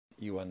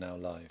You are now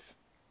live.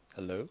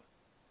 Hello?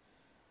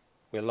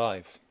 We're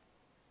live.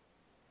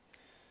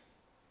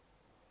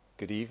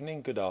 Good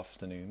evening, good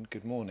afternoon,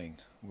 good morning,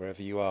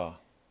 wherever you are.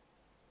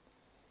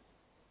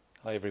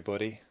 Hi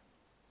everybody.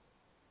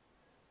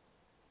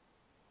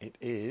 It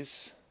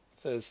is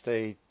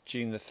Thursday,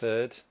 June the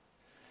 3rd,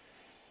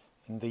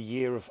 in the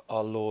year of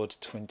our Lord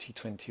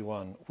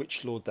 2021.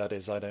 Which Lord that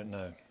is, I don't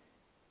know.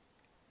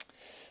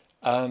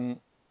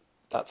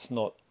 That's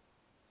not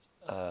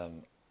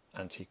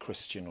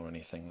anti-Christian or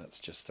anything, that's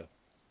just a,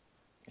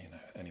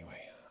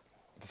 anyway,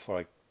 before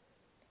I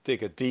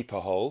dig a deeper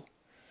hole.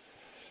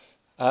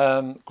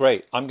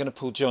 Great, I'm going to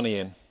pull Johnny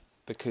in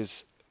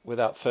because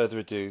without further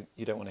ado,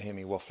 you don't want to hear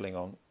me waffling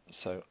on,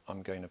 so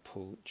I'm going to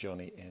pull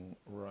Johnny in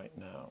right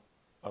now.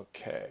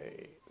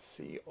 Okay,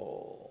 see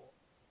all.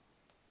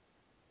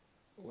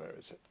 Where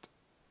is it?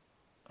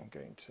 I'm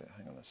going to,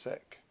 hang on a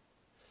sec.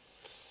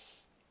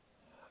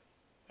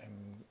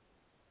 I'm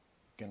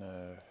going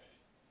to,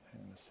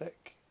 hang on a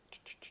sec.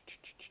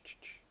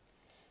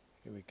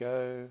 Here we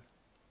go.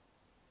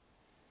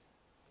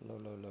 Low.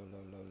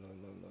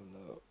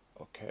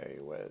 Okay,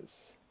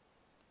 where's...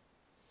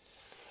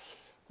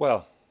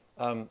 Well,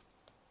 hang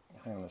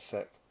on a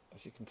sec.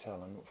 As you can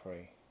tell, I'm not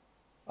very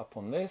up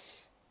on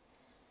this.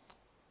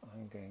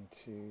 I'm going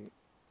to...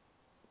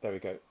 There we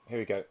go. Here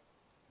we go.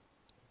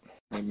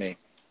 Me.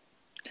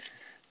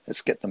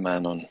 Let's get the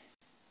man on.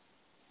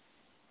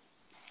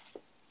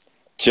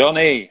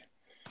 Johnny!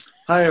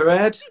 Hi,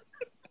 Red.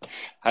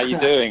 How you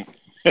doing?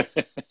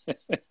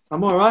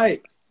 I'm all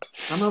right.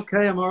 I'm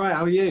okay. I'm all right.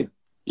 How are you?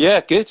 Yeah,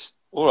 good.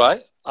 All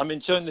right. I'm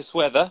enjoying this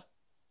weather.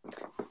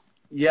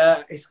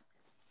 Yeah,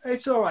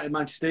 it's all right in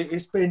Manchester.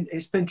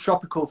 It's been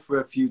tropical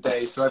for a few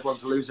days, so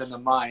everyone's losing their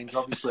minds.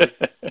 Obviously,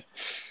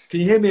 can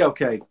you hear me?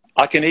 Okay.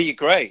 I can hear you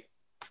great.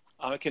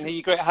 I can hear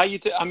you great. How you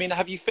do? I mean,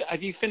 have you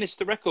finished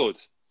the record?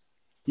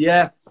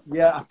 Yeah.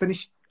 I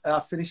finished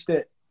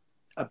it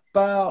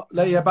about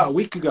a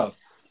week ago.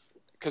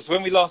 Because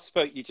when we last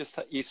spoke, you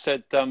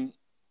said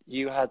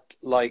you had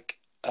like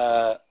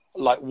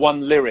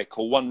one lyric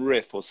or one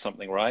riff or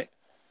something, right?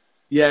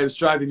 Yeah, it was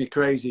driving me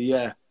crazy.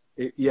 Yeah,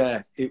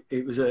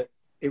 it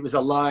was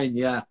a line.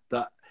 Yeah,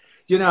 that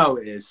how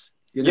it is.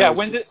 Yeah.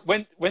 When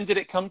did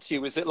it come to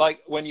you? Was it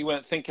like when you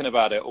weren't thinking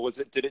about it, or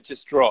did it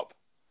just drop?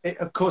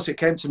 Of course, it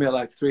came to me at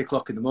like 3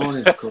 o'clock in the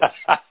morning. Of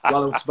course,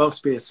 while I was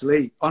supposed to be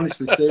asleep.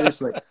 Honestly,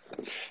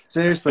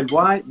 seriously,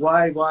 why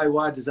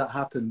does that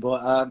happen?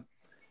 But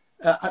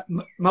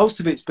most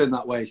of it's been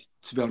that way.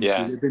 To be honest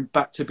with you, it's been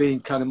back to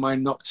being kind of my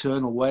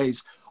nocturnal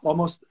ways.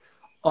 Almost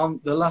on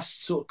the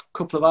last sort of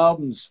couple of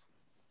albums,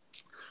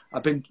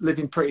 I've been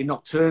living pretty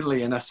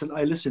nocturnally, and I said,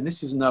 "Hey, listen,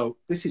 this is no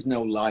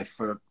life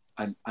for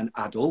an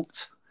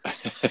adult,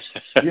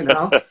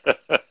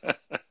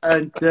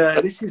 And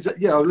this is,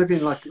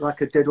 living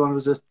like a dead one. I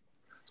was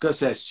going to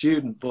say a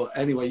student, but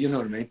anyway, you know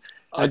what I mean."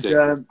 I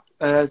do.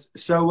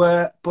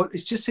 But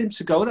it just seems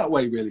to go that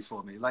way, really,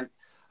 for me. Like,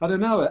 I don't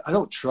know. I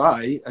don't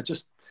try. I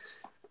just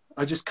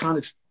kind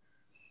of.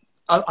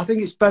 I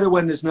think it's better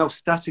when there's no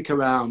static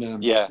around,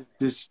 and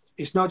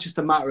it's not just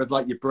a matter of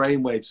like your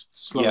brainwaves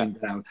slowing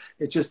down.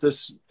 It's just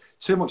there's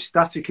too much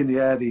static in the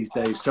air these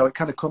days, so it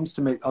kind of comes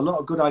to me. A lot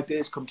of good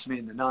ideas come to me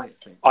in the night,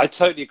 I think. I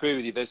totally agree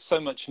with you. There's so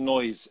much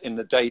noise in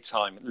the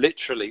daytime,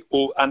 literally.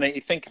 And then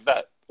you think of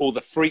that, all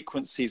the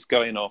frequencies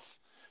going off.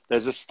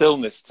 There's a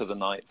stillness to the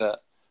night that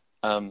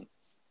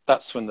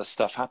that's when the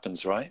stuff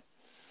happens, right?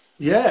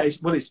 Yeah, it's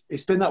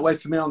been that way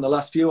for me on the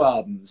last few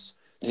albums.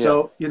 Yeah.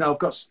 So I've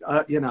got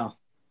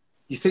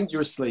you think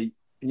you're asleep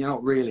and you're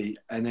not really,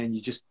 and then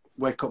you just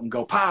wake up and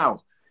go,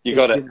 pow! You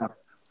got it.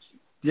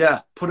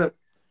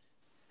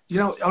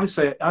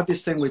 Honestly, I had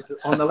this thing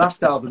on the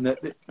last album,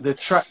 the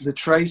track, The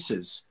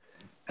Tracers,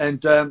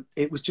 and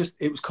it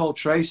was called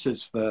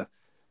Tracers for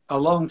a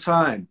long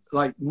time,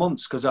 like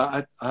months, because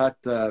I had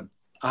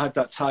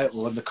that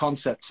title and the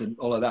concept and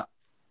all of that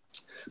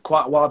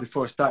quite a while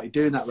before I started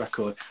doing that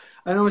record.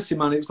 And honestly,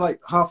 man, it was like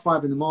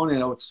 5:30 in the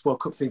morning. I just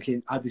woke up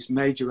thinking, I had this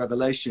major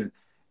revelation.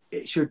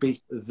 It should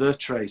be The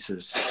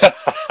Tracers.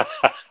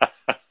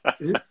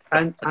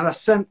 and I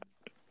sent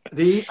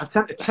a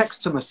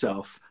text to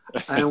myself,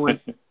 and I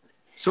went,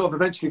 sort of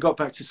eventually got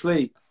back to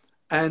sleep.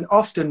 And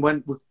often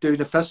when we're doing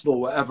a festival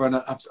or whatever, and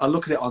I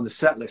look at it on the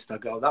set list, I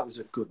go, that was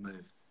a good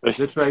move.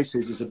 The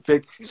Tracers is a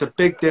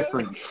big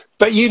difference.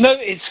 But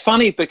it's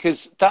funny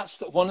because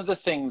that's one of the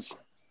things.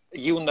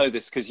 You'll know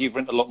this because you've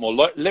written a lot more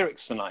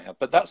lyrics than I have,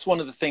 but that's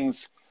one of the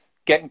things,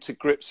 getting to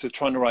grips with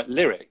trying to write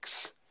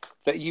lyrics,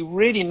 that you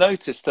really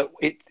notice that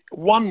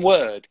one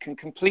word can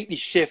completely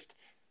shift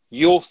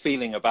your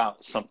feeling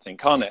about something,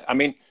 can't it? I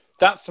mean,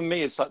 that for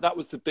me is like, that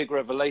was the big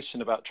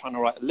revelation about trying to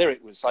write a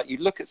lyric, was like, you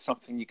look at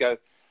something, you go,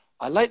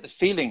 I like the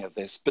feeling of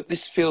this, but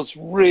this feels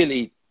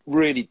really,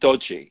 really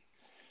dodgy.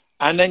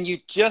 And then you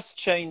just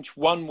change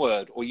one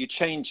word, or you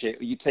change it,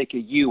 or you take a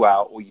U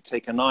out, or you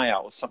take an I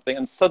out or something,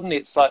 and suddenly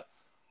it's like,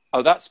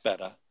 oh, that's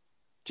better.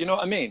 Do you know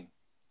what I mean?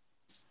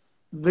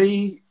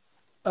 The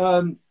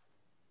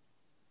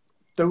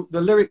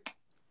lyric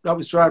that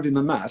was driving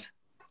me mad,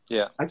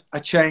 yeah, I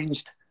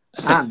changed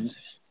and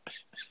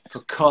for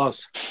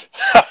cause.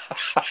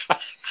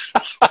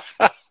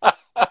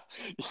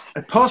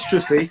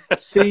 Apostrophe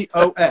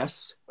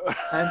C-O-S.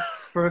 And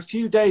for a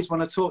few days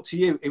when I talked to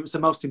you, it was the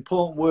most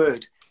important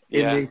word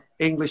in the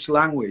English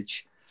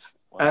language.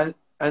 Wow.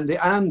 And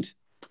the and.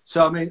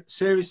 So, I mean,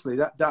 seriously,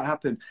 that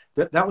happened.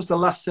 That was the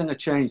last thing I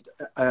changed.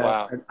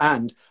 Wow.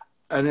 And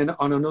then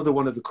on another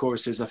one of the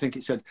choruses, I think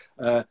it said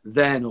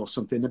then or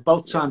something. And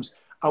both times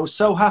I was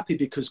so happy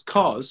because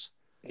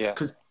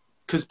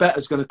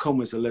better's going to come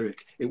was the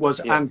lyric. It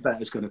was and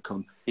better's going to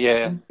come.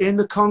 Yeah. In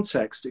the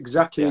context,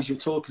 exactly as you're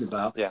talking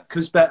about,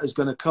 because better's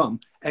going to come,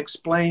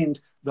 explained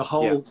the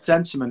whole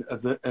sentiment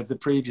of the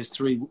previous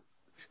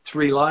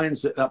three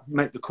lines that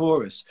make the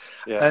chorus.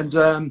 Yeah.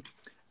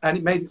 And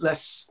it made it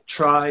less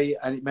try,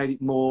 and it made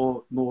it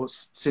more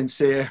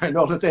sincere, and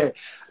all of that.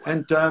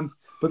 And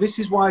but this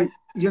is why,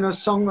 you know,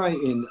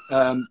 songwriting,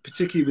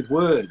 particularly with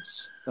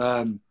words,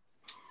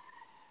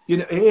 you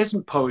know, it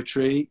isn't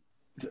poetry.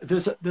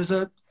 There's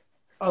a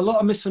lot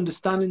of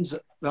misunderstandings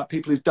that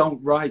people who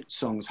don't write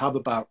songs have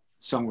about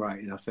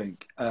songwriting, I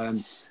think,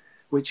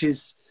 which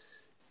is,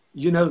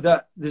 you know,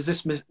 that there's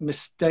this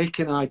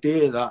mistaken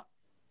idea that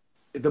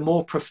the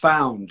more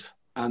profound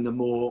and the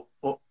more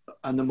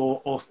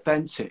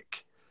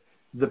authentic,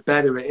 the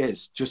better it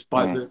is, just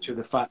by virtue of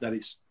the fact that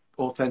it's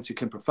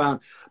authentic and profound.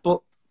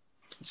 But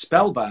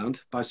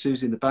Spellbound by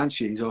Susie and the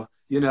Banshees, or,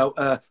 you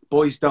know,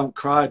 Boys Don't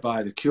Cry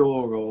by The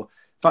Cure, or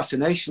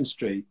Fascination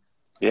Street.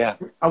 Yeah,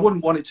 I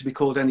wouldn't want it to be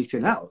called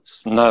anything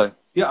else. No.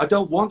 Yeah, I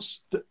don't want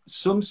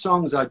some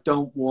songs. I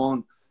don't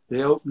want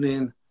the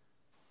opening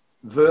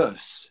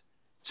verse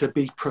to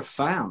be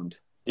profound.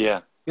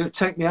 Yeah, you know,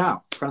 Take Me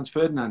Out, Franz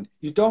Ferdinand.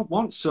 You don't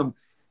want some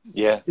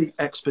the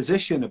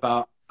exposition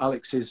about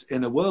Alex's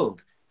inner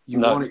world. You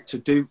want it to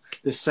do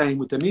the same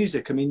with the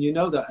music. I mean, you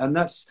know that, and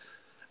that's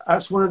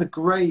one of the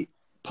great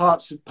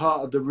part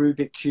of the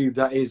Rubik cube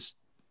that is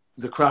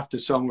the craft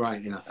of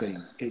songwriting. I think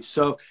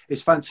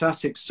it's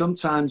fantastic.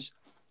 Sometimes,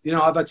 you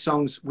know, I've had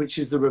songs which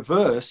is the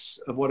reverse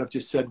of what I've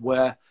just said,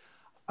 where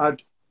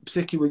I'd,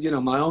 particularly with, you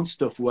know, my own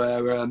stuff,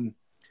 where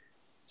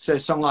say a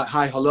song like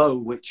Hi Hello,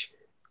 which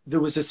there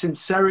was a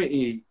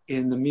sincerity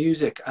in the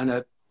music and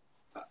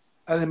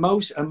an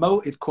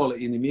emotive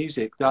quality in the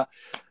music that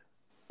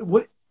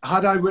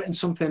had I written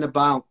something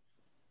about,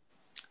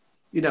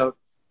 you know,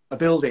 a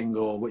building,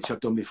 or which I've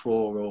done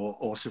before,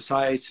 or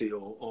society,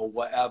 or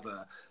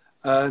whatever,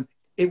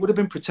 it would have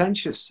been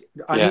pretentious.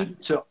 I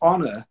needed to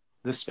honour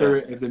the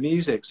spirit of the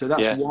music. So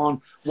that's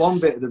one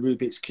bit of the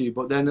Rubik's Cube.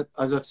 But then,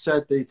 as I've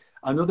said,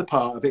 another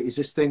part of it is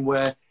this thing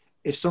where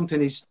if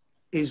something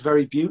is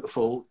very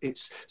beautiful,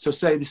 so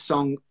say this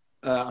song,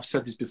 I've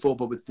said this before,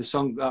 but with the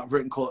song that I've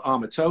written called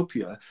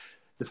Armatopia,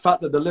 the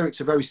fact that the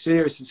lyrics are very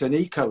serious, it's an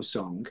eco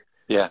song.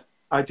 Yeah,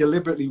 I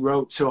deliberately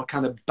wrote to a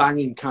kind of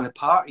banging kind of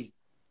party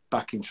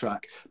backing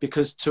track,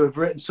 because to have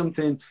written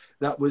something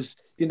that was,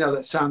 you know,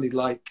 that sounded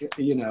like,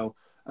 you know,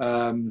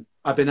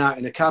 I've been out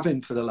in a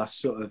cabin for the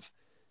last sort of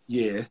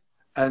year,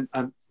 and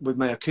with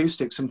my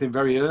acoustic, something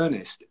very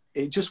earnest,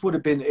 it just would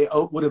have been, it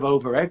would have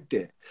over-egged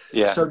it.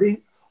 Yeah. So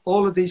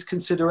all of these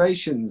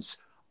considerations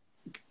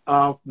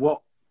are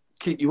what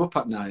keep you up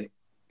at night.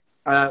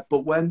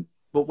 But when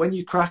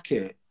you crack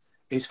it,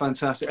 it's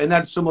fantastic. And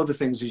then some other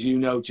things, as you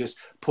know, just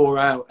pour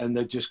out and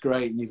they're just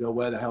great. And you go,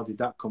 where the hell did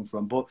that come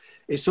from? But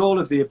it's all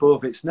of the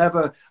above. It's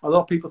never, a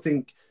lot of people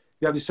think,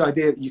 they have this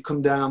idea that you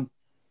come down,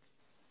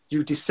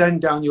 you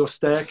descend down your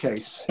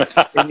staircase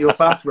in your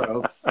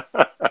bathrobe,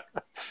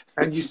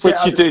 and you sit,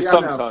 which you do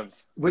piano,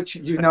 sometimes. Which,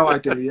 you know, I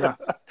do, yeah.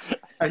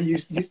 And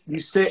you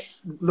sit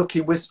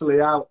looking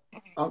wistfully out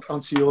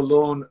onto your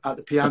lawn at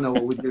the piano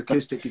or with your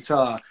acoustic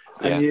guitar,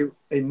 and you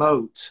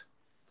emote.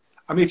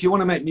 I mean, if you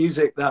want to make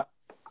music that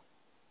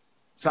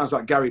sounds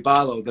like Gary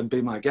Barlow, then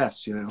be my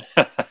guest, you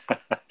know.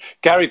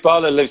 Gary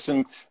Barlow lives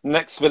in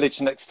next village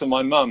next to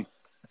my mum.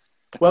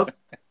 Well,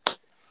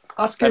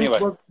 ask him,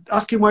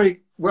 ask him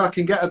where I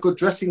can get a good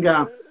dressing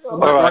gown.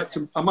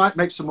 I might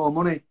make some more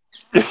money.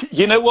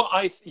 You know what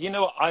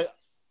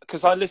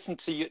because I listened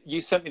to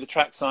you sent me the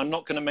tracks, and I'm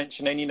not going to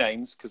mention any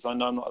names because I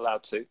know I'm not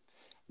allowed to.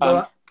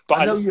 Well, but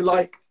I know you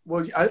like,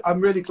 I'm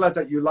really glad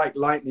that you like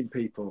lightning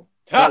people.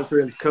 That's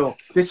really cool.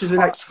 This is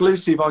an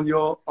exclusive on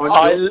your...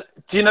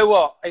 Do you know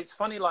what? It's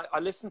funny, like, I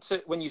listened to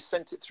it when you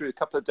sent it through a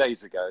couple of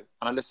days ago,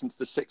 and I listened to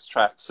the 6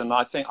 tracks, and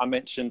I think I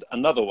mentioned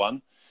another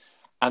one.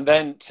 And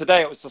then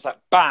today it was just like,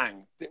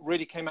 bang, it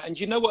really came out. And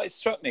you know what? It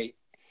struck me.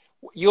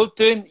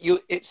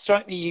 It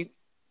struck me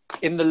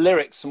in the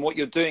lyrics and what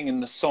you're doing in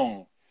the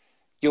song.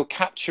 You're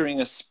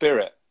capturing a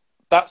spirit.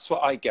 That's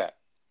what I get.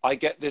 I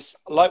get this,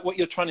 like what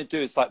you're trying to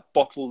do is like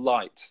bottle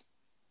light.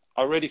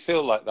 I really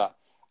feel like that.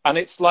 And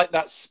it's like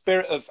that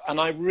spirit of, and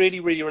I really,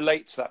 really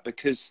relate to that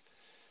because,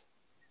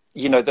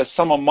 you know, there's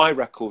some on my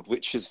record,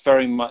 which is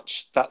very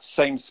much that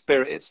same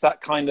spirit. It's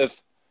that kind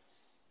of,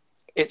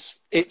 it's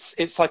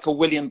like a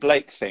William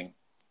Blake thing.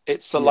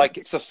 It's like,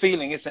 it's a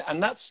feeling, isn't it?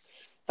 And that's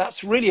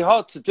really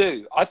hard to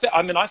do. I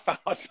found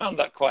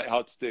that quite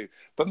hard to do,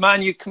 but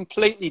man, you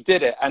completely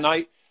did it. And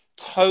I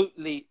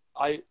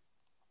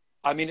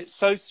I mean, it's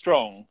so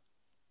strong.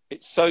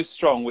 It's so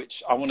strong,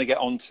 which I want to get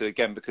onto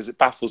again because it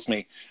baffles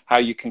me how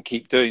you can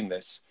keep doing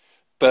this.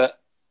 But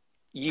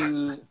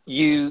you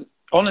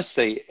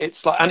honestly,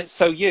 it's like, and it's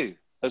so you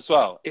as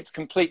well. It's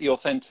completely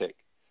authentic.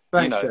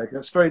 Thanks, Ed.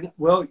 That's very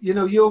well. You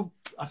know,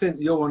 I think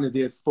you're one of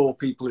the 4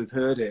 people who've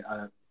heard it.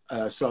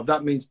 So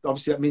that means,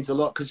 obviously, that means a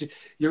lot because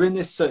you're in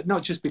this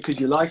not just because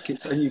you like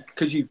it and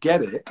because you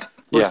get it,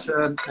 but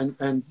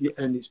and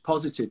it's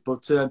positive.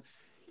 But you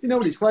know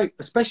what it's like,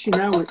 especially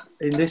now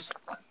in this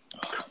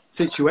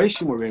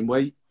situation we're in,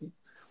 where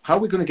how are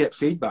we going to get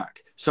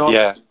feedback?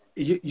 So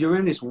you're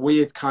in this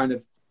weird kind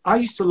of. I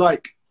used to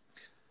like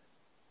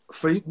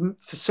for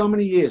so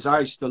many years. I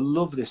used to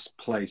love this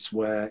place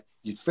where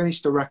you'd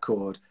finished a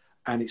record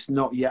and it's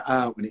not yet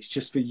out, and it's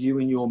just for you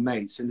and your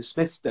mates. In the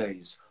Smiths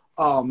days.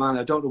 Oh man,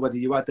 I don't know whether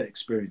you had that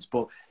experience,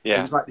 but it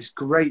was like this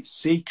great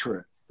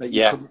secret that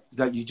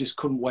you just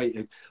couldn't wait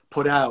to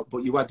put out. But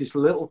you had this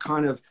little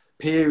kind of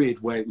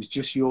period where it was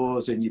just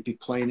yours, and you'd be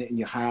playing it in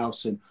your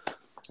house. And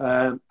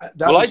well,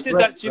 I did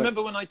that. Do you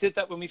remember when I did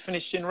that when we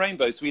finished In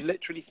Rainbows? We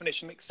literally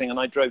finished mixing, and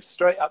I drove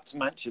straight up to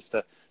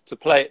Manchester to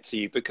play it to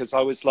you because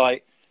I was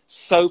like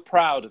so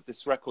proud of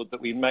this record that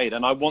we made,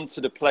 and I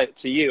wanted to play it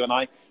to you.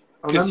 And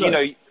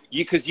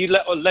because you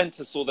lent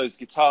us all those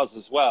guitars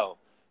as well.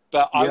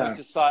 But I was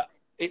just like,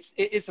 it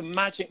is a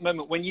magic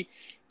moment when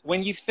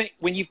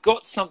you've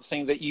got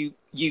something that you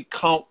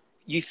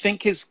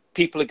think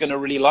people are going to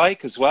really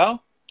like as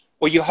well,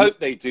 or you hope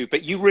they do,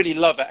 but you really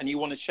love it and you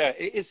want to share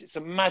it. It's a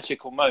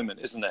magical moment,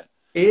 isn't it?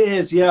 It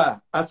is, yeah.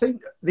 I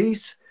think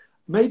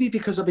maybe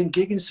because I've been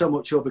gigging so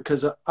much, or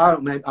because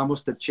I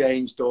must have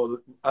changed,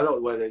 or I don't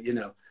know whether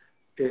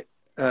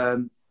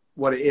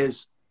what it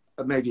is.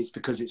 Maybe it's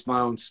because it's my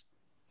own.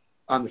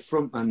 I'm the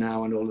front man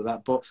now and all of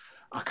that, but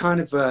I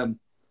kind of.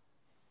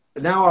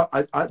 Now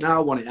I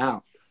want it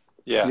out.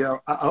 Yeah. You know,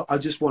 I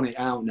just want it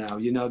out now.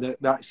 You know,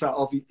 that's that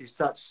obvious.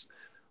 That's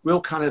real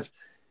kind of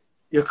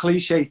your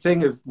cliche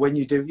thing of when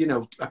you do. You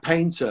know, a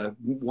painter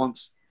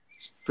wants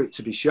for it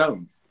to be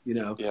shown. You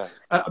know. Yeah.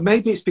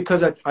 Maybe it's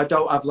because I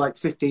don't have like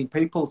 15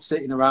 people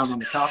sitting around on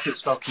the carpet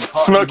smoking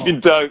pot. Smoking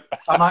dope.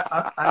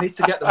 I need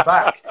to get them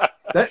back.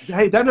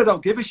 Hey, then I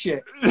don't give a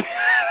shit.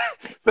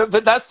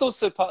 But that's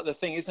also part of the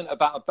thing, isn't it?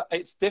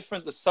 It's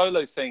different. The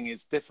solo thing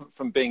is different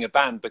from being a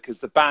band,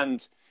 because the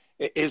band.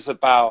 It is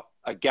about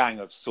a gang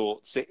of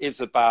sorts. It is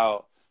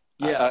about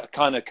a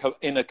kind of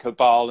inner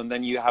cabal, and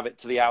then you have it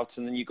to the out,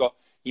 and then you got,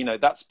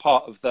 that's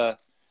part of the,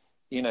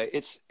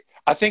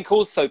 I think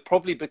also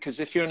probably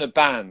because if you're in a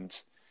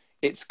band,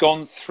 it's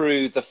gone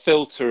through the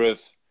filter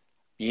of,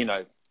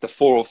 the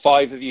 4 or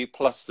 5 of you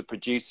plus the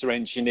producer,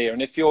 engineer,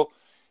 and if you're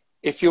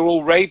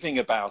all raving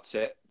about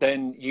it,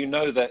 then you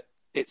know that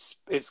it's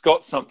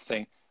got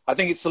something. I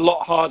think it's a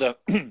lot harder.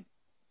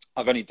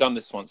 I've only done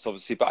this once,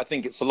 obviously, but I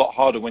think it's a lot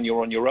harder when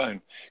you're on your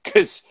own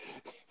because,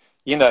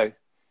 it's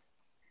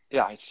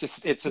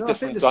a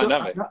different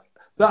dynamic.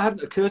 That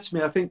hadn't occurred to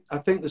me. I think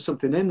there's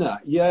something in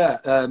that.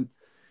 Yeah,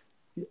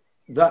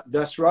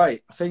 that's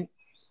right. I think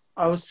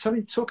I was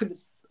talking.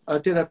 I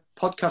did a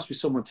podcast with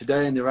someone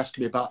today, and they were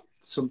asking me about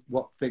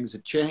what things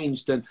have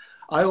changed, and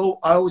I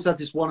always had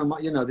this one of my,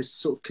 this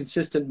sort of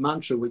consistent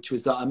mantra, which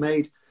was that I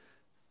made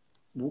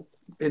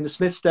in the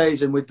Smiths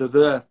days and with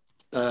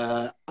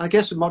I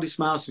guess with Modest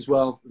Mouse as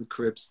well, the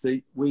Cribs.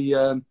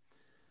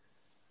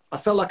 I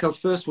felt like I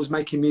first was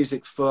making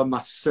music for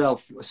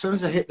myself. As soon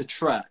as I hit the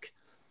track,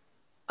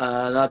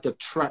 and I had the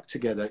track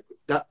together,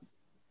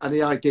 and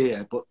the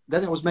idea, but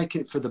then I was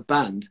making it for the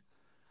band,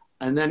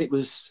 and then it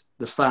was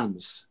the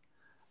fans.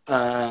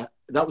 That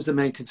was the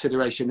main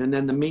consideration, and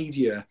then the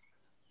media.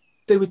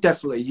 They were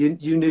definitely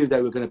you knew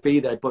they were going to be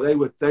there, but they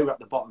were at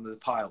the bottom of the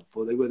pile,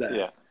 but they were there.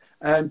 Yeah.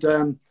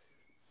 And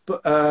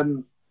but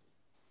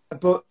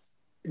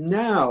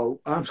now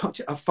I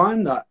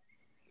find that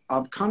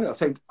I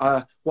think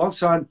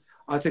once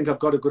I think I've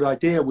got a good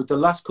idea with the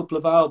last couple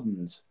of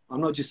albums.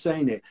 I'm not just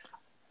saying it.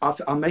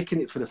 I'm making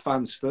it for the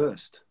fans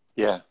first.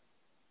 Yeah,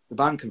 the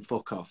band can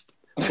fuck off,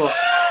 but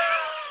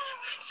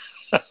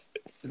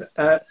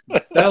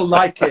they'll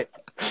like it.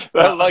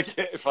 They'll like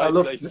it if I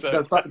say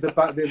so.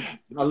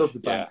 I love the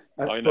band.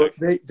 Yeah, I know.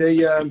 But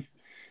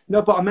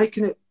no, but I'm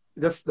making it.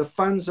 The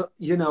fans, are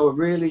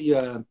really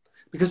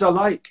because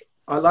I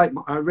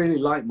really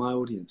like my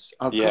audience.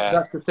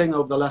 That's the thing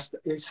over the last.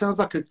 It sounds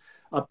like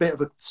a bit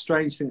of a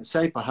strange thing to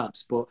say,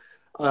 perhaps, but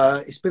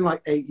it's been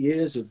like 8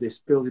 years of this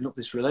building up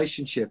this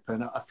relationship,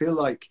 and I feel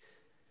like,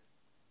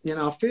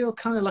 I feel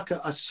kind of like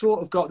I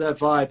sort of got their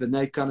vibe, and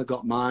they kind of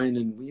got mine,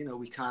 and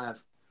we kind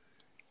of,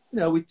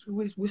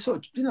 we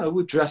sort of,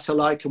 we dress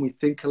alike, and we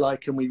think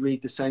alike, and we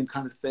read the same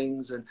kind of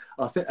things, and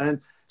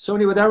so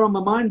anyway, they're on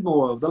my mind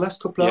more. The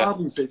last couple of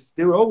albums,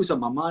 they were always on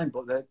my mind,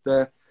 but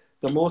they're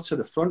more to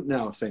the front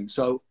now, I think.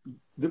 So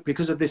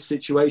because of this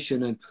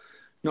situation and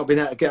not being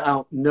able to get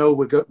out,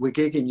 we're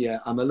gigging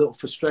yet, I'm a little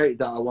frustrated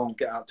that I won't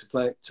get out to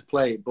play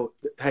it. But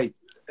hey,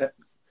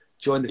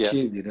 join the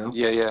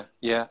queue,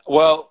 Yeah.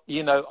 Well,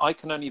 I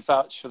can only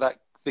vouch for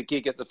the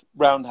gig at the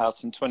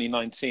Roundhouse in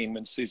 2019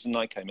 when Susan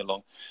and I came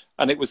along,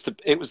 and it was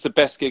the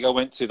best gig I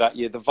went to that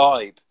year. The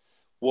vibe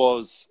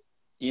was,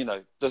 you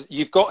know,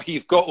 you've got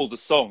all the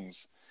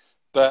songs,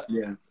 but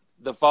yeah,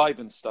 the vibe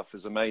and stuff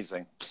is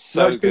amazing.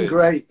 So no, it's been good.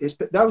 great.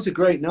 That was a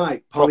great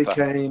night. Polly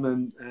Proper. came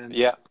and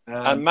Yeah,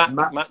 and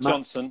Matt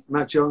Johnson.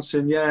 Matt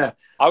Johnson, yeah.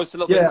 I was a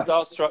little bit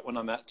starstruck when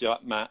I met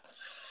Matt.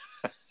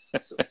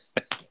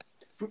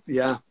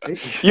 Yeah,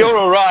 you're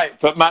all right,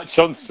 but Matt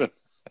Johnson.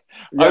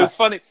 Yeah. It was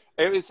funny.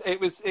 It was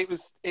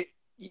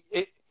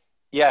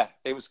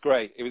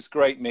great. It was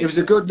great meeting. It was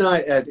a good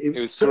night, Ed. It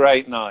was a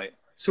great night.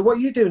 So what are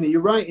you doing? Are you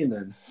writing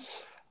then?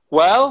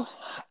 Well,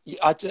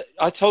 I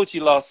told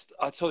you last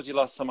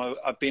time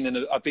I've been in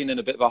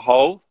a bit of a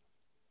hole,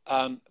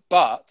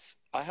 but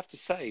I have to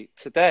say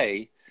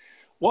today,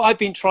 what I've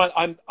been trying,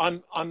 I've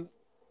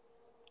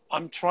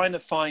been trying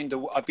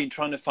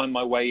to find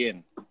my way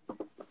in,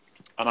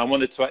 and I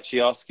wanted to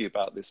actually ask you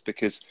about this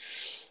because,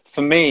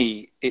 for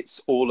me,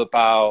 it's all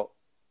about.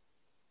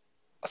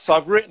 So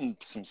I've written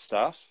some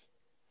stuff,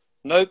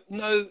 no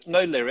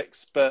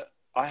lyrics, but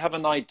I have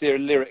an idea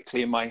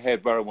lyrically in my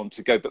head where I want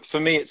to go. But for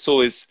me, it's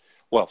always,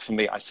 well, for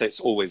me, I say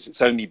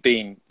it's only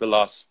been the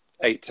last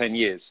 8-10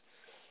 years.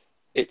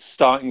 It's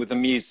starting with the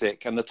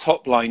music, and the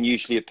top line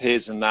usually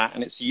appears in that.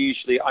 And it's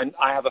usually, I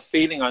have a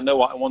feeling, I know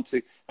what I want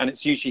to, and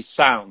it's usually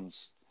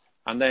sounds.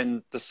 And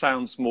then the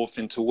sounds morph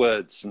into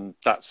words. And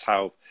that's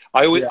how,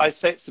 I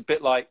say it's a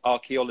bit like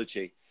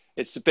archaeology.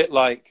 It's a bit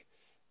like,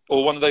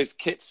 or one of those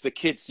kits the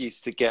kids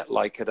used to get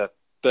like at a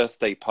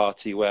birthday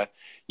party where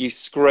you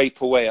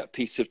scrape away a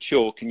piece of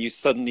chalk and you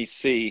suddenly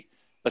see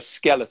a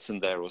skeleton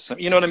there or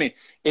something. You know what I mean?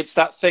 It's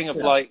that thing of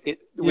with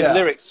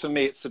lyrics for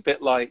me, it's a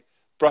bit like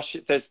brush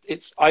it.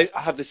 I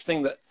have this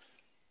thing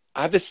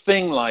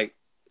like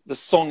the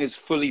song is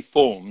fully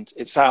formed.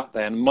 It's out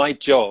there. And my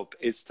job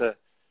is to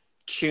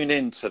tune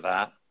into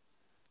that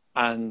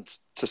and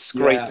to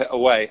scrape it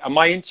away. And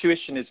my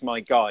intuition is my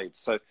guide.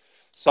 So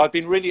I've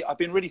been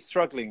really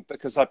struggling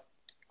because I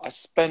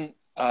spent,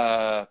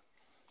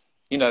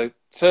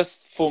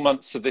 first 4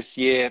 months of this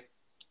year,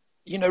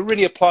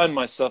 really applying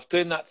myself,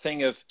 doing that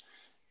thing of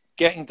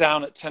getting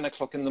down at 10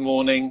 o'clock in the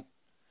morning,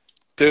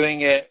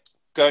 doing it,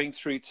 going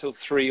through till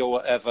 3 or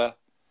whatever.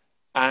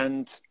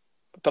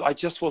 But I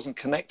just wasn't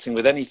connecting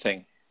with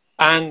anything.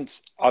 And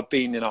I've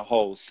been in a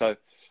hole.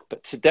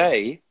 But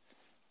today,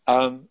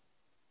 I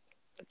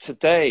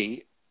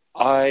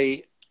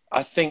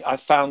think I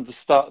found the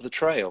start of the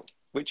trail,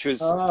 which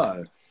was,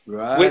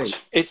 right.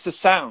 Which it's a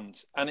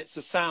sound, and it's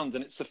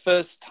the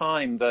first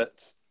time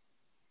that,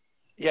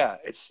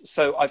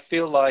 so I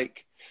feel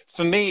like,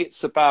 for me,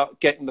 it's about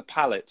getting the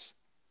palette.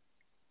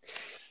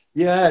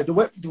 Yeah,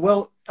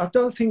 well, I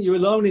don't think you're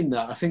alone in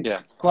that. I think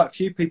quite a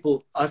few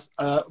people,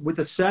 with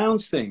the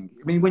sounds thing.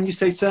 I mean, when you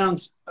say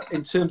sounds,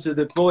 in terms of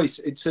the voice,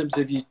 in terms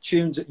of your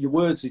tunes, your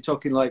words, you're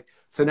talking like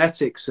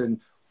phonetics and.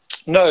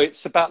 No,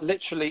 it's about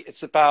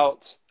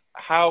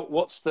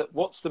what's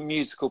the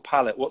musical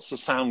palette? What's the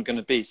sound going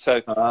to be?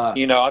 So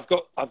I've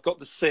got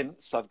the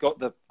synths, I've got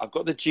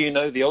the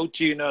Juno, the old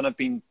Juno, and I've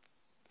been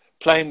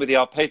playing with the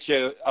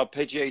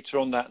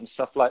arpeggiator on that and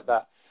stuff like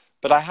that.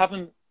 But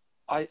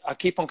I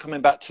keep on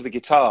coming back to the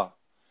guitar,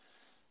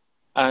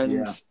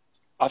 and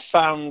I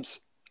found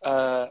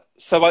I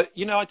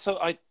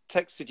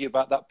texted you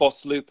about that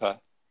Boss Looper.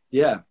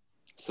 Yeah.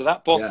 So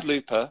that Boss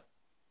Looper,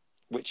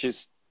 which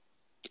is,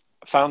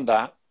 found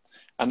that,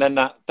 and then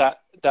that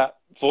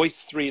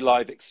Voice 3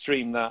 Live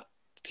Extreme, that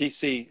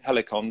TC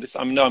Helicon.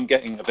 I'm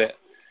getting a bit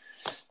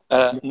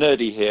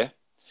nerdy here,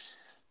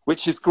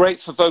 which is great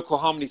for vocal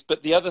harmonies.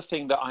 But the other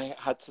thing that I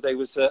had today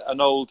was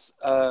an old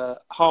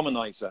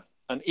harmonizer,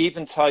 an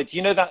Eventide.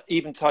 You know that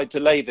Eventide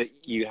delay that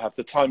you have,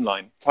 the time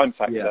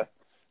factor? Yeah.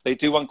 They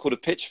do one called a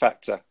pitch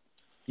factor.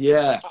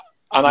 Yeah.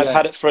 And I've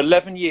had it for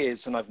 11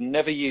 years and I've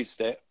never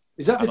used it.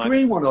 Is that the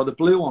green one or the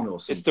blue one or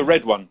something? It's the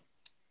red one.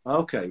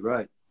 Okay,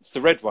 right. It's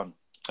the red one.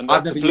 And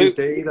I've never used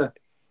it either.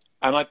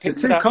 And I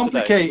picked it up. It's too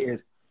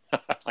complicated.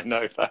 I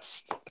know,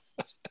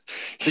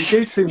 They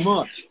do too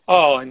much.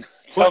 Oh,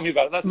 tell me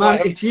about it. That's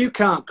man, if you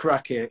can't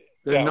crack it,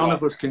 then none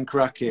of us can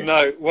crack it.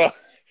 No, well,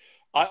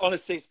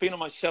 honestly, it's been on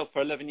my shelf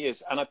for 11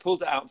 years, and I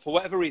pulled it out. For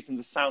whatever reason,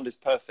 the sound is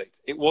perfect.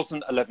 It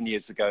wasn't 11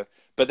 years ago,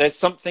 but there's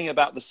something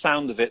about the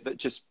sound of it that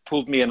just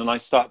pulled me in, and I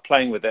started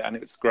playing with it, and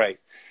it was great.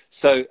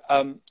 So,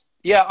 I'm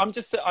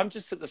just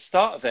at the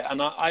start of it,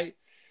 and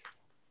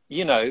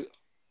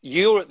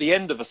you're at the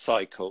end of a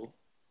cycle,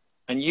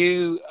 and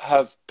you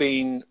have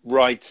been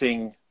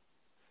writing.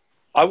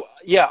 I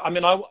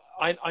know.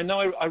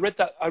 I read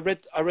that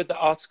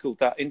article,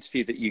 that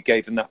interview that you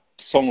gave in that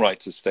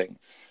songwriters thing,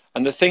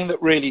 and the thing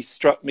that really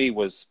struck me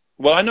was,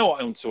 well, I know what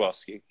I want to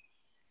ask you.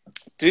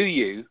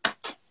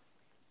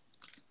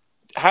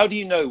 How do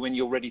you know when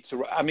you're ready to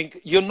write? I mean,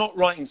 you're not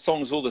writing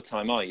songs all the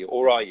time, are you?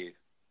 Or are you?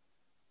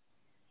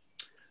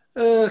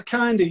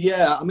 Kind of,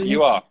 yeah. I mean,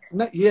 you are.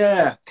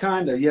 Yeah,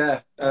 kind of,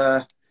 yeah.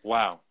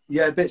 Wow.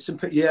 Yeah, bits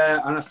and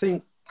and I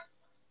think,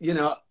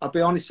 I'll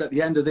be honest. At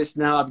the end of this,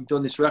 now having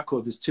done this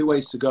record, there's two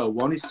ways to go.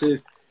 One is to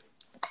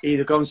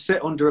either go and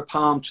sit under a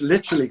palm tree,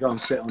 literally go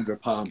and sit under a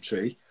palm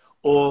tree,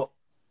 or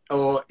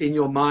in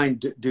your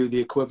mind do the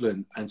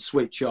equivalent and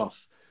switch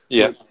off.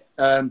 Yeah.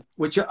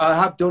 Which I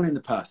have done in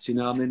the past, you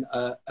know. I mean,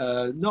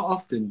 not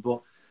often,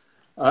 but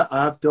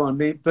I have done.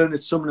 Me,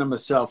 Bernard Sumner and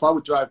myself, I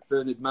would drive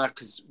Bernard mad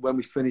because when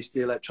we finished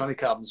the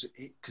electronic albums,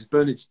 because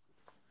Bernard's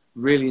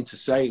really into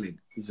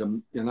sailing,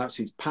 that's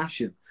his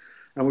passion.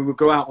 And we would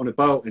go out on a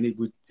boat,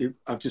 and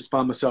I've just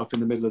found myself in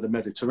the middle of the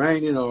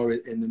Mediterranean, or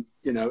in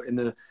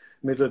the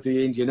middle of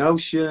the Indian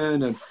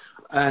Ocean,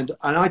 and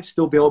I'd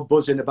still be all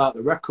buzzing about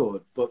the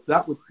record. But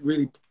that would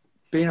really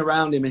being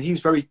around him, and he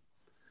was very,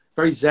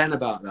 very zen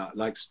about that,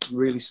 like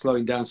really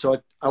slowing down.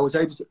 So I was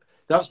able to.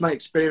 That was my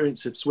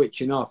experience of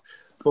switching off.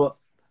 But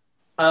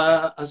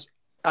as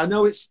I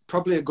know, it's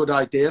probably a good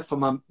idea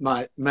for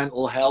my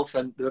mental health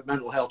and the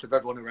mental health of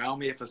everyone around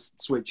me if I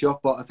switch off.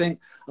 But I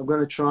think I'm going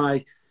to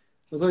try,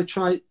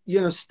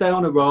 stay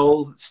on a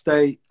roll.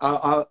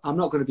 I'm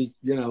not going to be,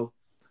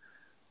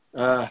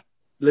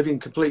 living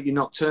completely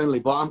nocturnally,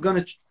 but I'm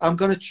going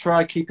to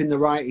try keeping the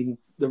writing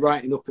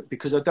up,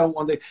 because I don't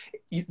want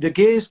the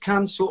gears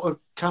can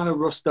kind of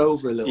rust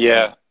over a little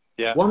bit.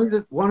 Yeah. One of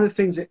the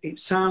things that it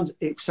sounds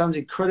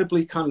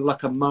incredibly kind of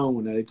like a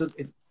moan, and it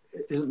doesn't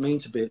mean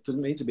to be. It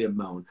doesn't mean to be a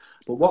moan.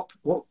 But what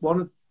one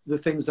of the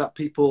things that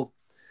people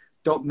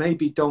don't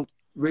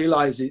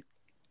realize, it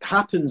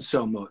happens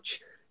so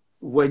much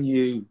when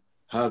you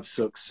have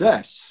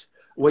success,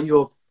 when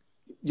you're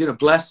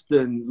blessed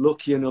and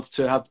lucky enough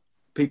to have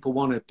people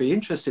want to be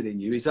interested in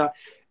you, is that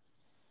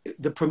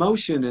the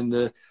promotion and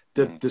the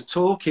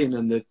talking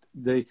and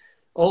the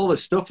all the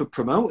stuff of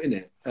promoting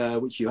it,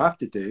 which you have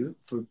to do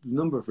for a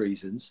number of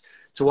reasons,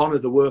 to honour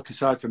the work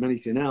aside from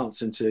anything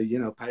else, and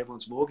to pay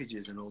everyone's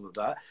mortgages and all of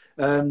that.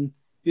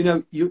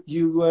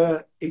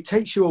 It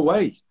takes you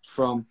away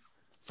from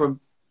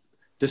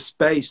the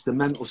space, the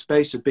mental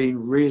space of being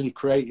really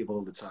creative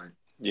all the time.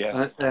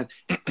 Yeah.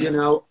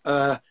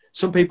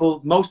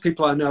 Most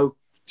people I know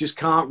just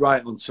can't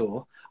write on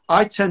tour.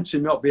 I tend to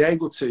not be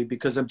able to,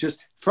 because I'm just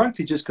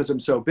because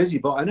I'm so busy,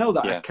 but I know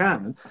that I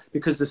can,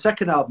 because the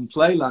second album,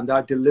 Playland,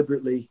 I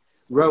deliberately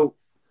wrote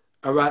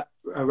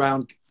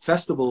around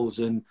festivals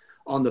and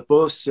on the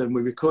bus, and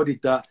we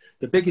recorded that.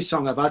 The biggest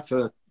song I've had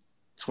for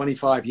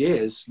 25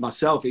 years,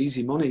 myself,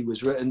 Easy Money,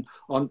 was written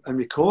on and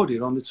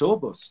recorded on the tour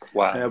bus.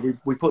 Wow.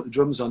 We put the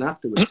drums on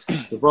afterwards.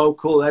 The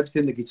vocal,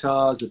 everything, the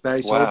guitars, the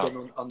bass, all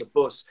done on the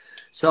bus.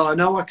 So I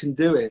know I can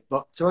do it.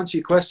 But to answer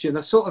your question,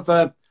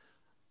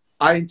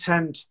 I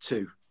intend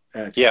to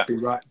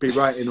be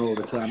writing all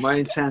the time. I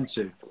intend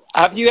to.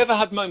 Have you ever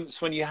had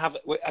moments when you've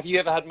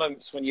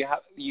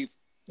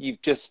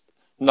just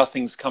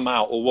nothing's come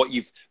out, or what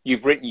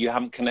you've written you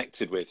haven't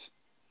connected with?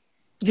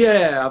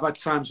 Yeah, I've had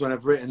times when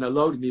I've written a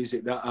load of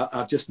music that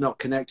I've just not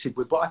connected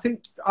with. But I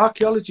think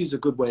archaeology is a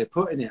good way of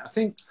putting it. I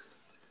think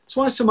it's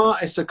why some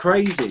artists are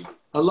crazy.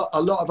 A lot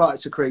of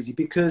artists are crazy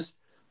because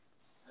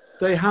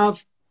they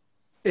have,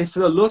 if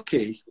they're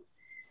lucky,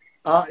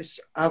 artists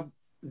have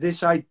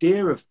this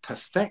idea of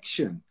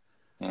perfection,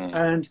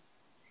 and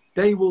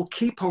they will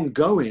keep on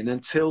going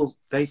until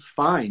they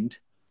find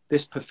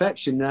this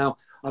perfection. Now,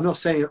 I'm not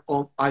saying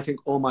I think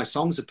all my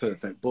songs are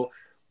perfect, but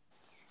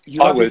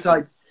you have this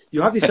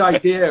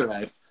idea,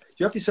 Ed.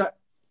 You have this,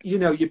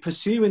 you're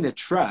pursuing a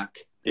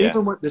track,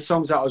 even with the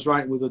songs that I was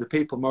writing with other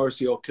people,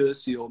 Morrissey or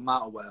Kirsty or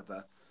Matt or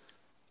whatever.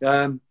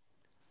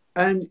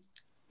 And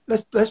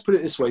let's put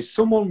it this way: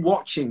 someone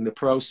watching the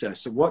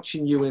process of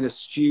watching you in a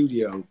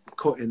studio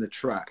cutting the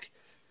track,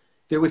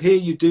 they would hear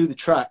you do the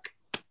track.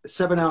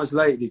 7 hours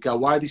later, they go,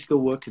 "Why are they still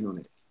working on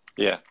it?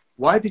 Yeah.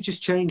 Why did they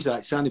just change that?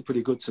 It sounded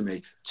pretty good to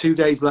me." 2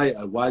 days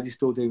later, why are they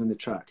still doing the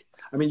track?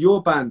 I mean,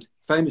 your band,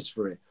 famous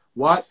for it.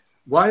 Why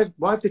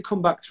have they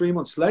come back 3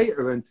 months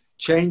later and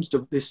changed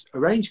this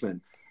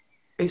arrangement?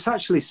 It's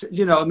actually,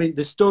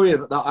 the story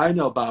that I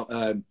know about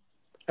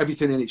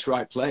Everything in Its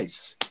Right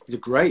Place is a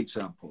great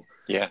example.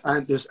 Yeah.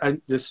 And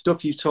the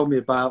stuff you told me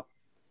about,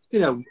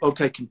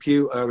 OK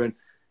Computer, and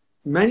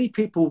many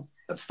people,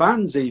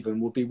 fans even,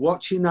 will be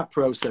watching that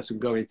process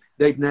and going,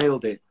 they've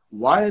nailed it.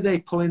 Why are they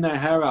pulling their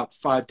hair out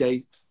 5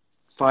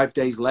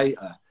 days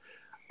later?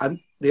 And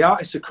the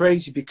artists are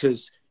crazy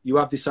because you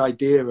have this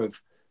idea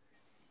of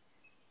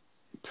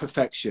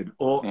perfection,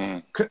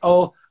 or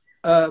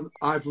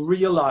I've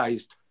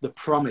realized the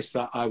promise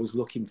that I was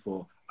looking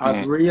for.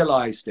 I've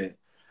realized it.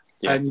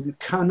 Yeah. And you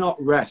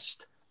cannot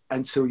rest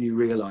until you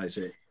realize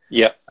it.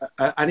 Yeah.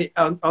 And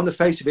on the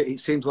face of it, it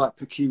seems like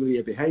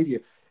peculiar behavior.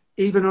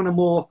 Even on a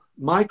more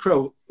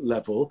micro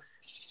level,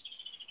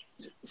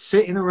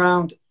 sitting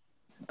around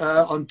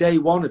on day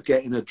one of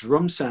getting a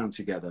drum sound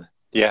together.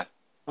 Yeah.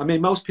 I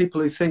mean, most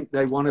people who think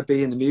they want to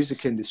be in the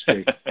music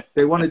industry,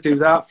 they want to do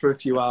that for a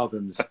few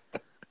albums.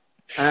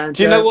 And,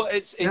 do you know what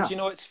do you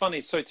know what's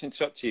funny? Sorry to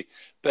interrupt you,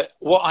 but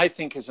what I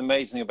think is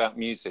amazing about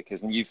music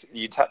is, and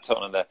you tapped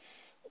on there,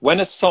 when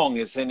a song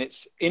is in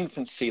its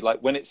infancy,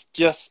 like when it's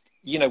just,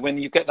 when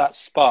you get that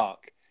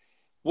spark,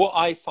 what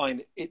I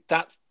find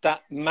that's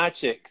that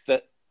magic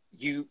that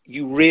you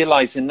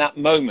realize in that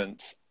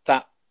moment,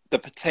 the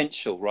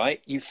potential,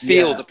 right? You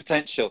feel the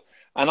potential.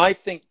 And I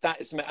think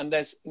that is, and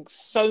there's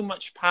so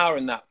much power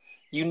in that.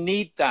 You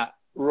need that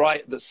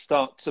right at the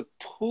start to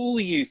pull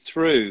you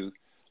through,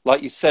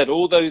 like you said,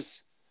 all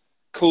those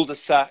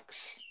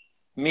cul-de-sacs,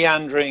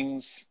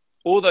 meanderings,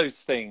 all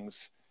those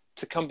things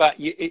to come back.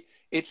 It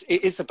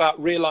is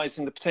about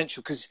realizing the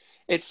potential, because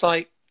it's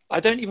like, I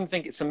don't even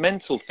think it's a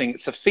mental thing.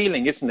 It's a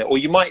feeling, isn't it? Or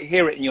you might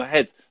hear it in your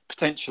head,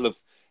 potential of,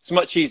 it's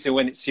much easier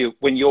when it's you,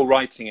 when you're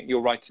writing it,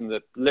 you're writing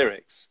the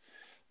lyrics,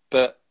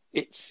 but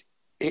it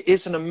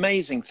is an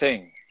amazing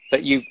thing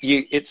that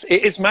it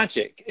is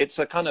magic. It's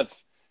a kind of,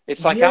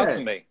 it's like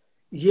alchemy.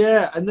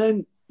 Yeah. And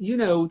then, you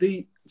know,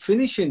 the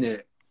finishing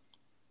it,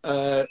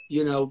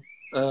 you know,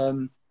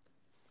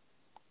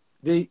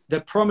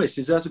 the promise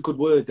is, that's a good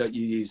word that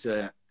you use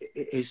there.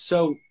 It is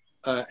so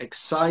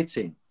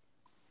exciting.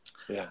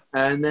 Yeah.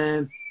 And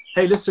then,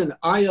 hey, listen,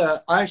 I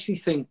actually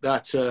think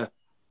that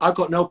I've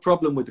got no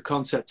problem with the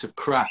concept of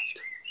craft.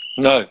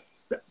 No.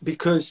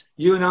 Because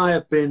you and I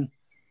have been,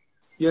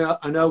 you know,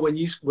 I know when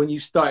you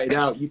started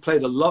out, you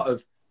played a lot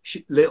of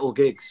little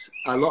gigs,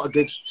 a lot of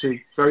gigs to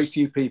very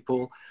few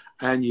people,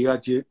 and you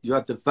had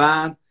the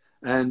van,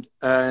 and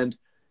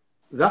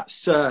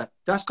that's got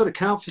to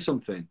count for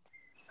something.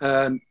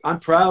 I'm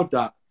proud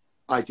that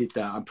I did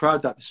that. I'm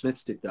proud that the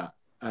Smiths did that,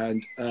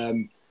 and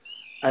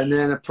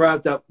then I'm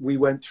proud that we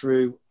went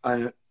through,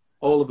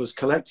 all of us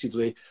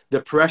collectively,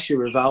 the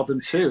pressure of album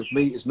 2 of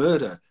Meet Is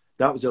Murder.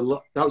 That was a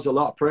lot. That was a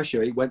lot of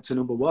pressure. It went to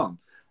 #1,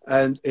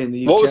 and in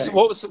the UK.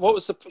 What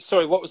was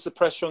the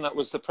pressure on that?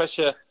 Was the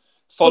pressure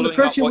following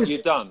up what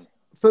you'd done?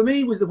 For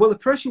me, the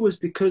pressure was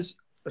because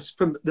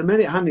from the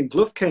minute Hand in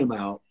Glove came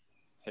out,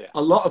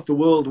 a lot of the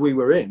world we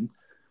were in,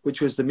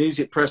 which was the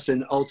music press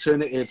and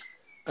alternative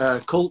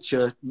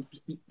culture,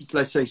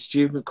 let's say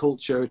student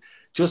culture,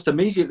 just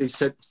immediately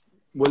said,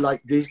 we're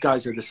like, these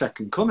guys are the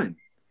second coming.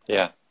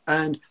 Yeah.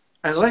 And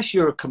unless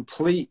you're a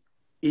complete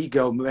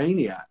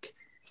egomaniac,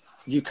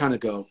 you kind of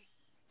go,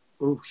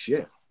 oh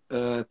shit.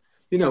 You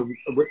know,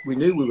 we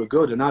knew we were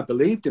good, and I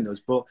believed in us,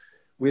 but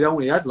we'd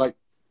only had like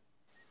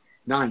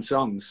 9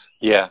 songs.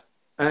 Yeah.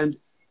 And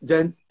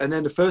then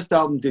the first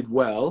album did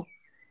well,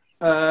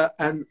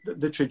 and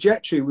the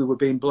trajectory, we were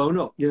being blown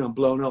up.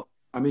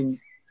 I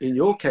mean, in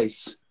your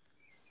case,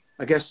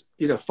 I guess,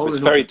 you know, following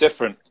it's very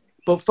different.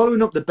 But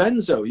following up the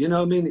Benzo, you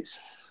know, I mean,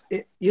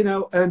 you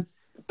know, and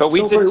but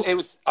we did.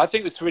 I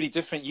think it was really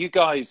different. You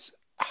guys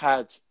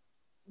had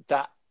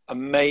that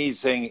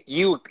amazing.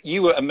 You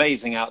were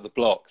amazing out of the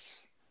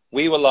blocks.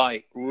 We were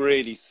like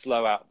really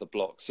slow out of the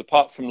blocks.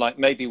 Apart from like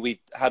maybe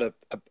we had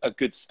a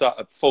good start,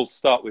 a full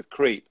start with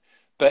Creep,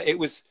 but it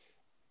was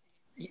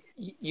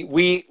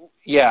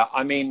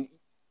I mean,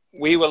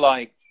 we were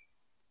like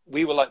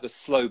the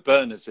slow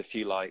burners, if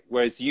you like.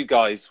 Whereas you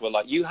guys were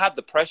like, you had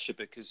the pressure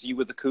because you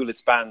were the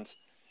coolest band.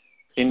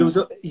 It was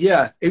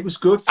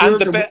good for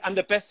us. And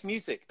the best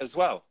music as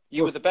well.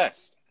 You were the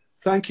best.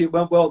 Thank you.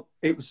 Well,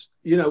 it was,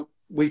 you know,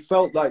 we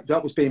felt like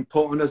that was being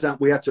put on us and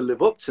we had to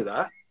live up to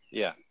that.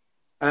 Yeah.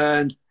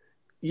 And,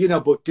 you know,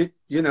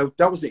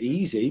 that wasn't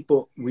easy,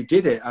 but we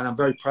did it. And I'm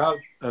very proud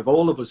of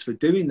all of us for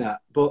doing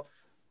that. But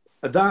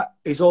that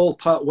is all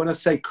part, when I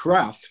say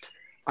craft,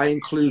 I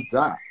include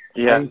that.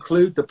 Yeah. I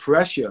include the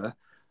pressure.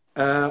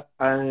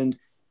 And,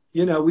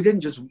 you know, I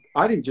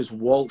didn't just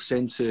waltz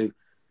into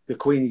The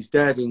Queenie's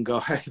Dead and go,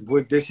 hey,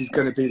 this is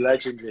going to be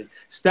legendary.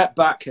 Step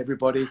back,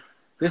 everybody.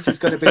 This is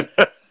going to be,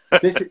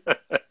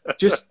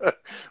 just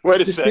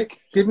wait a sec.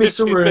 Give me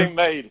some room. Being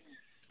made.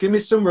 Give me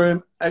some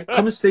room.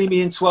 Come and see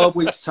me in 12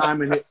 weeks'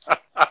 time, and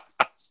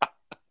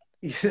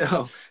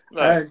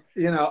I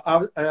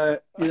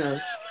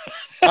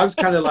was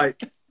kind of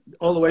like,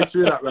 all the way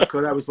through that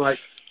record, I was like,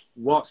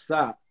 what's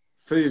that?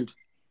 Food,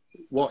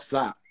 what's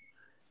that?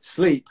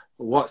 Sleep,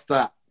 what's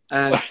that?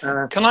 And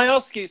can I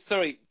ask you?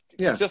 Sorry,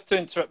 just to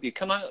interrupt you.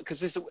 Can I? Because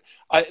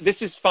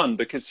this is fun.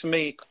 Because for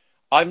me,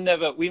 we've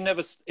never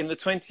in the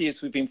 20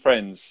 years we've been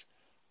friends,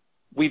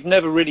 we've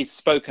never really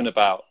spoken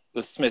about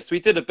the Smiths. We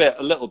did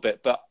a little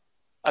bit, but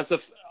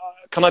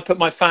can I put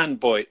my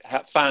fanboy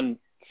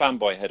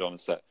head on a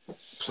sec?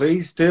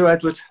 Please do,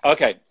 Edward.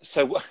 Okay,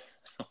 so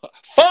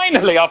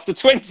finally, after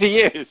 20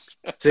 years.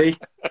 See?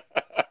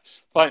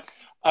 Fine.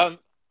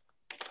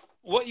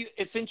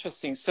 It's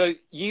interesting. So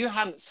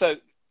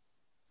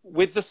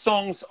with the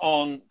songs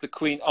on the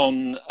Queen,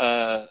 on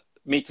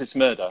Meet Is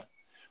Murder,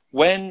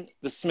 when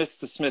the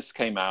Smiths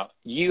came out,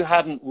 you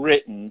hadn't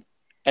written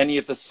any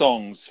of the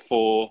songs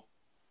for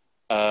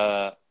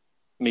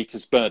Meet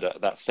Is Murder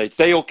at that stage.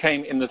 They all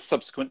came in the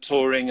subsequent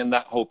touring and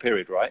that whole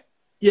period, right?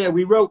 Yeah,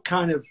 we wrote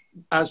kind of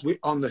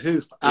on the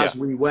hoof as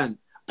we went.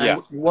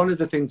 And one of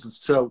the things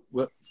that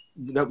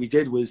we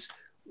did was,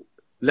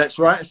 let's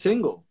write a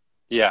single.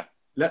 Yeah.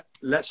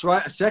 Let's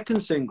write a second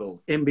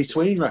single in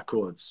between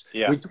records.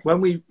 Yeah.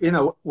 When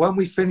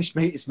we finished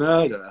Meet Is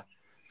Murder,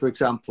 for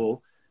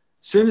example,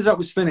 as soon as that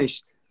was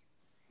finished,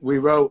 we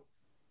wrote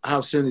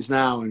How Soon Is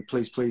Now and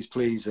Please, Please,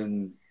 Please,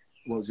 and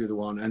what was the other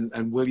one?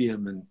 And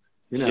William, and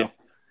we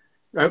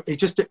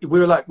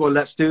were like, well,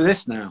 let's do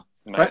this now.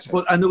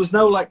 Amazing. And there was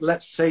no like,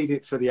 let's save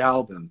it for the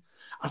album.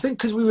 I think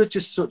because we were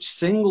just such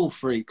single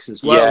freaks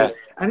as well. Yeah.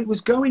 And it was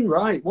going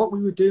right. What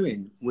we were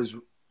doing was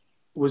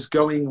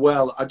going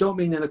well. I don't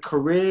mean in a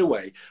career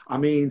way. I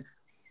mean,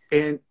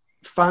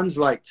 fans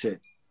liked it.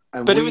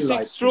 And but it was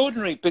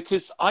extraordinary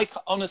because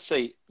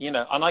honestly, you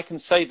know, and I can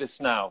say this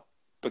now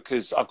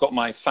because I've got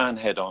my fan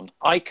head on.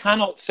 I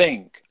cannot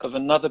think of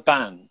another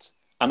band.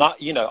 And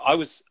I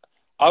was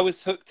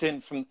hooked in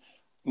from,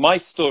 my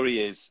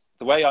story is,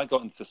 the way I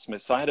got into the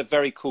Smiths, I had a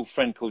very cool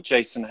friend called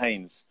Jason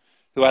Haynes,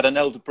 who had an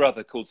elder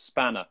brother called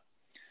Spanner.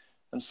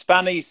 And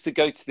Spanner used to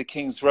go to the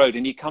King's Road,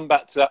 and he'd come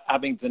back to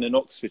Abingdon in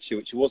Oxfordshire,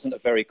 which wasn't a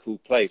very cool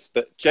place.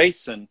 But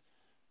Jason,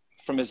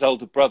 from his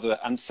elder brother,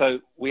 and so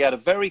we had a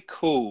very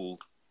cool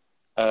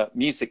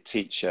music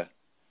teacher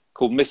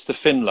called Mr.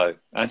 Finlow.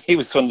 And he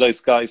was one of those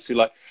guys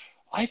who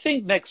I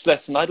think next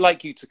lesson, I'd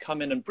like you to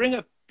come in and bring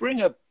a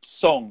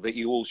song that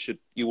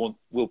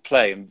will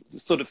play, and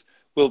sort of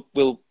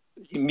will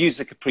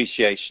music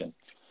appreciation.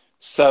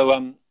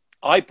 So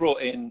I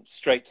brought in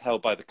Straight to Hell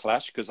by The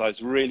Clash because I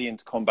was really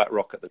into combat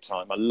rock at the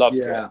time. I loved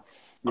it.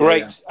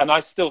 Great. Yeah. And I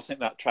still think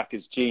that track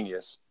is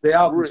genius. The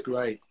album's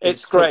great.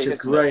 It's great. Such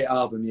a great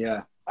album,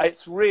 yeah.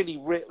 It's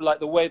really like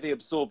the way they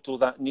absorbed all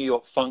that New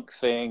York funk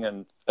thing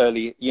and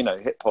early,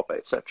 hip hop,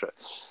 etc.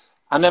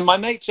 And then my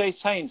mate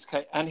Jace Haynes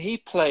came and he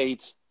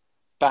played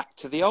Back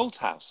to the Old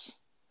House.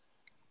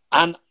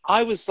 And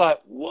I was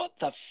like, what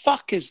the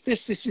fuck is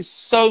this? This is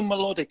so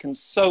melodic and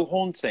so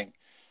haunting.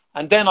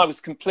 And then I was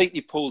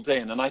completely pulled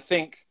in. And I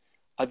think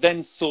I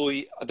then saw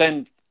you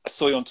on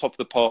Top of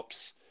the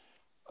Pops.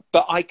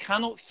 But I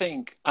cannot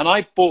think, and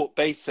I bought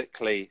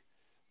basically,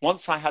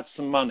 once I had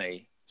some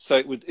money, so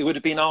it would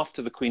have been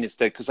after The Queen is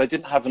Dead because I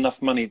didn't have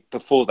enough money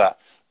before that.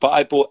 But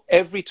I bought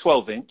every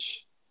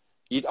 12-inch.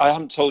 I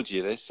haven't told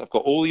you this. I've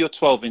got all your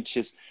 12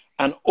 inches.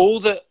 And all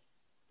the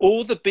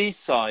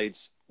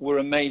B-sides were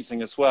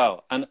amazing as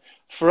well. And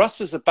for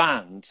us as a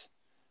band,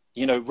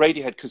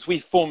 Radiohead, because we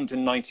formed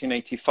in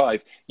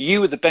 1985,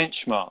 you were the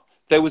benchmark.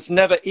 There was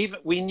never,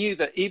 we knew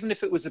that even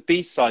if it was a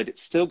B-side, it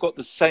still got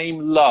the same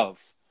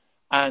love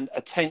and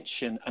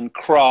attention and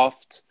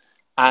craft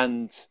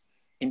and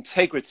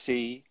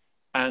integrity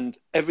and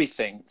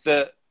everything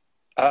that,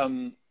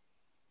 there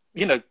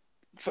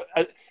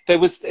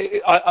was,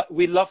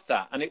 we loved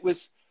that. And it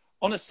was,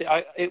 honestly,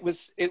 it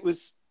was,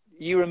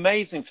 you were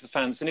amazing for the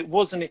fans. And it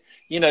wasn't,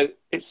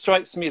 it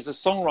strikes me as a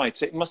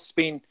songwriter, it must have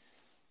been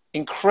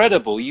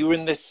incredible. You were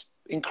in this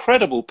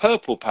incredible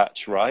purple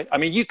patch, right? I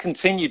mean, you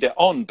continued it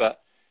on,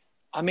 but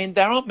I mean,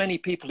 there aren't many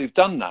people who've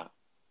done that.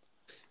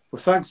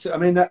 Well, thanks. I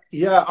mean, I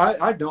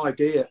had no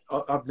idea.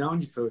 I've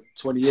known you for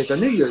 20 years. I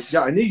knew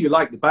you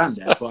liked the band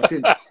now, but I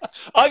didn't.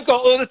 I've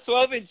got all the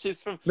 12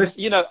 inches from,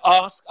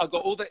 Ask. I've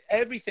got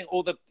everything,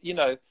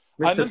 Mr.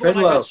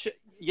 Finlow.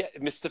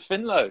 Mr.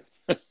 Finlow.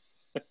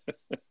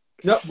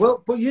 No,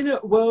 but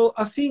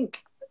I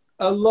think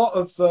a lot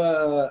of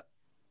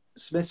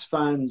Smiths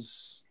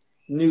fans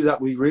knew that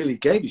we really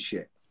gave a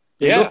shit.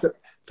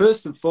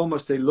 First and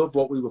foremost, they loved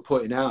what we were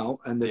putting out,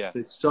 and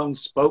the song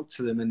spoke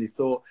to them, and they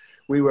thought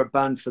we were a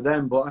band for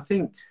them. But I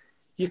think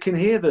you can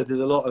hear that there's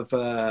a lot of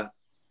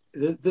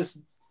it's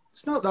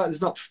not that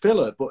there's not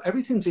filler, but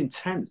everything's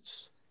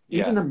intense.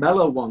 Even the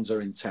mellow ones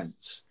are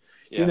intense.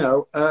 Pretty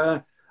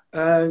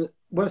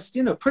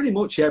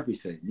much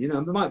everything.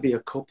 There might be a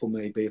couple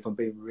maybe if I'm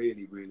being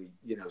really, really,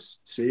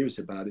 serious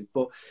about it.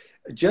 But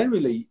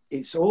generally,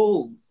 it's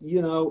all,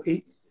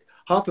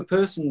 Half a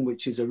Person,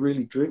 which is a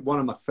really one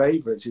of my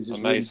favorites, is a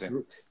really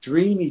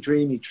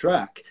dreamy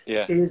track.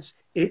 Yeah.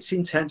 It's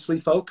intensely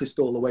focused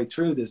all the way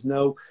through. There's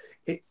no,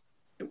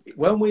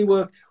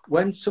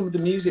 when some of the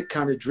music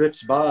kind of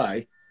drifts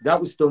by, that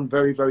was done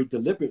very, very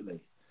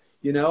deliberately,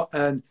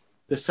 and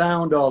the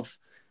sound of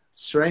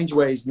Strange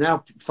Ways,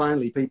 now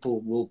finally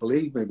people will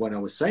believe me when I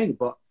was saying it,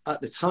 but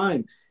at the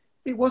time,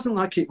 it wasn't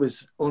like it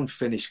was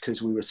unfinished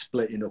because we were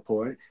splitting up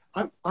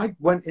I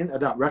went into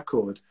that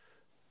record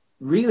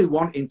really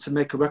wanting to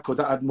make a record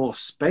that had more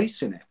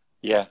space in it.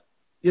 Yeah.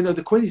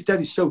 The Queen is Dead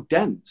is so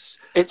dense.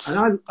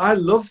 And I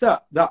love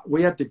that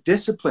we had the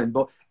discipline,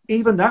 but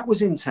even that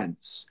was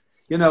intense.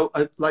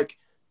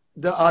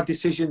 Our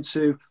decision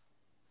to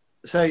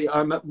say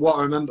what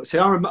I remember. See,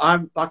 I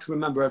can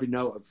remember every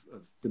note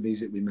of the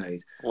music we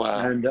made.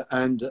 Wow.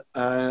 And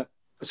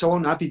so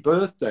on Happy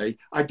Birthday,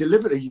 I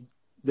deliberately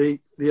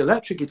the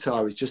electric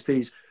guitar is just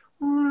these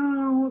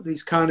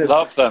kind of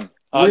love them.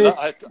 Weird,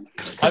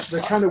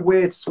 the kind of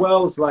weird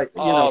swells,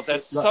 they're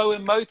so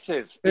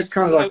emotive. It's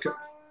kind of like.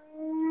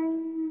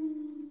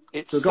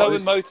 It's so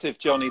emotive,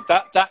 Johnny.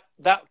 That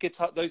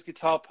guitar, those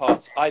guitar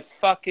parts, I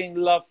fucking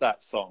love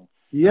that song.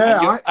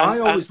 Yeah, I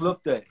always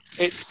loved it.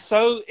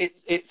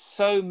 It's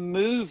so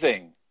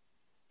moving.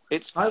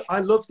 I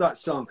love that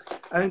song,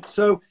 and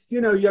so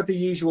you have the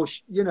usual,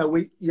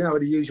 the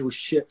usual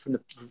shit from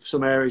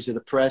some areas of the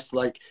press,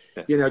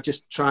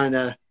 just trying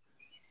to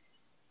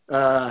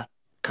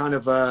kind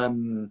of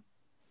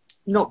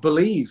not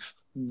believe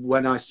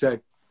when I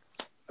said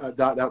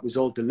that was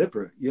all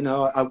deliberate. You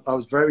know, I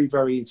was very,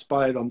 very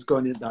inspired on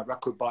going into that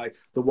record by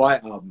the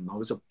White Album. I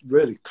was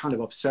really kind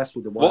of obsessed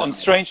with the White What, on Album.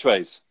 Strange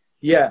Ways?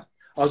 Yeah,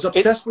 I was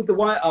obsessed with the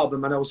White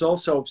Album, and I was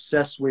also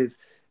obsessed with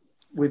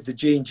the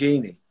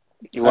Genie.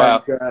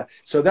 Wow. And,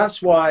 so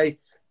that's why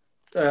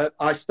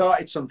I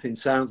started something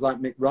sounds like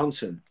Mick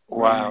Ronson.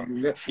 Wow.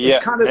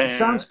 It's kind of, it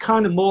sounds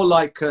kind of more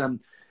like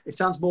it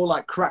sounds more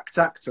like Cracked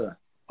Actor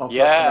of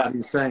what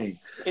I'm saying.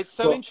 It's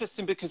so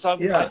interesting because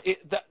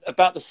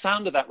about the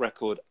sound of that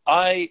record.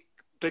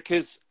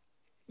 Because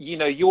you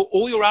know,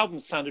 all your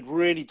albums sounded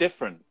really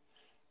different.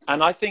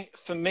 And I think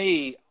for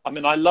me, I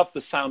mean, I love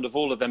the sound of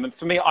all of them. And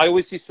for me, I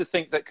always used to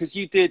think that because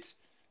you did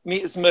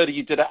Meet as Murder,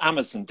 you did at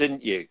Amazon,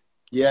 didn't you?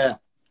 Yeah.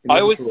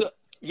 I always,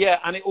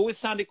 and it always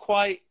sounded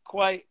quite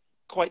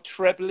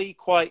trebly,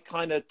 quite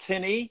kind of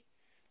tinny,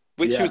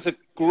 which was a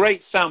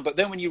great sound. But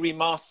then when you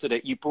remastered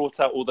it, you brought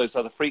out all those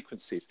other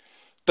frequencies.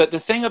 But the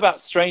thing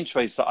about Strange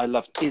Ways that I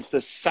loved is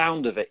the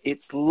sound of it.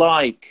 It's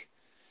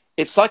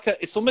almost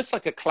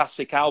like a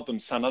classic album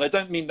sound. And I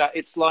don't mean that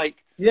it's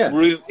like,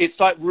 it's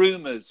like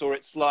Rumours, or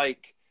it's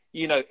like,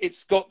 you know,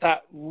 it's got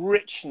that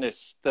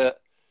richness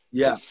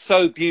that's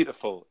so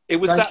beautiful. It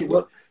was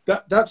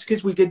that's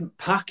because we didn't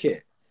pack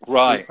it.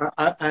 Right.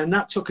 And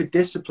that took a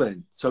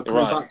discipline. So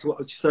coming back to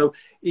so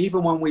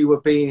even when we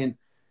were being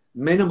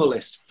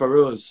minimalist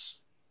for us,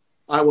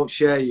 I won't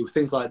share you,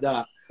 things like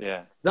that.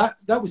 Yeah.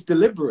 That was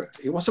deliberate.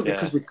 It wasn't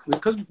because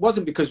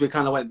we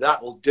kind of went,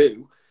 that'll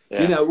do.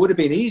 Yeah. You know, it would have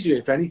been easier,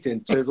 if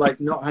anything, to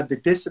like not have the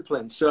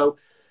discipline. So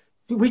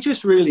we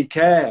just really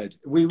cared.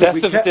 We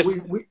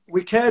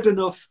cared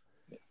enough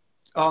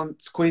on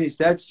Queen is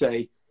Dead,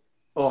 say,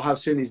 or How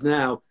Soon Is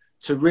Now,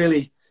 to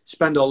really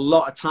spend a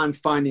lot of time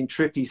finding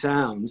trippy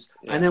sounds.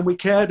 And then we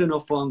cared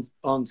enough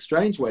on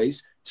Strange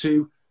Ways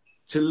to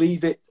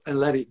leave it and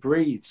let it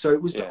breathe. So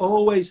it was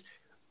always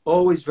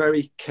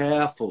very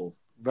careful.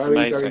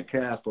 Very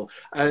careful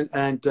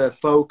and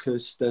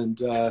focused and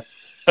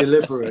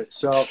deliberate.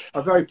 So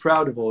I'm very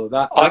proud of all of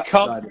that. I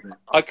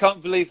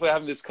can't believe we're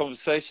having this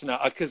conversation now,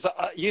 because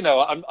you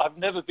know, I've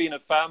never been a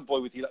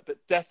fanboy with you,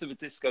 but Death of a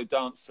Disco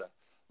Dancer,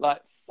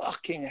 like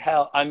fucking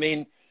hell. I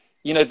mean,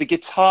 you know, the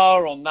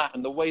guitar on that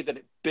and the way that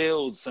it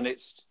builds, and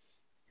it's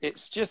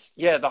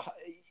just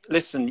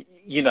listen,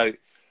 you know,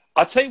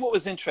 I'll tell you what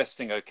was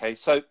interesting. Okay,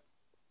 so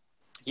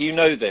you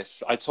know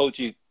this. I told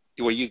you,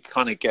 well, you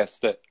kind of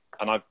guessed it,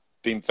 and I've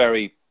been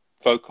very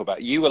vocal about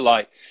it. You were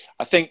like,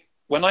 I think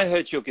when I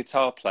heard your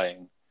guitar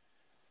playing,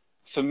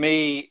 for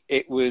me,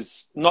 it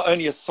was not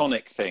only a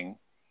sonic thing,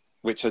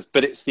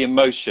 but it's the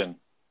emotion.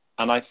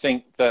 And I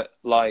think that,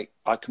 like,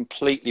 I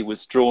completely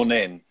was drawn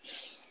in.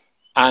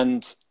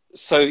 And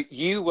so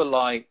you were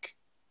like,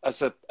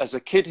 as a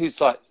kid who's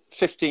like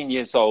 15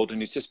 years old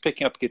and who's just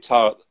picking up a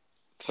guitar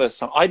first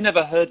time, I'd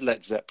never heard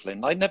Led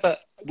Zeppelin. I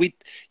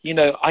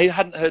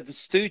hadn't heard the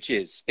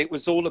Stooges. It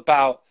was all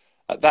about,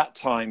 at that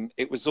time,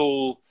 it was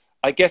all,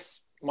 I guess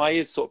my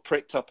ears sort of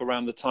pricked up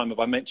around the time of,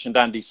 I mentioned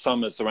Andy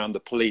Summers around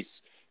the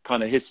Police,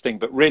 kind of his thing,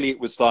 but really it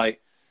was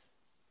like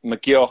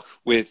McGeoch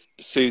with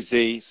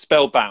Susie,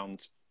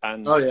 Spellbound,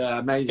 and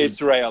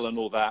Israel and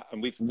all that.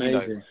 And we've, you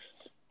know,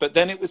 but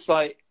then it was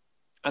like,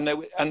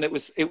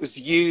 it was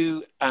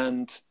you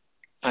and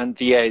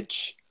The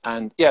Edge,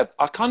 and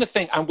I kind of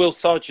think, and Will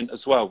Sargent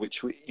as well,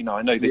 which we, you know,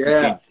 I know that you've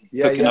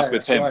been hooking up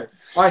with him. Right.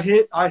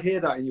 I hear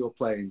that in your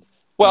playing.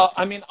 Well,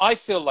 I mean, I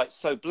feel like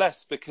so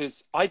blessed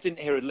because I didn't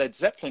hear a Led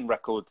Zeppelin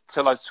record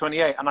till I was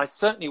 28, and I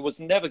certainly was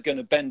never going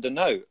to bend a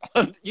note,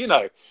 you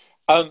know.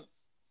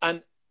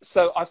 And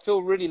so I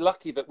feel really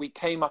lucky that we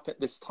came up at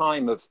this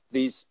time of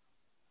these,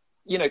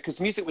 you know,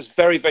 because music was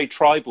very, very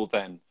tribal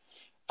then.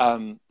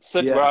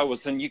 Certainly where I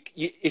was, and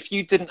if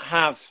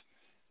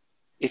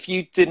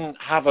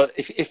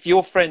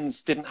your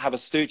friends didn't have a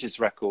Stooges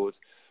record,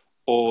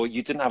 or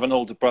you didn't have an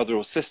older brother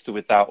or sister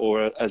with that,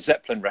 or a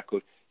Zeppelin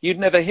record, you'd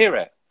never hear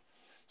it.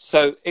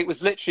 So it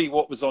was literally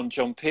what was on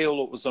John Peel,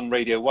 what was on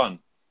Radio 1.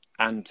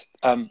 And,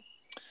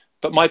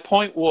 but my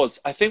point was,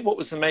 I think what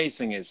was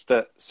amazing is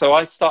that, so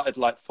I started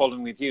like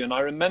following with you. And I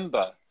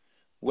remember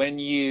when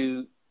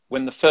the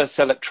first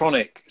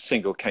electronic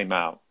single came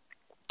out,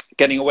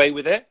 Getting Away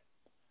with It.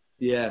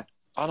 Yeah.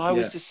 And I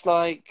was just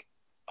like,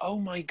 oh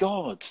my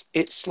God,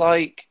 it's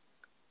like,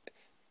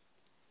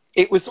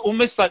 it was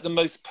almost like the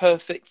most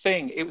perfect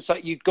thing. It was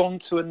like you'd gone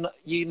to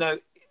you know,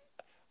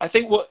 I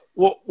think what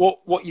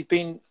you've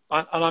been,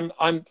 and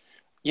I'm,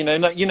 you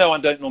know, I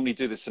don't normally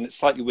do this, and it's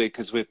slightly weird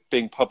because we're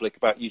being public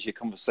about usually a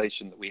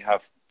conversation that we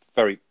have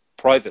very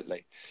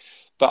privately,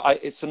 but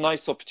it's a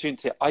nice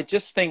opportunity. I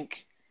just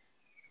think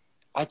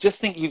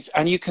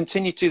you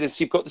continue to do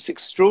this. You've got this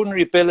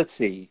extraordinary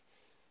ability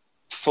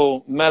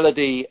for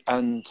melody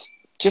and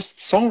just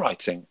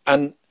songwriting,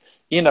 and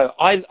you know,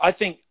 I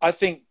think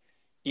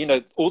you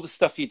know, all the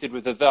stuff you did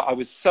with I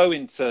was so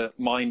into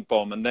Mind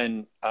Bomb, and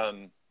then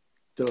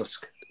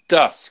Dusk.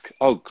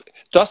 Oh,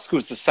 Dusk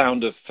was the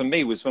sound of, for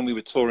me, was when we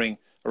were touring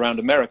around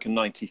America in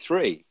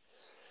 '93.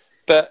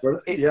 But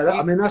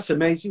I mean, that's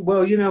amazing.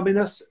 Well, you know, I mean,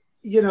 that's,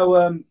 you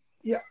know,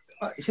 you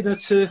know,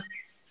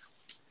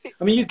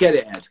 I mean, you get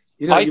it, Ed.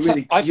 You know, I you feel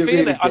really it, and get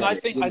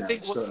it, you know,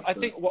 I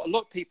think what a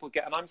lot of people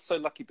get, and I'm so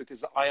lucky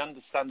because I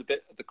understand a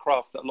bit of the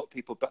craft that a lot of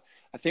people. But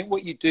I think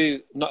what you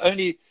do, not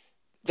only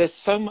there's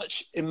so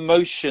much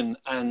emotion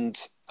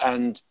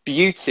and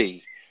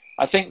beauty.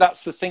 I think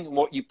that's the thing.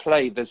 What you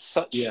play, there's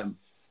such. Yeah.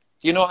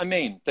 Do you know what I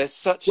mean? There's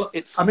such. Well,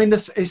 It's. I mean,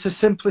 it's a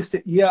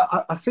simplistic. Yeah,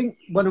 I think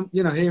when I'm,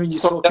 you know, hearing you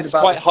So talking that's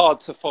about quite hard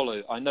to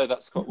follow. I know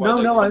that's quite.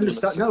 No, no, I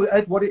understand. No,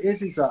 Ed, what it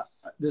is that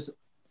there's,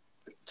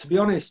 to be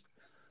honest,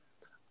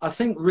 I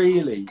think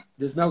really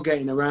there's no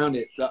getting around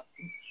it. That,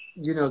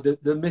 you know,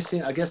 the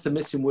missing, I guess the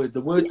missing word,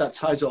 the word that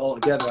ties it all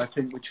together, I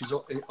think, which was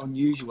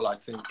unusual, I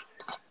think,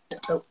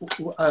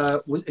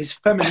 is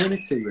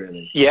femininity.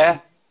 Really. Yeah.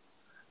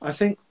 I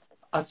think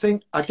I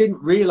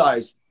didn't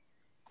realise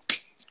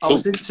I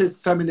was into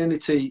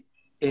femininity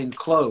in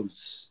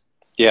clothes.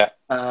 Yeah.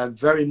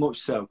 Very much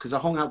so, because I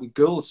hung out with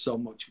girls so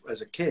much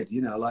as a kid.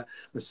 You know, like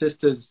my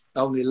sister's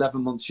only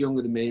 11 months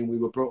younger than me, and we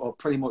were brought up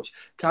pretty much,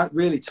 can't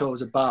really till I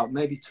was about,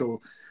 maybe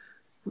till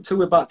we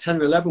were about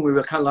 10 or 11, we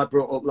were kind of like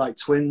brought up like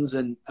twins,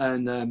 and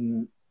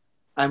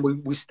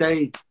we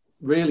stayed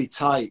really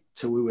tight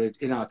till we were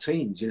in our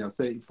teens, you know,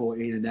 13,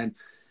 14, and then,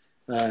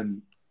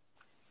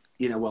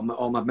 you know, when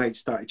all my mates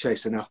started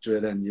chasing after her,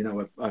 then, you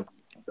know,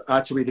 I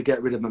had to either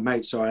get rid of my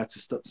mate, so I had to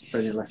stop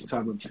spending less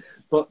time with her.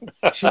 But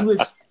she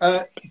was,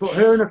 but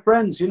her and her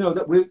friends, you know,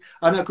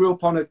 and I grew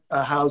up on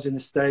a housing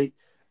estate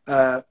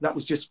that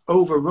was just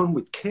overrun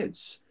with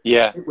kids.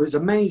 Yeah, it was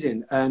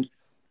amazing, and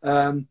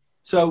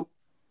so,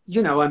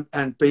 you know,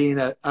 and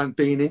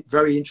being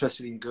very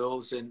interested in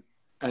girls and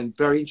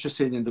very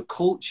interested in the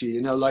culture,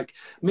 you know, like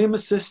me and my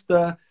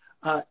sister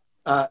at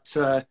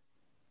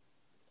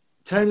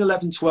 10,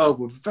 11, 12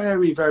 were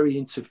very, very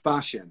into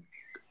fashion.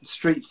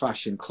 Street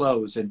fashion,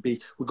 clothes, and we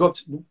go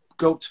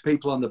up to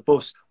people on the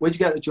bus. Where'd you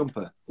get the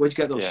jumper? Where'd you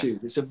get those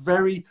shoes? It's a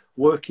very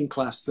working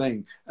class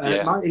thing.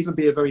 It might even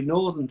be a very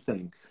northern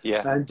thing.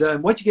 Yeah. And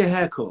where'd you get a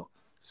haircut?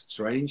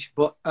 Strange,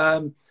 but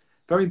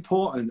very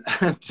important.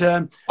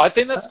 And I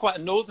think that's quite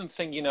a northern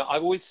thing. You know,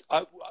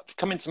 I've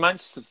come into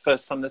Manchester the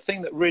first time. The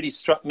thing that really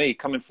struck me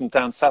coming from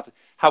down south,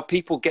 how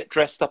people get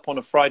dressed up on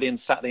a Friday and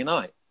Saturday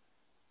night.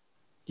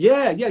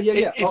 Yeah.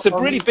 It's a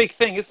really big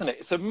thing, isn't it?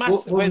 It's a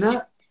massive.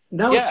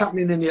 Now it's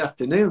happening in the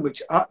afternoon,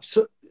 which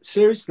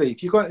seriously,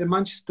 if you go out to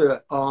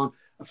Manchester on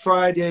a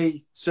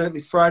Friday, certainly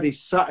Friday,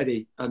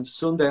 Saturday and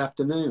Sunday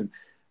afternoon,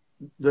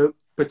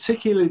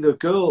 particularly the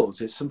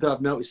girls, it's something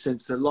I've noticed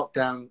since the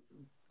lockdown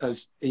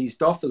has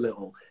eased off a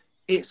little.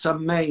 It's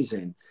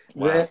amazing.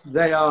 Wow.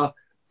 They are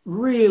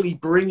really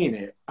bringing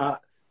it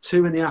at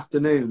 2 in the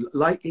afternoon.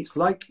 It's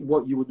like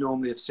what you would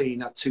normally have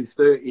seen at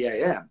 2:30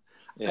 a.m.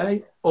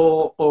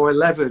 Or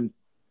 11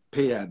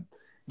 p.m.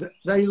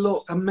 They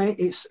look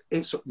amazing.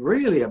 It's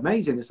really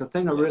amazing. It's the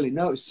thing I really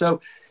noticed. So,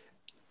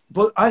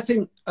 but I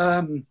think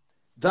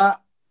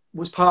that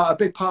was a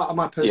big part of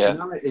my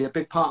personality, a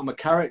big part of my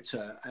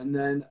character. And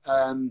then,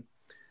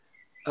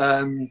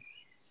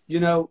 you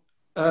know,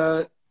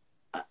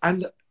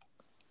 and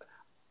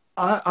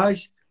I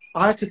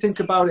had to think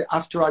about it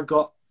after I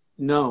got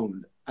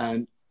known,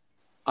 and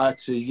I had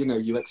to, you know,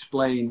 you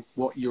explain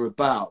what you're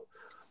about.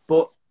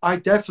 But I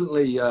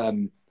definitely,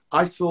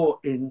 I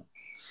thought in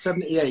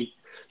 78,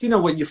 you know,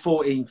 when you're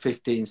 14,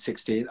 15,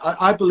 16,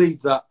 I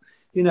believe that,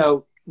 you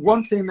know,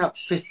 one thing that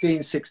 15,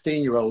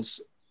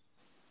 16-year-olds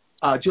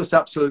are just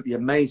absolutely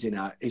amazing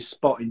at is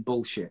spotting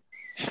bullshit.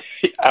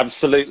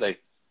 Absolutely.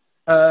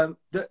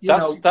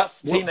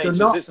 That's teenagers,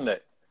 isn't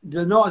it?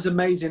 They're not as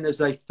amazing as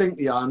they think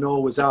they are,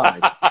 nor was I.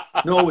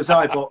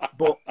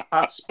 But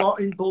at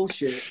spotting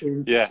bullshit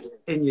in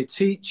your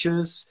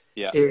teachers,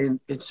 in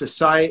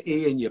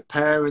society, in your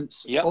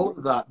parents, all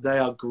of that, they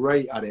are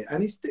great at it.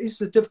 And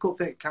it's a difficult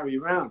thing to carry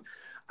around.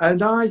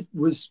 And I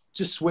was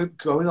just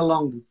going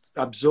along,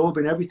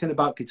 absorbing everything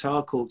about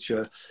guitar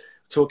culture,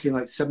 talking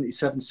like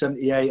 77,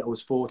 78, I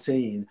was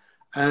 14.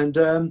 And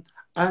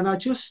I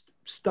just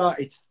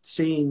started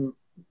seeing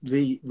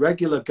the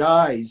regular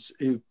guys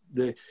in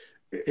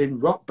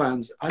rock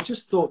bands. I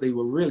just thought they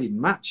were really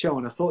macho,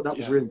 and I thought that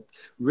was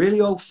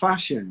really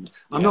old-fashioned.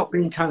 I'm not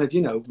being kind of,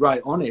 you know,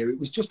 right on here. It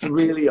was just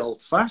really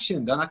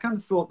old-fashioned, and I kind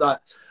of thought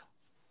that,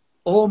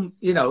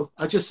 you know,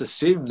 I just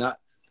assumed that.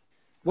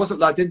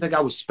 Wasn't like I didn't think I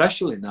was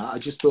special in that. I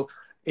just thought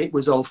it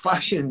was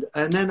old-fashioned.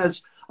 And then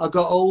as I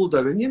got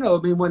older, and, you know, I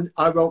mean, when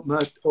I wrote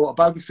my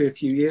autobiography a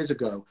few years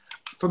ago,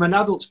 from an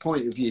adult's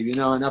point of view, you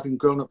know, and having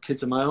grown up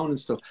kids of my own and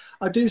stuff,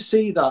 I do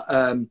see that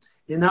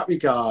in that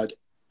regard,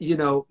 you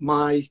know,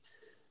 my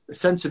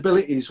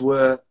sensibilities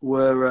were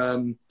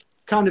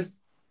kind of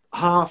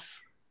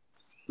half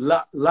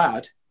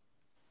lad,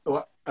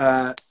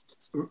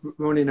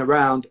 running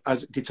around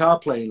as a guitar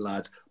playing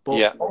lad,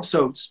 but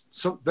also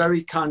some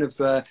very kind of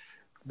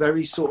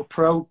very sort of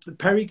pro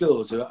Perry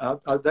girls.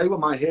 They were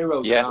my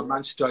heroes around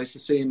Manchester. I used to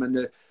see them,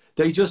 and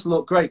they just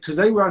looked great because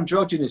they were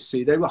androgynous.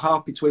 See, they were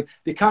half between.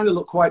 They kind of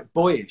looked quite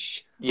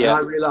boyish, and I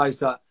realised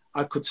that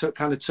I could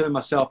kind of turn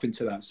myself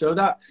into that. So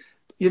that,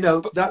 you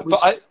know, that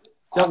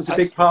was a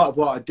big part of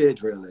what I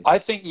did, really. I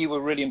think you were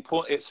really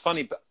important. It's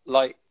funny, but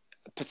like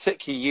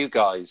particularly you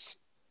guys,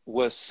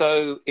 were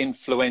so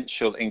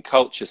influential in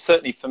culture,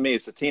 certainly for me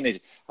as a teenager.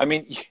 I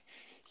mean,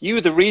 you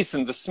were the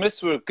reason, the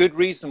Smiths were a good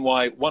reason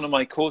why one of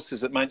my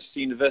courses at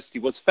Manchester University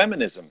was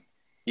feminism,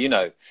 you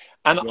know.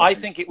 And Right. I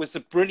think it was a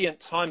brilliant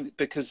time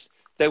because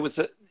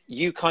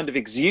you kind of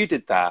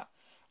exuded that.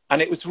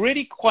 And it was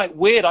really quite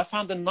weird. I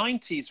found the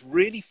 90s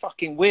really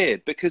fucking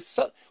weird because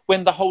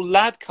when the whole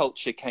lad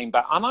culture came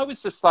back, and I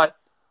was just like,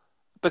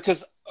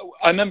 because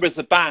I remember as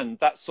a band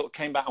that sort of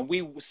came back, and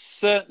we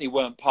certainly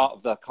weren't part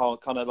of the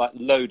kind of like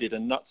Loaded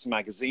and Nuts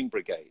magazine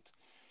brigade.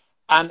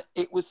 And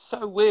it was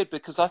so weird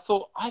because I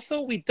thought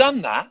we'd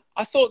done that.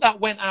 I thought that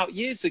went out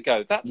years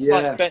ago. That's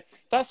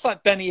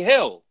like Benny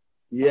Hill.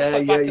 That's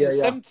like back in the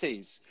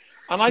 70s.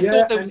 And I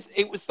thought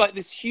it was like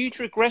this huge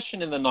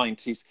regression in the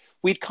 90s.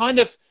 We'd kind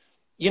of,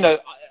 you know,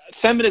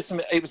 feminism,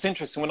 it was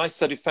interesting. When I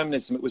studied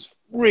feminism, it was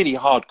really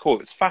hardcore. It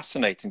was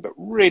fascinating, but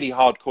really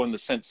hardcore in the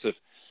sense of,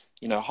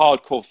 you know,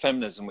 hardcore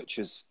feminism, which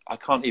is, I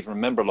can't even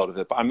remember a lot of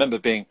it, but I remember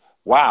being,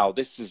 wow,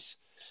 this is,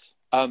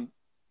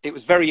 it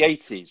was very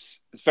 80s.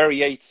 It's very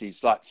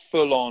 80s, like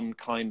full on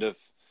kind of,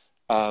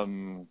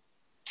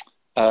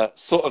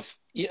 sort of,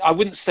 I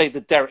wouldn't say the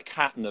Derek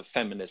Hatton of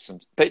feminism,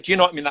 but do you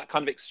know what I mean? That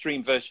kind of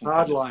extreme version.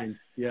 Hardline,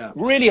 yeah.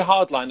 Really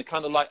hardline,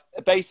 kind of like,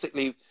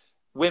 basically,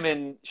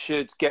 women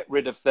should get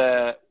rid of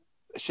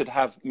should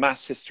have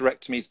mass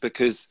hysterectomies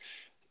because,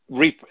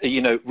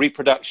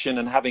 reproduction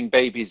and having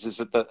babies is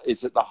at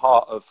the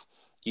heart of,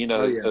 you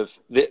know, of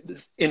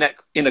this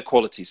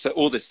inequality. So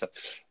all this stuff.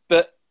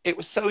 But it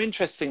was so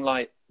interesting,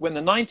 like when the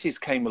 90s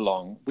came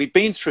along, we'd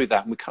been through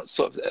that and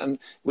and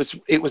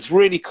it was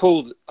really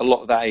cool, a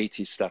lot of that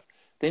 80s stuff.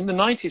 Then the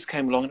 90s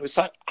came along and it was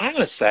like, hang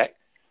on a sec,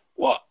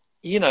 what?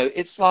 You know,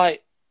 it's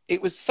like,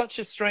 it was such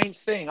a strange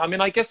thing. I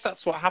mean, I guess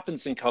that's what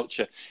happens in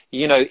culture.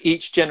 You know,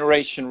 each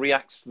generation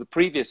reacts to the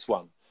previous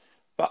one.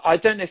 But I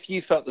don't know if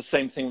you felt the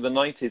same thing in the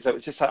 90s. It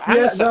was just like,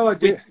 I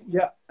do.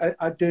 Yeah,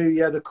 I do.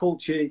 Yeah, the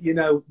culture, you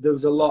know,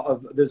 there's a lot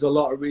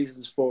of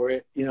reasons for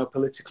it, you know,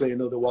 politically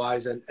and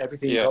otherwise, and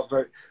everything got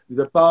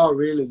the bar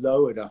really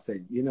lowered, I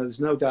think. You know, there's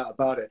no doubt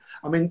about it.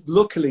 I mean,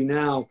 luckily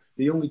now,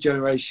 the younger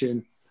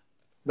generation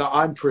that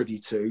I'm privy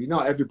to,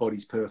 not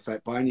everybody's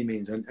perfect by any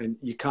means, and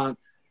you can't,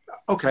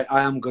 okay,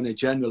 I am going to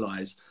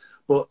generalize,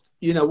 but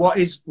you know what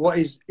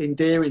is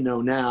endearing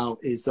though now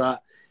is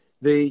that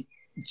the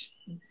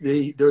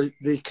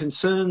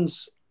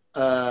concerns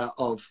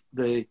of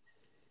the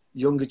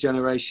younger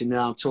generation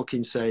now, I'm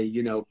talking, say,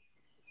 you know,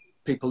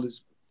 people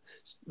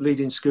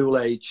leaving school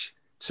age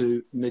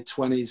to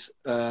mid-20s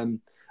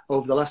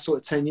over the last sort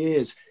of 10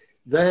 years,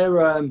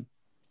 they're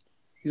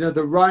you know,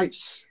 the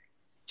rights,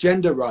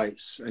 gender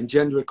rights and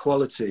gender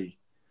equality,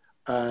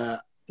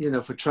 you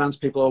know, for trans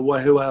people or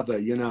whoever,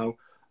 you know,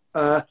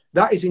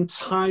 that is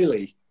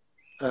entirely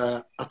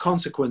a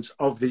consequence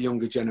of the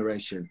younger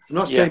generation. I'm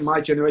not saying my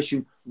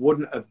generation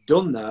wouldn't have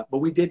done that, but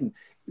we didn't.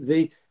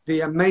 The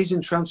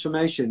amazing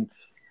transformation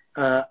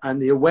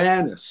and the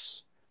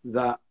awareness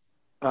that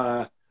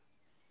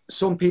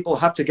some people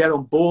have to get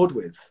on board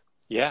with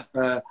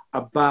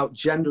about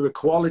gender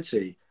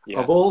equality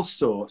of all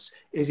sorts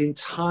is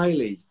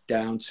entirely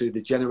down to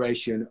the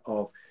generation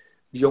of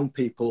young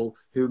people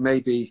who may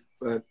be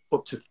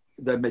up to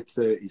their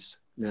mid-30s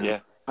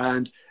now.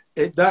 And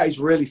that is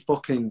really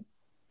fucking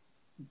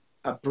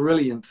a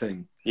brilliant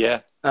thing.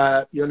 You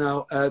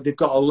know, they've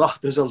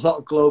got there's a lot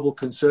of global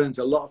concerns,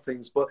 a lot of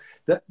things, but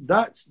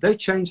they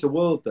changed the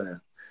world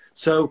there.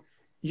 So,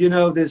 you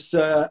know, there's,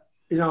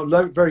 you know,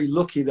 very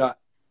lucky that,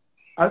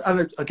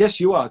 and I guess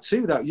you are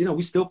too, that, you know,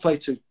 we still play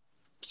to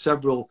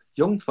several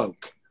young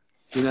folk,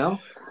 you know,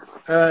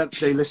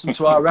 they listen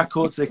to our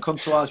records, they come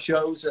to our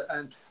shows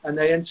and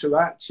they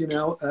interact, you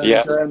know,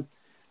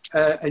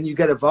 and you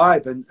get a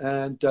vibe,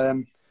 and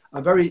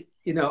I'm very,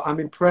 you know, I'm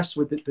impressed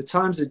with the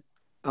times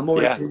are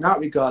more in that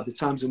regard. The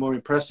times are more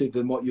impressive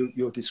than what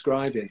you're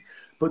describing.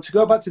 But to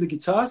go back to the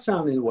guitar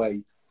sound in a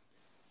way,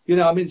 you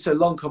know, I mean, it's a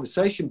long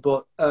conversation,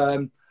 but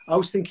I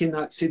was thinking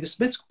that, see, the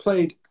Smiths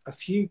played a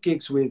few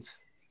gigs with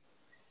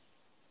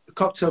the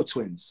Cocteau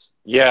Twins.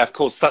 Yeah, of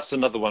course, that's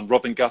another one.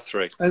 Robin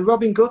Guthrie. And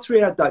Robin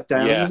Guthrie had that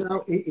down. You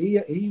know,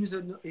 he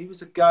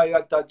was a guy who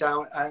had that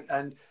down,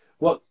 and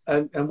what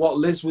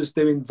Liz was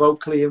doing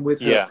vocally and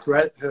with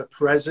her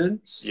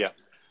presence.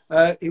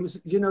 It was,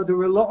 you know, there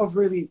were a lot of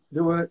really,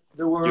 there were.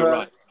 You're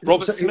right.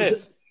 Robert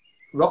Smith.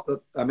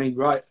 I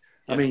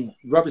mean,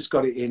 Robert's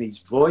got it in his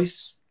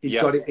voice. He's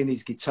got it in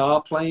his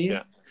guitar playing.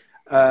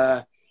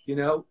 You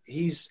know,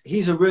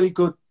 he's a really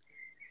good,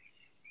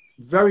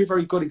 very,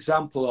 very good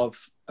example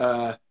of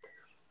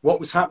what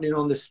was happening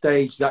on the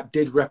stage that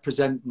did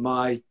represent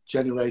my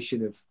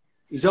generation of.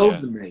 He's older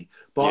than me,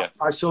 but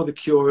I saw the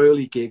Cure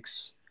early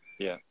gigs.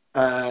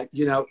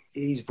 You know,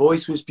 his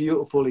voice was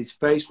beautiful, his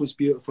face was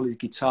beautiful, his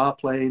guitar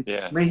playing.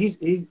 I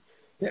mean,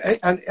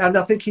 and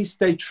I think he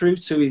stayed true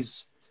to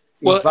his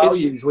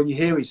values when you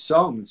hear his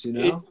songs, you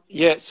know.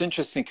 It's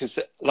interesting because,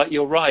 like,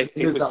 you're right.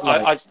 It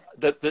was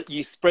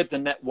you spread the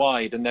net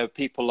wide, and there were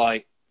people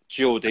like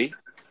Geordie.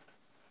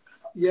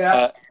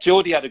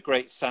 Geordie had a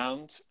great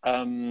sound.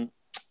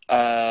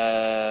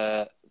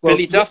 Well,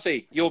 Billy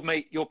Duffy, your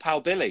mate, your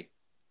pal Billy.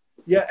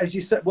 yeah, as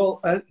you said, well,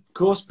 of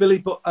course, Billy,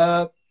 but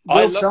I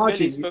Will love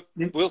Billy's, Sargent.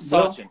 but Will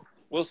Sargent.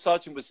 Will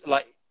Sargent was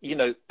like, you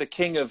know, the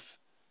king of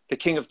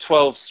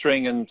 12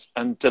 string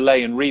and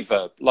delay and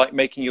reverb, like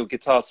making your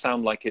guitar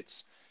sound like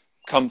it's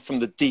come from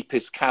the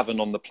deepest cavern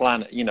on the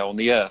planet, you know, on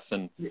the earth.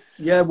 And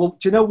Yeah, well,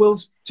 do you know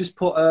Will's just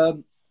put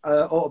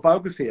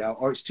autobiography out,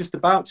 or it's just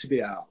about to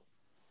be out?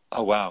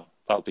 oh wow,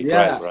 that would be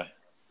Yeah, great, right?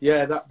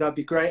 yeah, that'd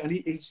be great. And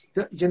he's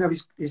you know,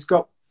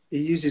 he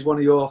uses one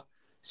of your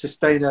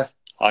sustainer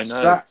I know.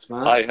 strats,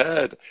 man. I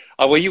heard.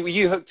 Oh, well,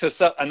 you hooked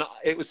us up, and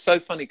it was so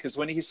funny because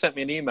when he sent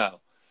me an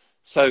email.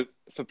 So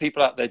for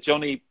people out there,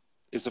 Johnny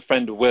is a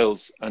friend of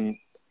Will's, and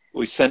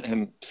we sent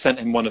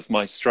him one of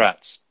my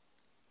strats,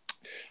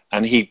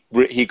 and he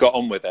got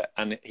on with it,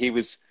 and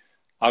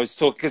I was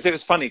talking because it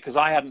was funny because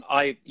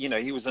you know,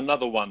 he was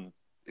another one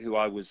who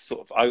I was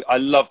sort of I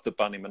loved the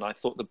Bunnymen. I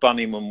thought the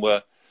Bunnymen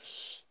were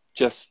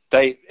just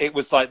it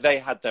was like they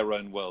had their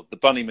own world. The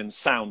Bunnymen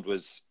sound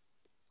was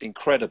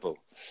incredible.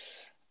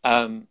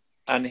 And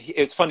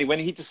it's funny when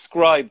he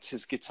described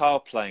his guitar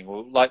playing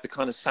or like the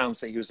kind of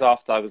sounds that he was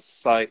after. I was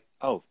just like,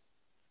 oh,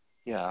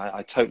 yeah,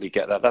 I totally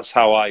get that. That's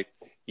how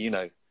you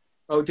know.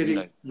 Oh, did he?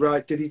 Know.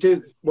 Right? Did he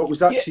do? What was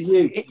that to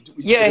you?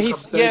 He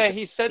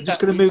said I'm that.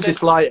 just going to move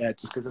this light, Ed.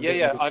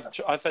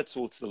 I've had to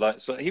alter the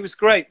light. So he was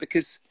great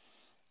because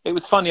it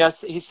was funny.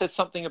 He said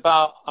something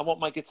about I want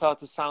my guitar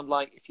to sound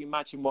like if you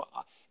imagine what.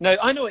 No,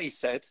 I know what he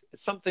said.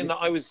 It's something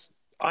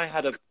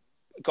that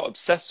got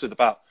obsessed with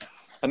about.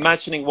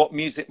 Imagining what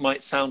music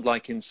might sound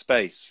like in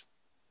space.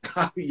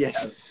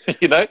 Yes.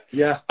 You know?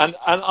 Yeah. And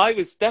I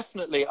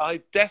definitely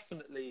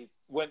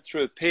went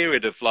through a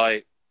period of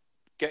like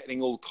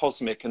getting all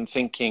cosmic and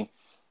thinking,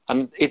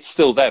 and it's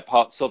still there,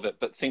 parts of it,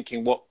 but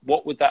thinking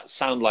what would that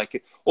sound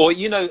like? Or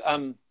you know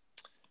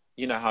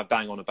how I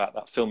bang on about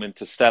that film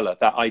Interstellar,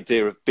 that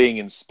idea of being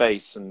in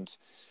space and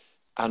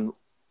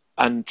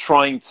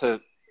trying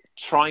to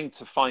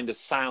find a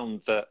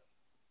sound that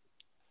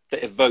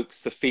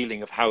evokes the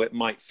feeling of how it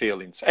might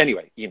feel.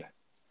 Anyway, you know.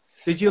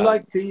 Did you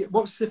like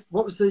what was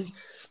the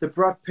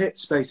Brad Pitt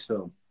space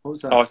film? What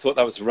was that? Oh, I thought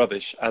that was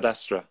rubbish. Ad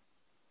Astra.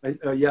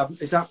 Yeah,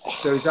 is that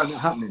not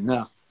happening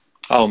now?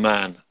 Oh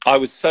man, I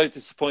was so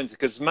disappointed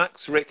because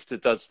Max Richter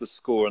does the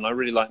score, and I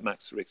really like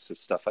Max Richter's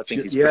stuff. I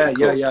think he's pretty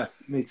cool. Yeah.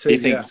 Me too. You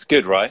think it's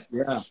good, right?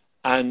 Yeah.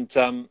 And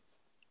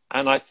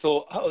I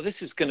thought, oh,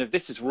 this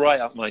is right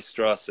up my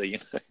Strasse, you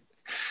know.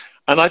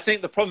 And I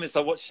think the problem is I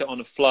watched it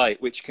on a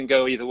flight, which can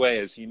go either way,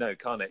 as you know,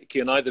 can't it? You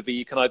can either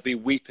be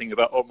weeping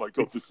about, oh my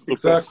God, this is the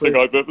best thing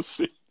I've ever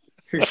seen.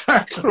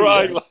 Exactly.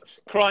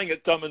 crying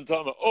at Dumb and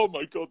Dumber. Oh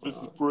my God,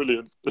 this is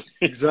brilliant.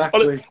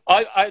 Exactly.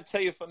 I'd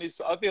tell you a funny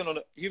story. I've been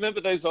you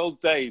remember those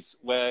old days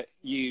where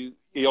you're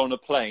on a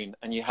plane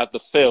and you have the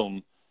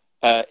film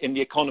in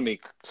the economy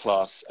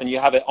class and you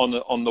have it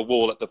on the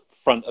wall at the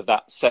front of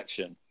that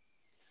section?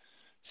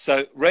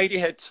 So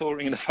Radiohead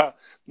touring in about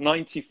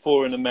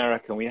 94 in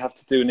America, and we have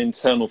to do an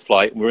internal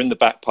flight, and we're in the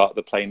back part of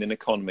the plane in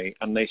economy,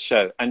 and they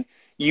show. And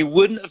you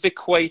wouldn't have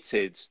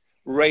equated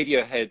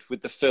Radiohead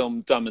with the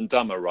film Dumb and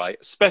Dumber, right?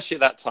 Especially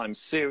at that time,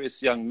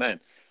 serious young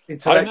men.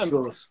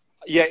 Intellectuals.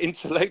 Yeah,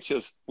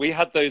 intellectuals. We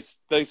had those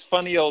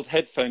funny old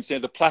headphones, you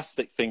know, the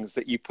plastic things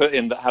that you put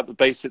in that have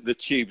the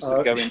tubes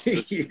that go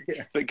into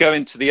that go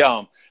into the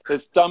arm.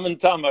 There's Dumb and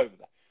Dumb over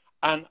there,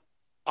 and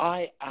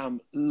I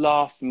am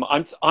laughing.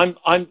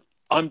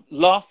 I'm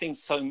laughing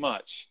so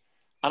much,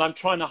 and I'm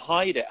trying to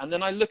hide it. And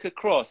then I look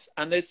across,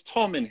 and there's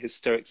Tom in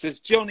hysterics, there's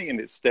Johnny in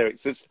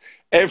hysterics, there's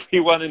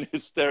everyone in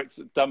hysterics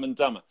at Dumb and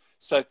Dumber.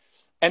 So,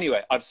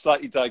 anyway, I've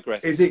slightly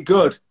digressed. Is it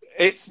good?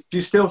 Do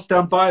you still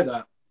stand by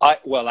that? I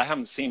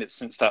haven't seen it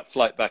since that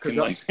flight back in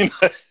 19.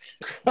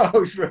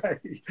 Oh, right.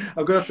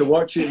 I'm gonna have to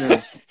watch it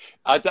now.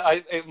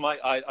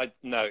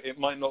 No, it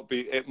might not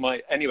be. It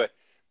might anyway.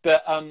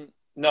 But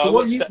no. So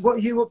what are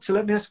you up to?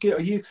 Let me ask you. Are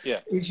you?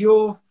 Yeah. Is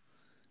your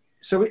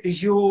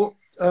your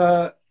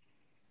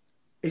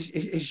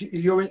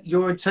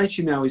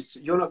intention now is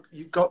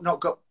you've not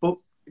got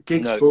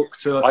gigs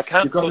booked? I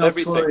cancelled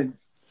everything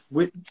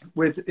with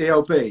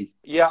EOB.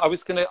 Yeah, I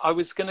was gonna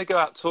go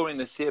out touring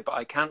this year, but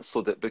I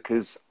cancelled it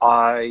because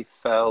I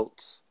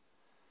felt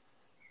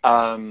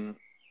I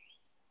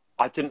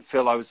didn't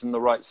feel I was in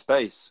the right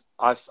space.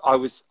 I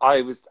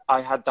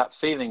had that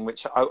feeling,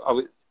 which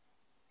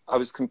I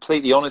was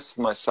completely honest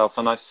with myself,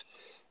 and I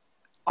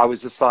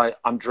was just like,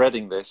 I'm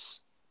dreading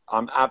this.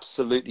 I'm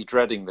absolutely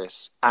dreading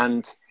this.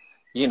 And,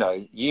 you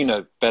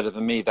know better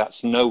than me,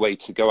 that's no way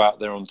to go out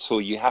there on tour.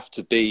 You have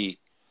to be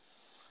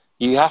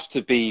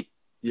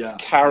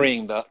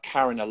carrying a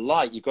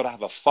light. You've got to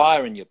have a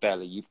fire in your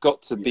belly. You've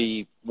got to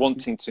be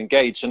wanting to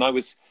engage. And I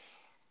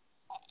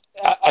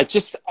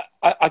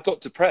got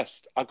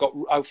depressed. I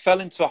fell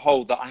into a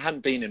hole that I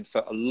hadn't been in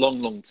for a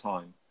long, long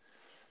time.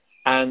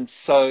 And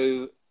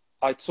so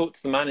I talked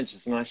to the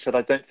managers and I said,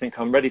 I don't think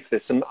I'm ready for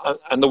this. And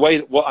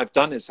what I've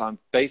done is I'm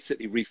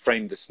basically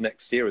reframed this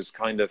next year as a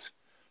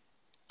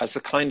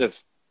kind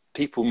of,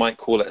 people might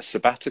call it a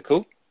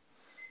sabbatical,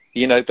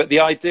 you know, but the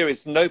idea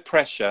is no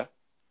pressure.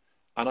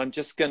 and I'm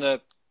just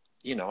gonna,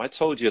 you know, I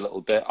told you a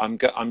little bit. I'm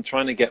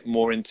trying to get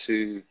more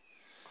into.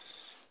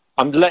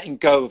 I'm letting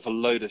go of a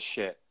load of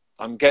shit.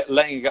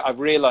 Letting go. I've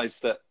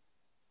realized that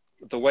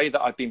the way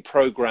that I've been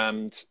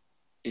programmed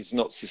is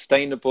not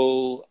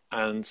sustainable,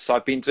 and so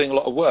I've been doing a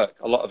lot of work,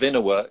 a lot of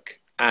inner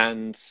work,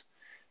 and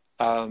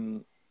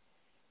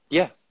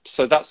yeah.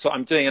 So that's what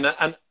I'm doing,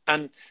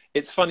 and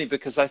it's funny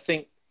because I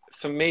think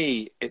for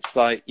me it's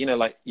like, you know,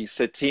 like you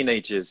said,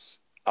 teenagers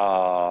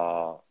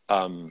are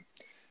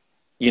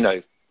you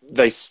know,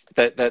 they're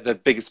the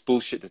biggest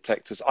bullshit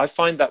detectors. I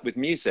find that with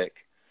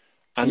music,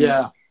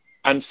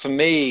 and for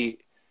me,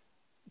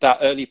 that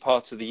early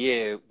part of the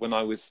year when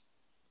I was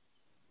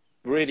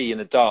really in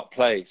a dark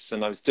place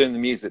and I was doing the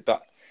music,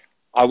 but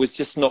I was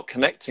just not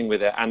connecting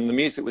with it, and the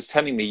music was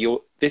telling me,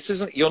 you're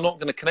not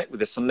going to connect with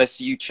this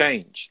unless you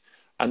change,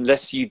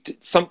 unless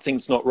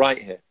something's not right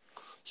here.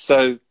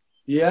 So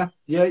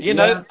you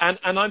know,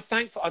 and I'm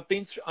thankful. I've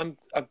been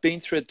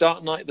through a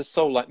dark night of the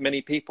soul, like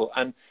many people.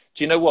 And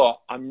do you know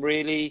what? I'm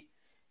really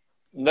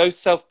no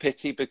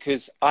self-pity,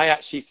 because I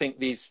actually think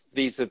these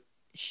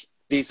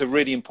are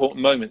really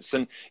important moments,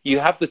 and you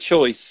have the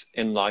choice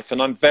in life.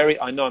 And I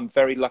know I'm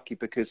very lucky,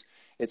 because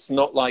it's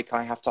not like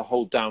I have to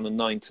hold down a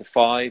 9 to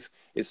 5.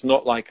 It's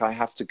not like I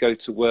have to go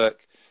to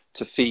work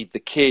to feed the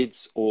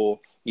kids, or,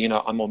 you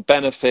know, I'm on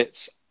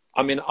benefits.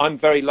 I mean, I'm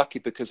very lucky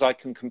because I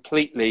can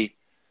completely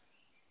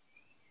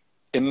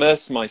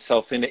immerse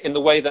myself in it in the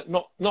way that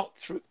not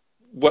through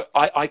what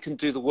I can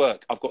do the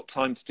work. I've got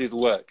time to do the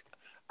work,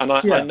 and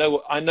I know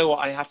what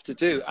I have to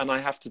do, and I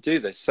have to do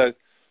this. So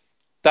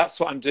that's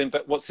what I'm doing.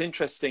 But what's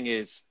interesting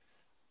is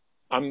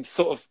I'm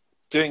sort of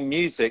doing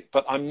music,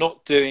 but I'm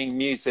not doing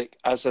music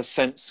as a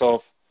sense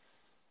of,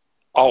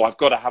 oh, I've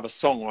got to have a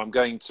song, or I'm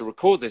going to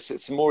record this.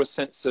 It's more a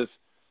sense of,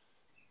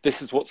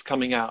 this is what's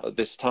coming out at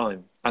this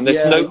time. And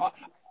there's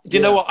do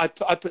you know what?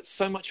 I put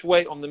so much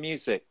weight on the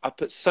music. I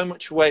put so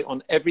much weight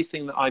on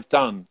everything that I've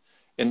done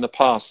in the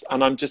past,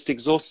 and I'm just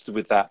exhausted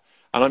with that.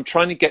 And I'm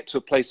trying to get to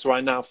a place where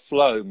I now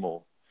flow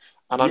more.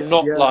 And I'm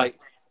not like,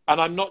 and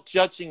I'm not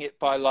judging it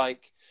by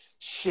like,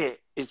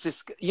 shit, is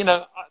this, you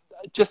know,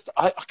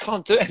 I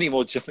can't do it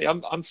anymore, Johnny.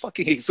 I'm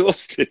fucking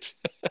exhausted.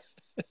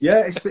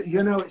 It's,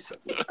 you know, it's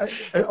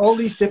all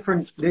these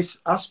different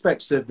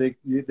aspects of the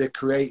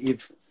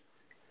creative,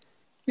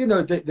 you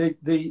know,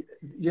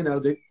 you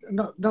know,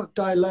 not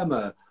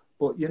dilemma,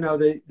 but, you know,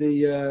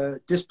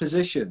 the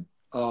disposition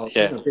of,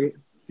 you know, it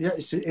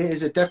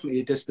is definitely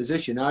a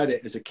disposition. I had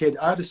it as a kid.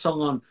 I had a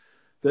song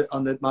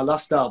on my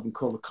last album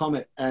called The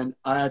Comet, and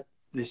I had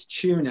this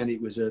tune, and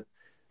it was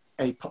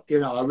you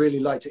know, I really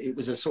liked it. It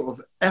was a sort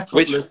of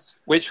effortless.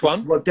 Which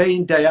one? Well, Day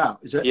In Day Out.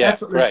 It's an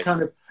effortless great.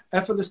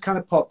 kind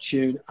of pop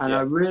tune, and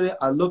I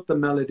loved the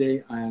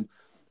melody, and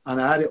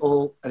I had it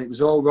all, and it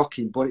was all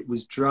rocking, but it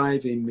was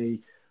driving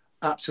me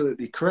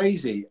absolutely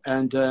crazy,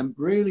 and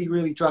really,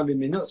 really driving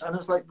me nuts. And I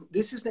was like,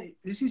 this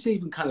is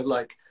even kind of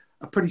like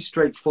a pretty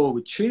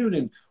straightforward tune,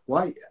 and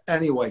why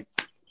anyway?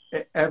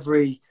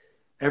 Every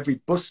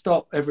bus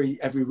stop,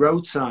 every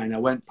road sign I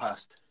went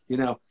past, you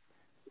know,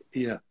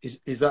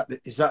 is that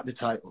the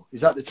title?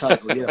 Is that the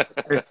title? Yeah,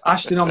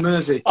 Ashton on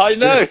Mersey. I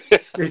know.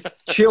 It's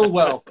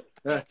Chilwell,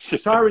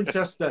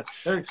 Cirencester.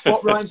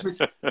 What rhymes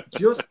with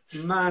just,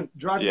 man,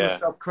 driving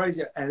myself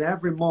crazy. And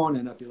every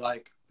morning I'd be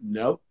like,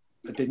 nope,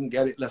 I didn't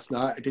get it last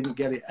night. I didn't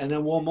get it. And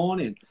then one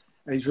morning,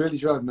 and he's really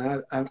driving me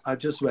mad. And I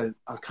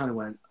kind of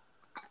went,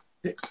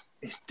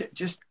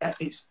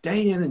 it's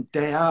day in and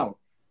day out.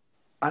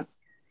 And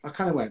I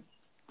kind of went,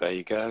 there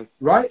you go.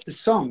 Write the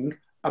song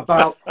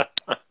about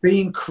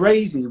being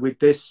crazy with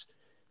this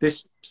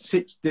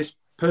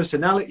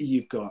personality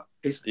you've got.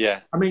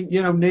 I mean,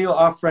 you know,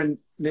 our friend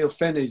Neil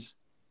Finn is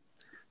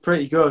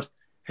pretty good.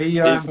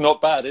 He's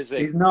not bad, is he?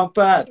 He's not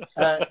bad.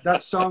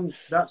 That song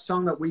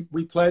that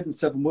we played in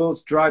Seven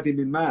Worlds, Driving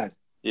Me Mad.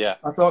 Yeah,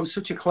 I thought it was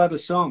such a clever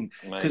song,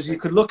 because you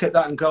could look at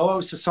that and go, oh,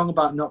 it's a song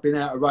about not being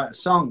able to write a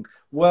song.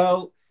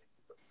 Well,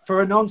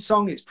 for a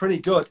non-song, it's pretty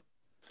good,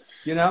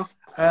 you know.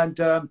 And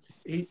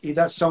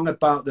that song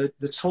about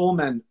the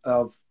torment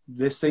of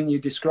this thing you're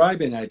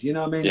describing, Ed. You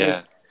know what I mean?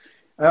 Yeah.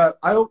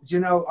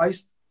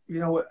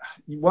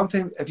 One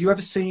thing. Have you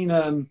ever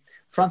seen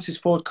Francis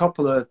Ford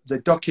Coppola, the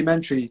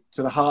documentary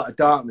To the Heart of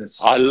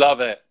Darkness? I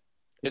love it.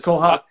 It's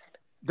called Heart.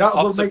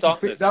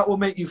 That will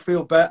make you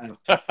feel better.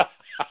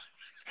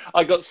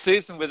 I got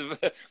Susan with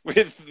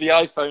the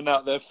iPhone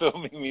out there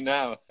filming me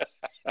now.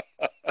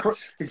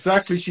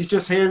 Exactly. She's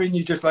just hearing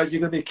you, just like you're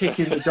going to be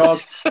kicking the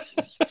dog,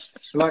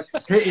 like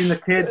hitting the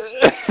kids.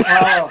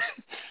 Oh,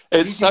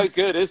 it's so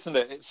good, isn't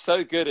it? It's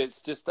so good.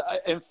 It's just,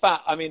 in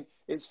fact, I mean,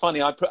 it's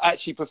funny. I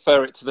actually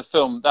prefer it to the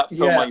film. That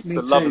film I used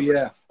to love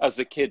as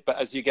a kid, but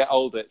as you get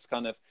older, it's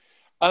kind of.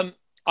 I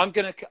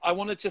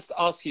want to just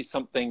ask you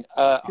something,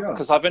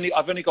 because I've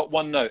only got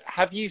one note.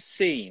 Have you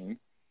seen?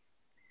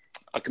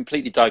 I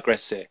completely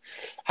digress here.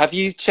 Have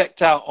you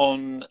checked out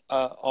on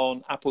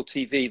Apple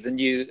TV the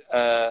new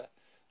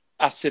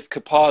Asif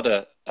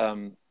Kapada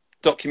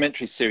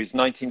documentary series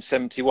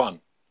 1971?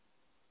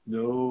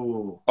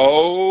 No.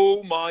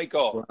 Oh my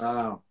God!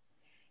 Wow.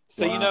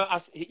 So Wow.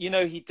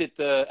 he did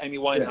the Amy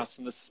Yeah. Winehouse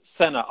and the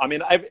Senna. I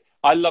mean,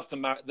 I love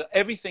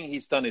everything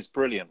he's done is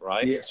brilliant,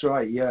 right? Yeah, that's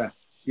right. Yeah.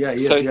 Yeah, he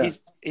is. So Yeah.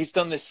 he's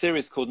done this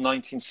series called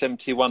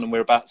 1971, and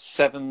we're about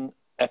 7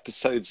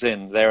 episodes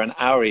in. They're an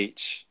hour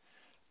each,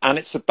 and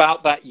it's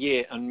about that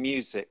year and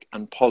music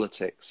and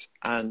politics.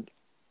 And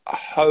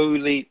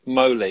holy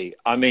moly!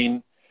 I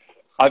mean,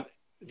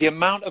 the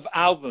amount of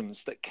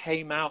albums that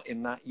came out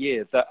in that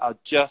year that are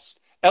just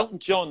Elton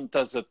John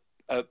does a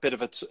bit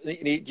of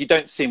you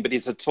don't see him, but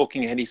he's a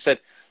talking head. He said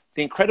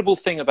the incredible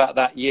thing about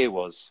that year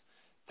was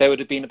there would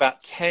have been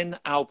about 10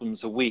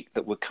 albums a week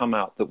that would come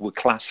out that were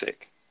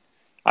classic.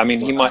 I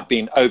mean, he might Wow. have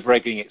been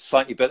over-egging it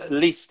slightly, but at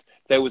least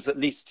there was at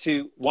least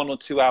 1 or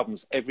 2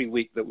 albums every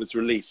week that was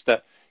released.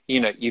 That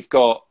you've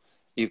got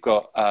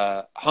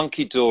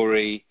Hunky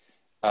Dory,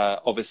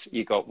 obviously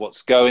you got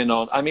What's Going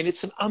On. I mean,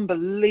 it's an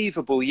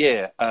unbelievable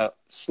year.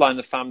 Sly and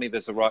the Family,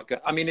 There's a Right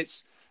Go. I mean,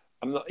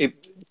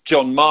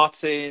 John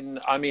Martin.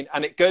 I mean,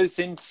 and it goes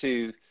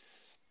into.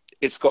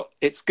 It's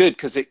good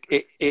because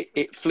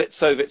it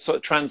flips over. It's sort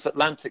of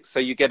transatlantic, so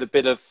you get a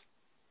bit of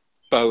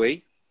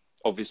Bowie,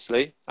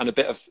 obviously, and a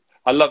bit of.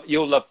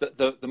 You'll love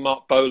the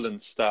Mark Bolan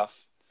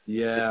stuff.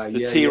 Yeah, the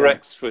yeah,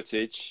 T-Rex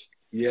footage.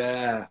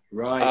 Yeah,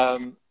 right,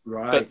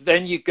 right. But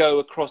then you go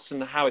across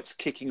and how it's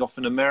kicking off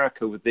in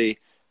America with the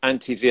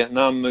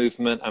anti-Vietnam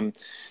movement. And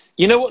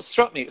you know what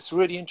struck me? It's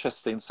really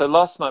interesting. So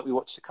last night we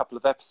watched a couple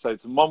of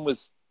episodes, and one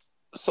was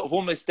sort of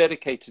almost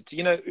dedicated to,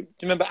 do you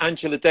remember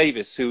Angela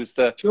Davis, who was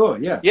the... Sure,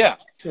 yeah. Yeah.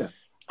 Yeah.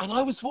 And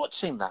I was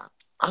watching that,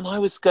 and I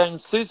was going,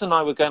 Susan and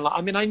I were going, like,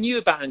 I mean, I knew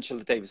about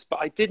Angela Davis, but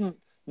I didn't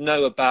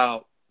know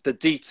about the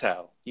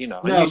detail,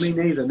 No, me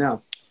neither,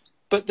 no.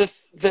 But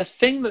the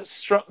thing that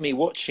struck me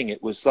watching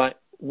it was like,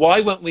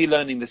 why weren't we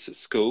learning this at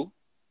school?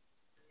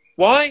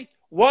 Why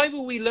were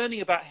we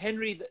learning about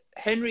Henry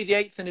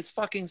VIII and his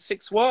fucking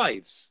 6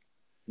 wives?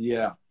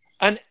 Yeah.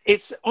 And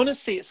it's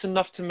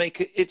enough to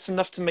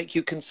make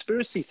you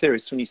conspiracy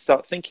theorists when you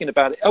start thinking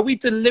about it. Are we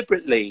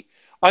deliberately?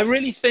 I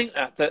really think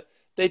that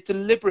they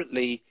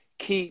deliberately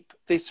keep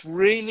this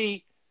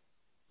really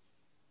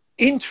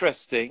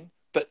interesting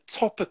but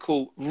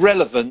topical,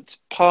 relevant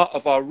part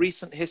of our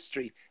recent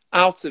history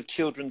out of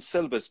children's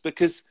syllabus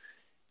because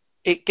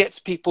it gets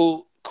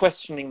people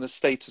questioning the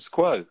status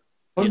quo.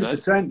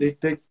 100%.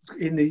 They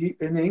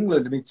in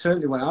England. I mean,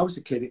 certainly when I was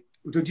a kid,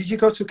 did you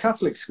go to a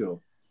Catholic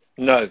school?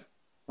 No.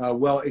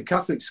 Well, in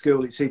Catholic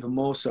school, it's even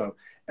more so.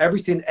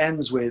 Everything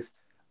ends with,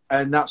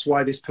 and that's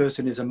why this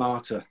person is a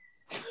martyr,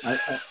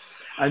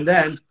 and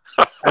then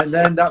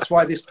that's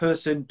why this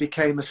person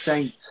became a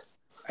saint.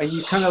 And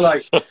you kind of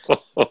like,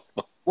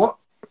 what?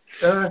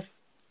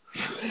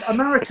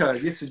 America.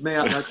 This is me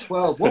at like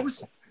 12. What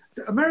was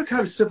America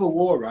had a civil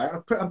war, right?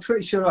 I'm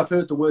pretty sure I've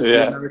heard the words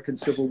the American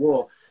Civil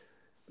War.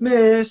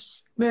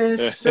 Miss,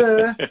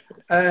 sir.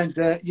 And,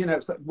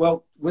 it's like,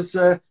 well,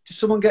 did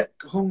someone get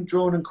hung,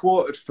 drawn and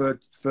quartered for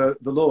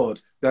the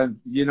Lord? Then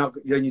you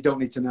don't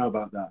need to know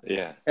about that.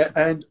 Yeah.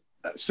 And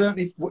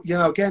certainly,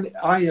 again,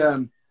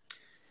 I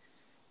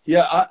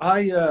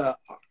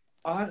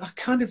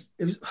kind of,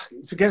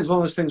 it's one of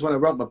those things when I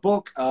wrote my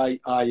book, I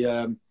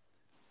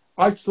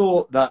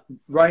thought that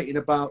writing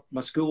about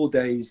my school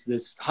days,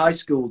 this high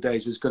school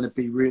days was going to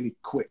be really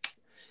quick.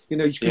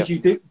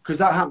 Because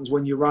that happens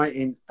when you're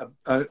writing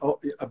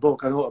a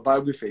book, an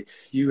autobiography.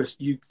 You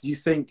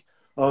think,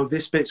 oh,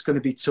 this bit's going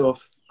to be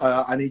tough.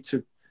 I need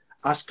to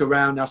ask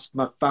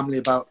my family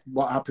about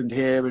what happened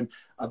here, and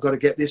I've got to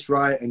get this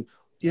right. And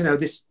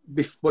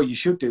well, you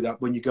should do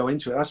that when you go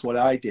into it. That's what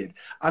I did,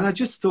 and I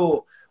just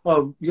thought,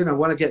 oh,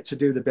 when I get to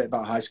do the bit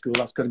about high school,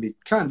 that's going to be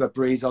kind of a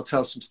breeze. I'll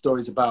tell some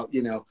stories about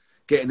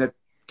getting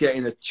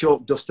a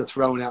chalk duster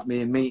thrown at me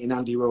and meeting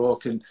Andy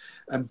Rourke and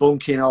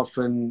bunking off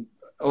and.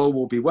 All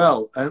will be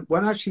well. And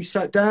when I actually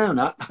sat down,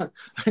 I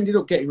ended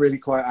up getting really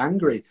quite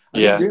angry. I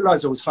didn't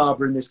realise I was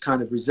harbouring this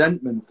kind of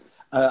resentment.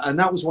 And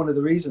that was one of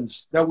the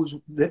reasons. That was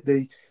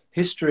the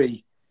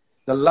history,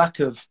 the lack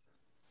of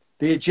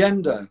the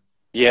agenda.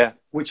 Yeah.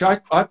 Which I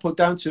put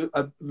down to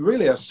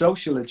really a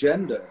social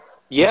agenda.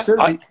 Yeah.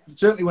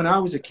 Certainly when I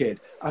was a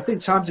kid. I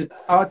think times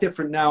are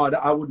different now.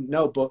 I wouldn't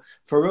know. But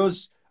for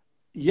us,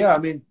 yeah, I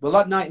mean, well,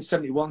 that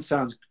 1971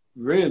 sounds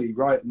really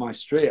right up my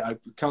street. I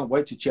can't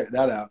wait to check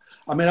that out.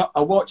 I mean,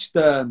 I watched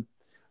the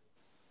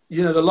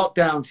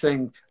lockdown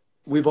thing.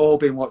 We've all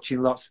been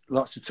watching lots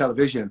of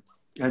television,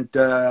 and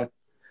but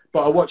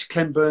I watched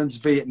Ken Burns'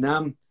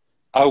 Vietnam.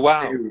 Oh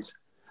wow! Series.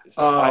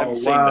 I haven't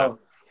seen that.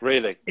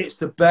 Really, it's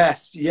the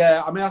best.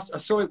 Yeah, I mean, I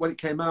saw it when it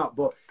came out,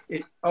 but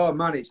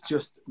it's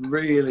just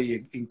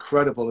really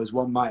incredible as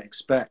one might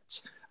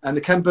expect. And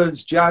the Ken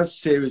Burns jazz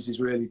series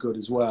is really good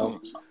as well,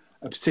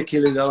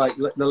 particularly the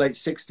late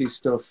 '60s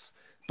stuff.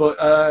 But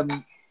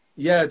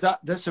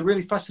that's a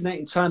really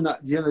fascinating time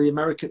that the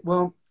American.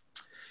 Well,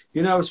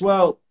 as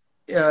well.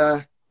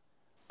 I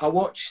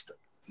watched.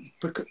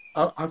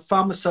 I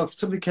found myself.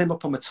 Something came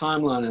up on my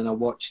timeline, and I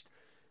watched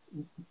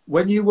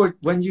when you were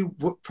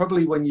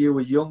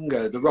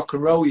younger, the rock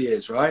and roll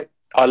years, right?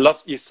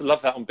 Used to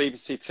love that on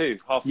BBC Two.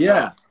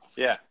 Yeah.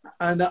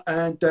 And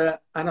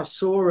I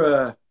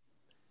saw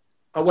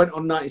I went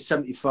on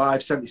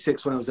 1975,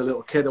 76 when I was a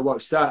little kid. I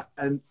watched that,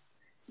 and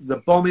the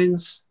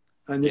bombings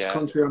in this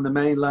country on the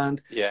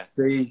mainland,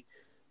 the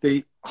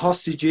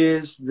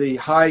hostages, the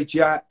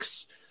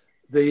hijacks,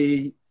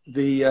 the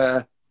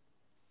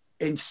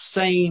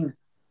insane,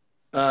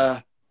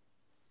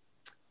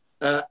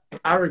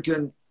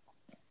 arrogant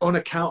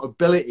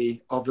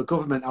unaccountability of the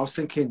government. I was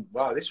thinking,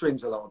 wow, this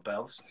rings a lot of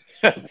bells.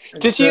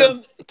 Did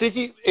you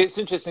it's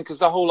interesting because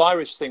the whole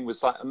Irish thing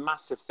was like a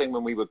massive thing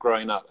when we were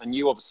growing up, and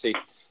you obviously,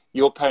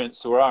 your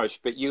parents were Irish,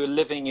 but you were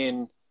living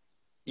in,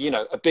 you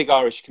know, a big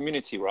Irish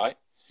community, right?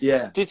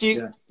 Yeah. Did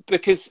you,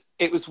 because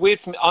it was weird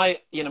for me,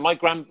 you know, my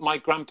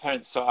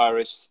grandparents are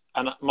Irish,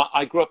 and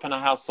I grew up in a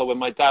household where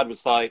my dad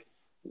was like,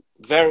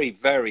 very,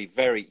 very,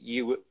 very,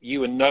 you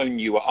were known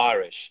you were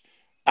Irish,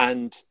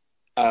 and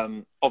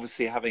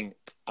obviously having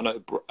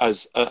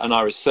as an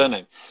Irish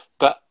surname.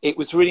 But it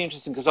was really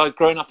interesting because I'd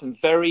grown up in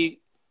very,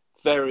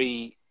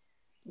 very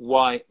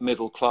white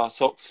middle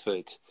class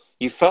Oxford.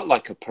 You felt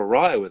like a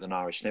pariah with an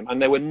Irish name,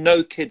 and there were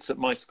no kids at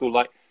my school.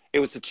 Like, it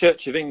was a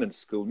Church of England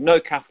school, no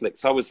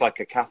Catholics. I was like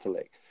a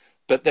Catholic,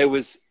 but there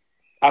was,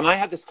 and I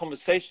had this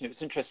conversation. It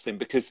was interesting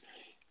because,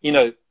 you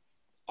know,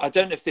 I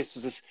don't know if this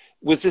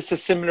was this a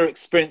similar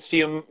experience for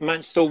you in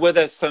Manchester, or were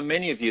there so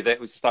many of you that it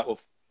was like, well,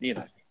 you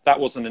know, that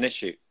wasn't an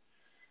issue?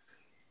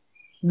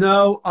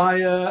 No,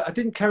 I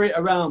didn't carry it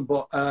around,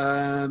 but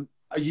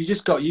you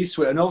just got used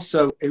to it. And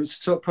also, it was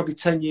sort of probably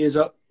 10 years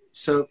up,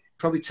 so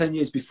probably 10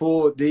 years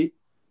before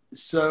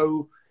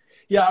so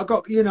yeah,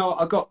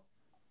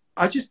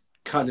 I just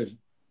kind of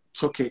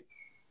took it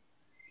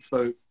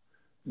for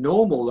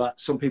normal that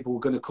some people were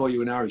going to call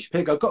you an Irish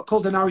pig. I got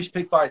called an Irish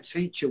pig by a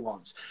teacher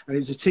once, and it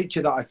was a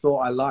teacher that I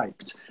thought I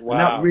liked. Wow.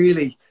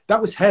 And that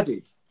was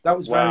heavy. That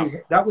was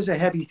that was a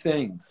heavy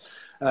thing.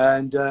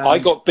 And I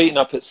got beaten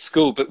up at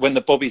school, but when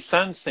the Bobby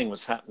Sands thing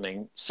was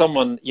happening,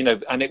 someone, you know,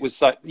 and it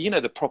was like, you know,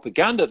 the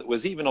propaganda that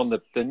was even on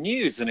the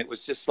news, and it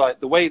was just like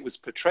the way it was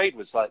portrayed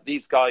was like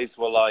these guys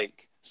were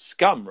like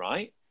scum,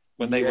 right?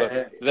 When they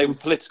were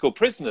political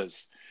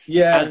prisoners.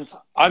 Yeah. And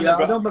I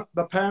remember, I know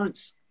my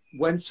parents,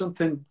 when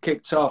something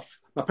kicked off,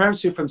 my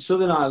parents are from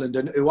Southern Ireland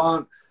and who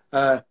aren't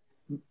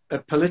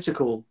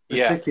political,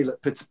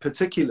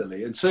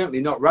 particularly, and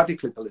certainly not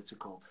radically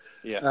political.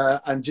 Yeah.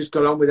 And just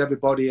got on with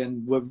everybody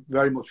and were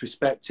very much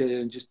respected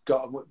and just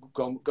got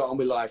on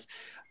with life.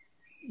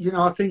 You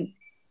know, I think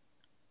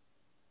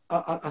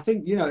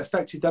you know, it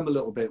affected them a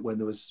little bit when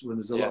there was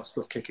a lot of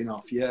stuff kicking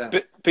off. Yeah.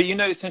 But you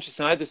know, it's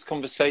interesting. I had this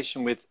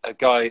conversation with a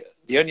guy.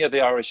 The only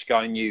other Irish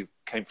guy I knew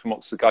came from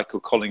Oxford, a guy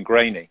called Colin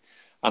Graney.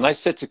 And I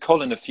said to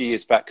Colin a few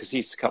years back, because he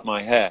used to cut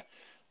my hair,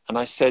 and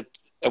I said,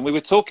 and we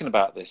were talking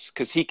about this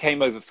because he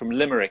came over from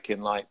Limerick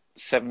in like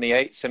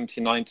 78,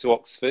 79 to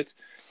Oxford.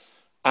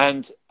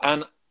 And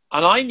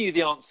I knew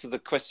the answer to the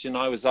question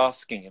I was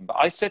asking him, but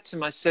I said to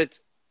him, I said,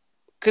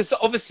 because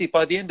obviously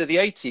by the end of the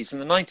 80s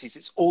and the 90s,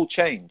 it's all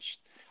changed.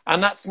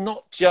 And that's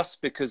not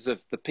just because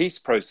of the peace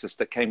process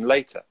that came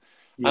later.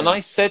 Yeah. And I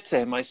said to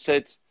him, I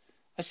said,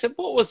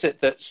 what was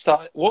it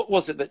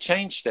that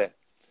changed it?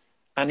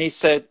 And he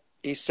said,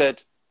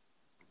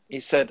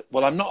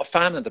 well, I'm not a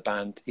fan of the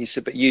band. He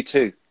said, but you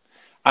too.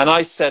 And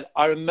I said,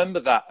 I remember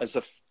that as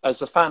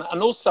a fan.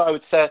 And also I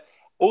would say,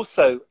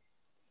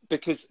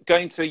 because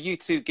going to a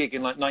U2 gig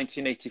in like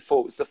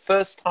 1984 was the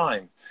first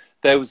time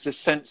there was this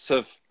sense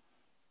of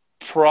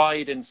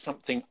pride in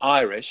something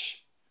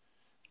Irish.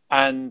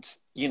 And,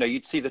 you know,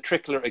 you'd see the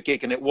Trickler at a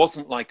gig and it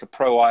wasn't like a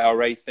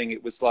pro-IRA thing.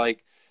 It was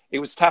like, it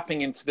was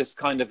tapping into this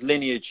kind of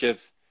lineage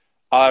of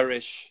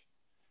Irish.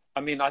 I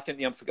mean, I think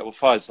the Unforgettable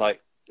Fire is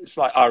like, it's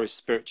like Irish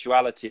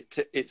spirituality.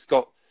 It's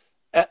got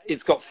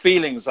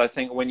feelings, I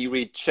think, when you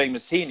read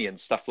Seamus Heaney and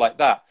stuff like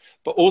that.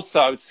 But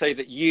also I would say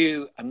that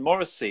you and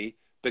Morrissey,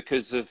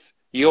 because of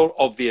your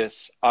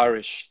obvious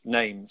Irish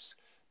names,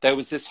 there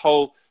was this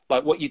whole,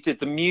 like what you did,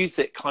 the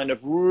music kind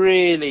of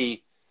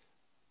really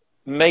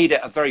made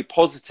it a very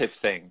positive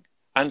thing.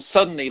 And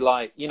suddenly,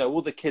 like, you know,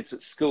 all the kids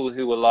at school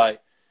who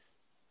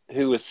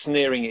were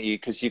sneering at you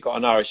because you got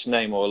an Irish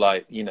name or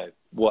like, you know,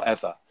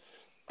 whatever,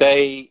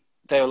 they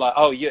were like,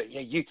 oh yeah,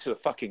 you two are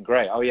fucking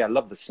great. Oh yeah, I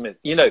love the Smith.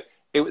 You know,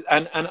 it was,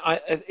 and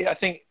I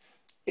think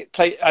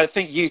I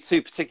think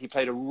U2 particularly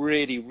played a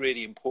really,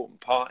 really important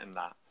part in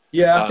that.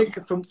 Yeah, I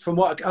think from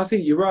what I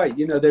think you're right.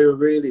 You know, they were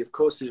really, of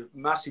course, a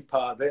massive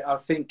part of it. I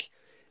think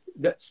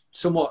that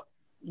somewhat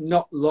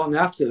not long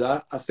after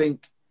that, I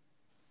think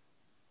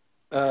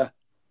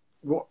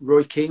what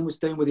Roy Keane was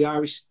doing with the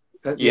Irish,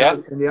 in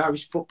the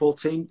Irish football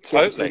team.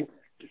 Totally.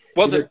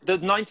 Well, the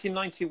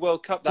 1990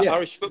 World Cup, that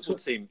Irish football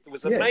team, it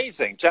was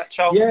amazing. Jack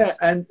Charlton. Yeah,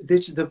 and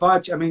the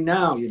vibe. I mean,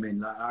 now you mean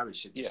like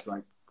Irish are just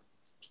like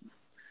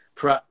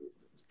proud.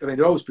 I mean,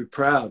 they'll always be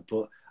proud,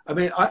 but I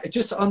mean,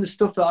 just on the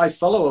stuff that I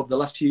follow over the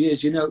last few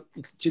years, you know,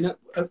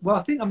 well,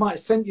 I think I might have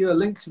sent you a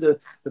link to the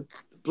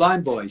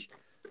Blind Boy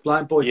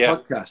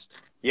podcast.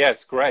 Yeah,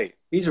 it's great.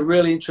 He's a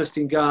really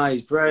interesting guy.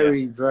 He's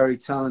very, very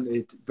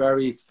talented,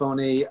 very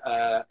funny.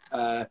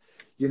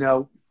 You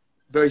know,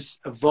 very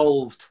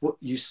evolved.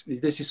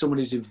 This is someone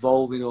who's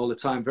evolving all the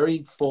time. Very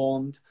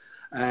informed,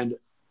 and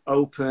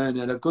open,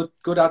 and a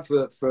good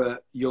advert for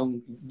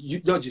young,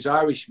 not just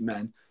Irish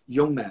men,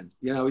 young men.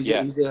 You know,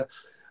 he's a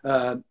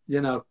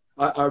you know,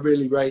 I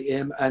really rate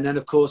him. And then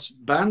of course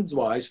bands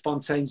wise,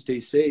 Fontaine's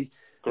DC,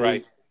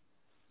 Great.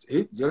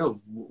 You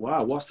know,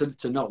 wow, what's there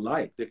to not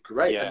like? They're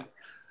great. Yeah.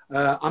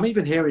 And, I'm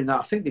even hearing that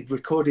I think they've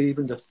recorded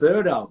even the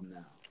third album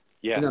now.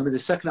 Yeah. You know, I mean, the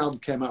second album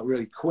came out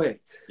really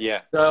quick. Yeah.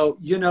 So,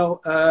 you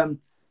know,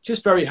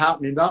 just very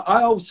happening. But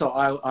I always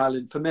thought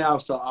Ireland, for me, I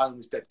always thought Ireland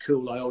was dead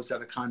cool. I always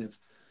had a kind of,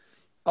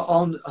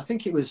 I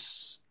think it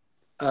was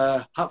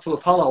Hatful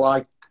of Hollow,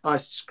 I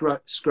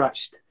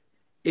scratched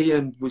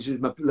Ian, which is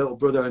my little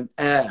brother, and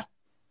Air,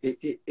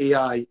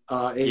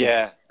 E-I-R-E.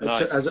 Yeah,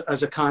 nice.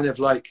 As a kind of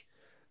like,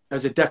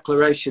 as a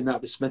declaration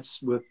that the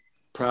Smiths were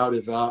proud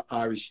of our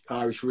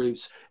Irish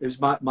roots. It was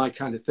my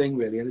kind of thing,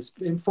 really. And it's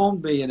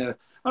informed me I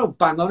don't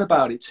bang on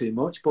about it too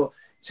much, but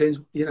since,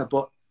 you know,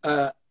 but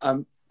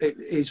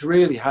it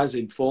really has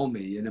informed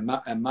me in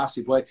a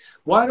massive way.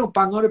 Why I don't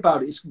bang on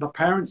about it is my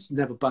parents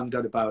never banged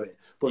on about it.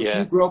 But if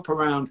you grow up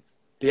around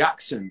the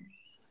accent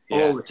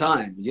all the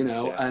time, you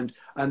know, and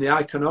the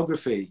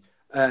iconography,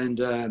 and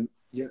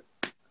you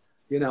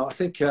know, I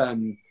think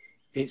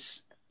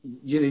it's,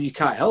 you know, you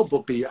can't help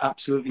but be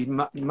absolutely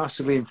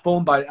massively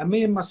informed by it. And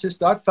me and my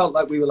sister, I felt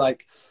like we were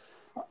like,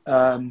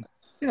 you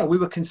know, we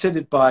were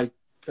considered by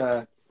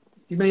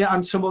me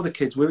and some other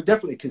kids, we were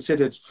definitely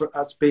considered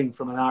as being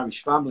from an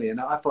Irish family,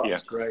 and I thought it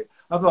was great.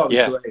 I thought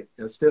it was great.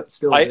 It's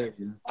still there,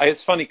 you know?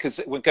 It's funny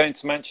because we're going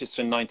to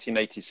Manchester in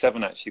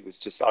 1987. Actually, it was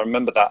just, I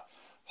remember that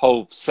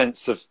whole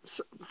sense of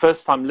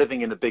first time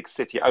living in a big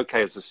city.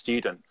 Okay, as a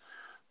student,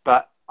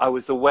 but I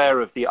was aware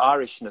of the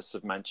Irishness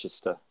of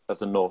Manchester, of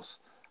the north.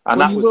 And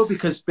well, that will,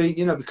 because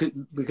you know,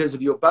 because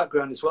of your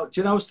background as well. Do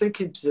you know, I was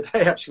thinking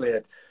today actually,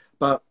 Ed,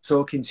 about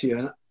talking to you,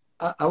 and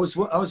I was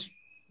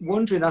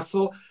wondering. I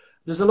thought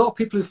there's a lot of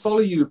people who follow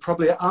you who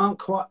probably aren't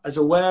quite as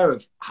aware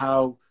of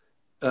how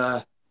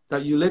that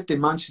you lived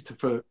in Manchester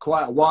for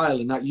quite a while,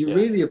 and that you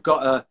really have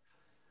got a.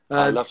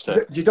 I loved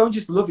it. You don't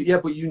just love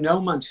it, but you know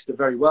Manchester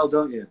very well,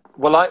 don't you?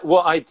 Well,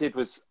 what I did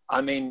was,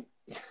 I mean,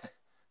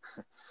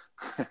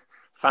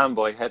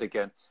 fanboy head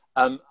again.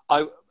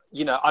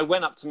 You know, I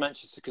went up to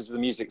Manchester because of the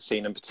music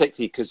scene, and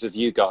particularly because of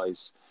you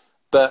guys.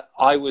 But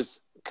I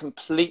was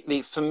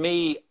completely, for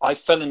me, I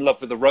fell in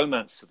love with the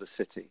romance of the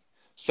city.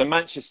 So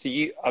Manchester,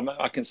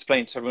 I can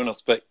explain to everyone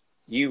else, but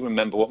you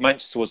remember what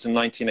Manchester was in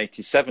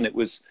 1987. It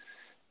was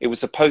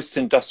a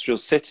post-industrial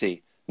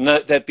city.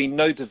 No, there'd been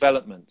no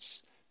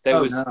developments.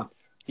 There was,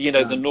 you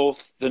know, the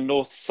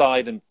north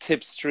side and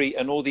Tib Street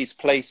and all these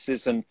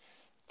places, and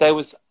there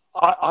was.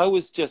 I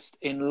was just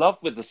in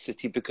love with the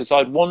city because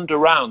I'd wander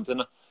around,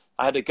 and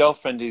I had a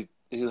girlfriend who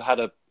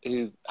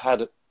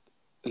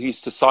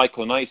used to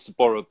cycle, and I used to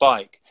borrow a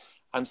bike.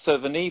 And so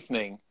of an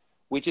evening,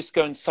 we just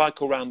go and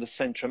cycle around the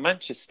centre of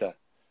Manchester,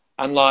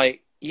 and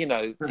like, you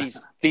know,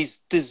 these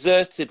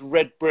deserted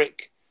red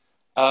brick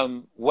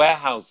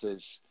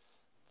warehouses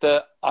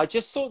that I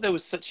just thought there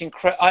was such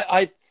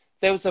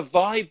there was a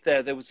vibe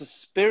there. There was a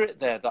spirit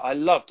there that I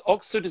loved.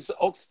 Oxford's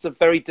a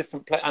very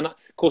different place. And of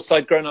course,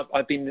 I've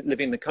been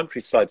living in the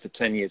countryside for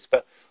 10 years,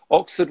 but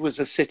Oxford was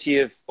a city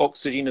of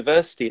Oxford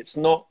University. It's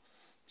not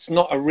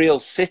a real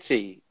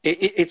city.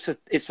 It's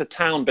a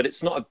town, but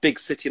it's not a big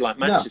city like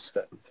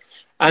Manchester. No.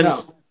 And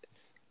no.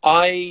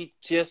 I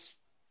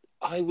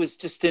was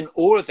just in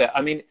awe of it.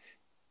 I mean,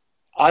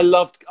 I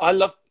loved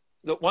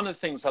one of the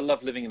things I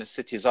love living in a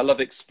city is I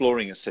love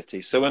exploring a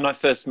city. So when I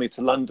first moved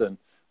to London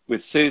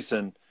with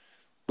Susan,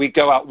 we'd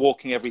go out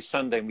walking every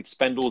Sunday, and we'd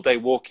spend all day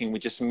walking.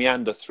 We'd just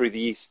meander through the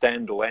East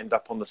End or end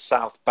up on the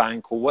South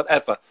Bank or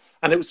whatever.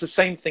 And it was the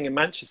same thing in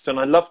Manchester, and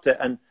I loved it.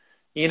 And,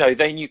 you know,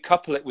 then you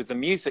couple it with the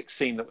music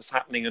scene that was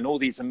happening and all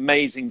these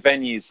amazing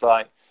venues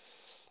like,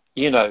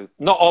 you know,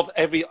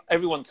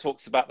 everyone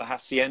talks about the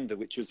Hacienda,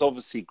 which was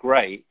obviously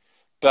great,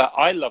 but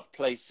I love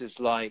places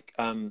like,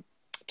 do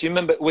you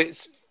remember,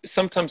 it's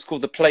sometimes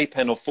called the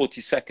Playpen or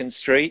 42nd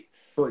Street?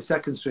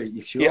 42nd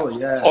Street, sure,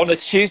 yeah. On a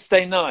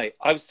Tuesday night,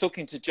 I was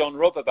talking to John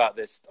Robb about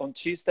this. On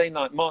Tuesday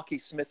night, Marky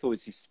Smith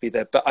always used to be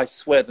there, but I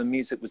swear the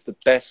music was the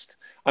best.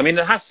 I mean,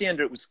 the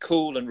Hacienda, it was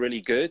cool and really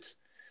good,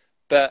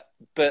 but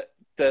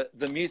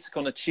the music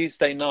on a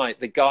Tuesday night,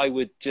 the guy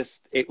would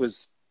just, it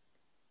was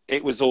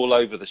all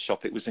over the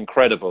shop. It was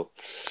incredible.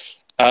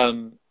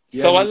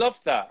 So I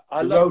loved that.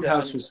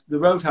 The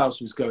Roadhouse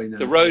was going there.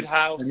 The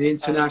Roadhouse. And the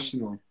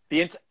International.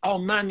 The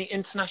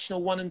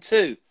International 1 and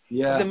 2.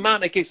 Yeah. The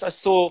amount of gigs I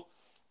saw,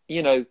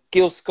 you know,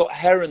 Gil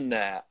Scott-Heron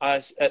there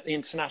at the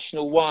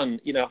International 1,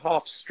 you know,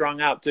 half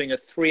strung out doing a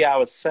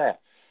 3-hour set,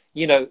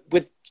 you know,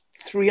 with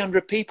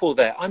 300 people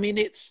there. I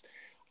mean,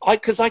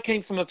 because I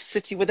came from a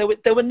city where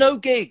there were no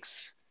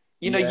gigs.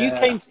 You know, you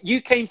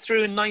came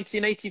through in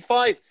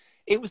 1985.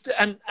 It was,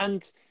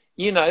 and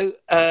you know,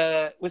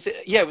 was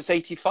it? Yeah, it was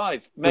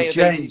 85. May with of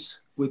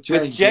James, 80,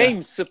 with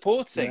James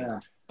supporting. Yeah.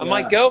 And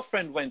my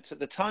girlfriend went at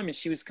the time, and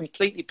she was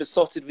completely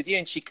besotted with you.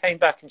 And she came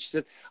back and she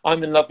said,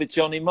 "I'm in love with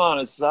Johnny Marr."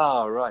 And I said,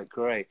 "Oh, right,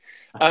 great."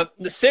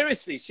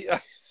 Seriously,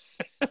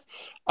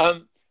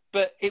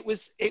 but it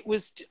was.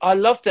 I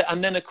loved it.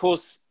 And then, of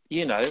course,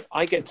 you know,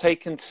 I get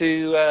taken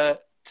to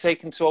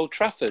Old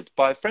Trafford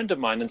by a friend of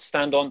mine and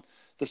stand on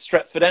the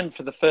Stretford end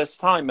for the first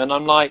time, and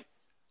I'm like,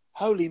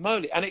 holy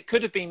moly! And it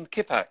could have been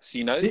Kippax,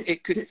 you know.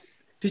 It could.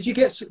 Did you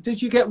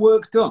get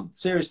work done?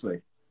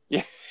 Seriously?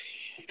 Yeah.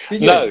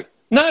 Did No, you?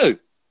 no,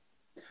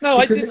 no.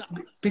 I didn't.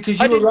 Because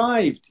I you didn't.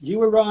 arrived.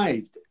 You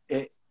arrived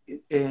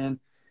in.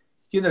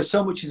 You know,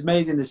 so much is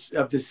made in this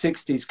of the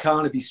 60s,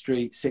 Carnaby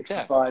Street, Yeah.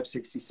 65,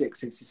 66,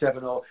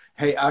 67, or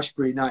Haight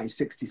Ashbury,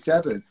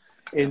 1967,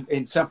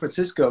 in San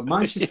Francisco.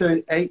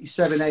 Manchester,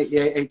 87,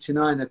 88,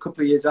 89, a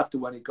couple of years after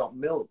when it got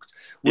milked,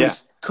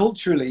 was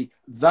culturally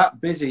that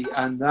busy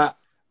and that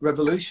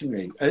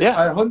revolutionary.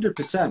 Yeah.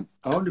 100%,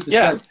 100%.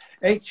 Yeah.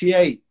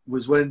 88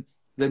 was when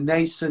the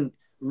nascent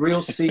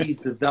real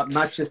seeds of that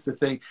Manchester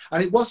thing,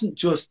 and it wasn't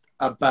just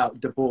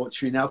about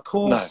debauchery. Now, of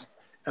course,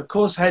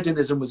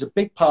 hedonism was a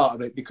big part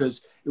of it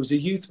because it was a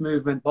youth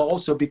movement, but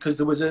also because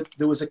there was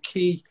a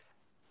key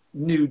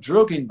new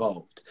drug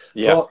involved.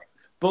 Yeah.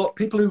 But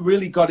people who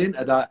really got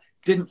into that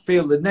didn't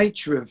feel the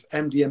nature of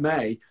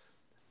MDMA,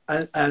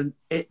 and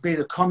it being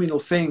a communal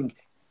thing.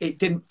 It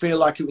didn't feel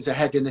like it was a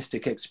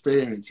hedonistic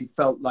experience. It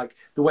felt like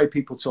the way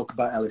people talk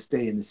about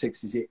LSD in the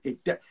 60s.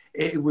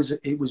 It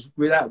was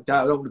without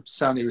doubt. I don't want to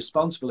sound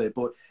irresponsible here,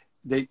 but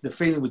the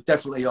feeling was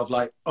definitely of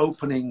like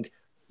opening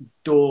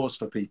doors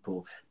for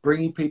people,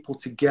 bringing people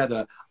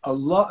together. A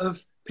lot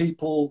of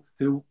people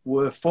who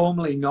were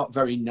formerly not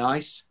very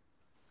nice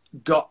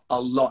got a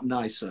lot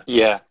nicer.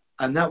 Yeah.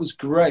 And that was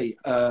great,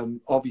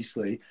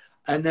 obviously.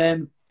 And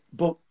then,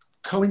 but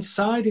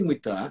coinciding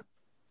with that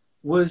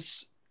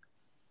was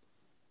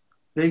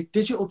the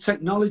digital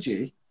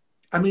technology.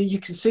 I mean, you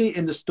can see it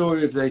in the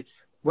story of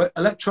where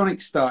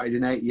electronics started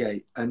in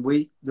 88, and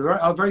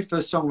our very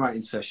first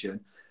songwriting session,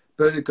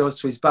 Bernard goes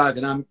to his bag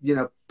and I'm, you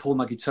know, pull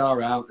my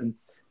guitar out and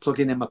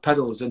plugging in my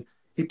pedals, and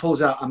he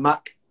pulls out a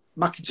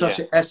Macintosh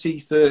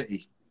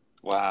SE30.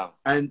 Wow.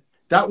 And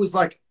that was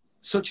like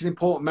such an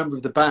important member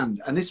of the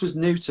band. And this was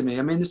new to me.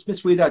 I mean, the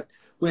Smiths, we had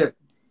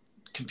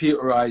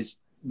computerized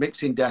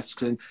mixing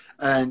desks,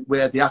 and we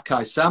had the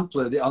Akai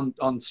sampler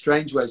on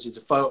Strange Ways. There's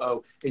a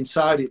photo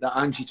inside it that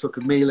Angie took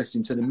of me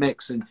listening to the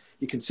mix, and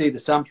you can see the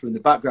sampler in the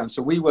background.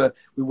 So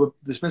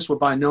the Smiths were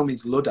by no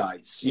means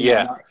Luddites.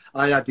 Yeah.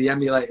 I had the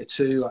emulator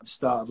too at the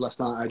start of Last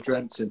Night I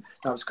Dreamt, and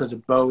that was because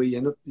of Bowie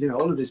and, you know,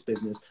 all of this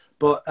business.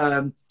 But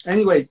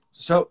anyway,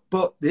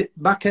 but the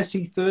Mac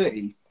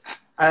SE30,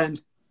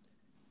 and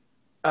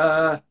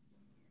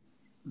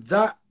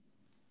that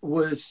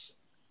was,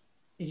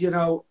 you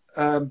know,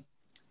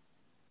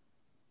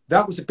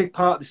 that was a big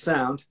part of the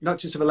sound, not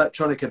just of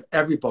electronic, of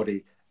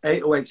everybody.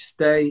 808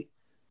 State,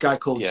 guy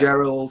called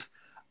Gerald.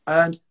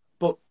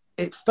 But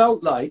it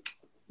felt like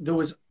there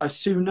was a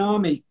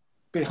tsunami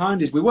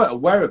behind us. We weren't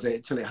aware of it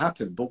until it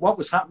happened. But what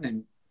was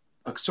happening,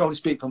 I can only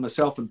speak for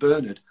myself and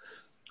Bernard,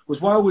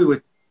 was while we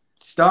were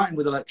starting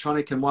with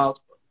electronic and while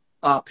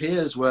our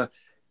peers were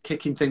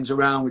kicking things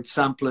around with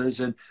samplers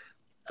and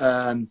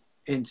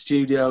in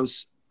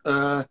studios,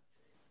 there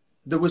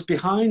was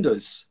behind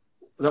us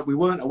that we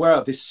weren't aware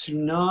of, this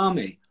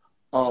tsunami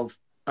of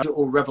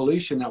digital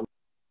revolution that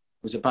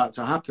was about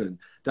to happen,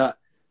 that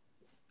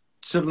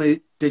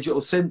suddenly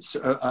digital synths,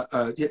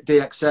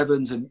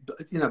 DX7s and,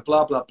 you know,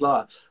 blah, blah,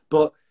 blah.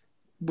 But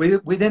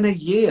within a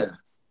year,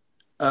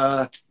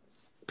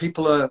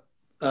 people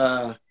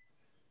are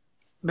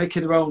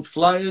making their own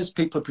flyers,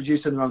 people are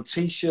producing their own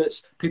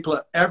T-shirts,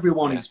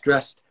 everyone is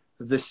dressed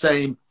the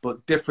same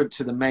but different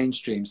to the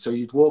mainstream. So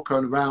you'd walk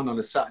around on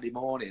a Saturday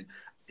morning,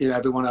 you know,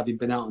 everyone having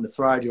been out on the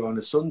Friday or on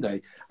a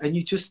Sunday, and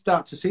you just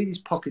start to see these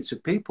pockets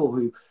of people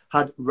who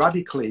had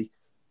radically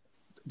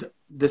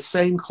the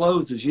same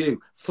clothes as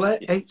you,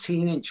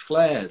 18-inch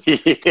flares,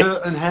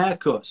 curtain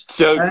haircuts,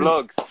 Joe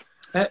Blogs,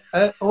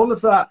 all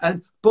of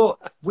that.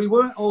 But we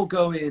weren't all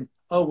going,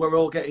 oh, we're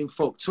all getting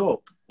fucked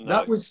up. No.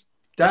 That was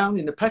down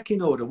in the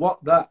pecking order.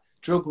 What that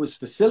drug was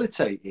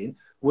facilitating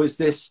was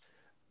this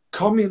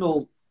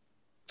communal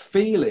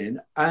feeling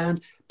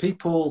and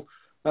people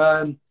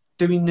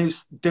doing new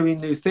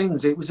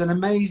things. It was an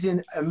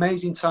amazing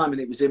time,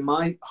 and it was in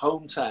my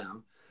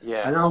hometown.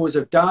 Yeah. And I was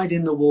a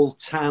dyed-in-the-wool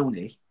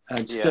townie,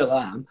 and still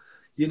am.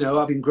 You know,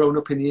 having grown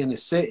up in the inner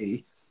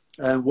city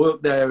and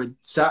worked there and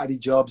Saturday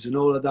jobs and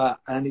all of that.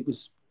 And it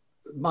was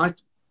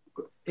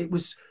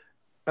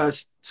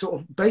sort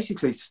of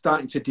basically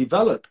starting to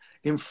develop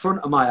in front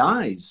of my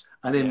eyes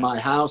and in my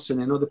house and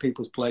in other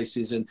people's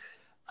places, and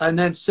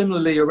then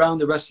similarly around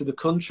the rest of the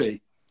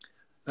country.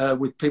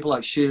 With people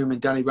like Shum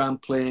and Danny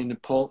Rampling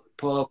and Paul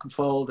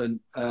Oakenfold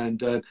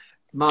and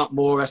Mark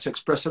Moore, S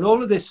Express, and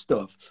all of this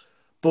stuff.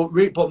 But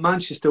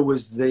Manchester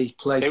was the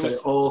place that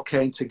it all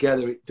came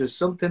together. There's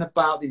something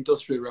about the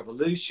Industrial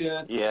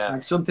Revolution,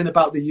 and something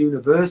about the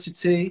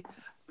university,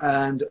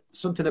 and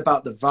something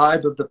about the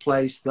vibe of the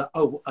place that,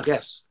 I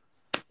guess,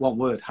 one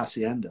word,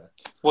 hacienda.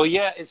 Well,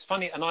 yeah, it's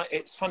funny. And I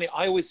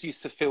always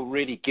used to feel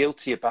really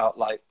guilty about,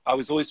 like, I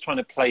was always trying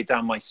to play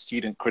down my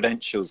student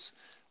credentials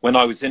when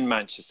I was in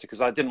Manchester,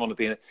 because I didn't want to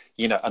be,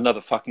 you know,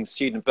 another fucking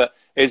student. But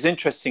it was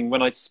interesting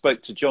when I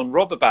spoke to John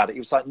Robb about it. He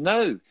was like,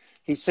 no,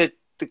 he said,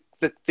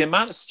 the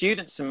amount of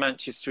students in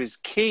Manchester is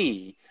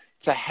key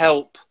to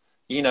help,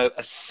 you know,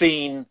 a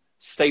scene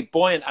stay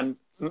buoyant. And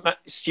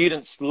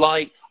students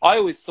like, I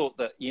always thought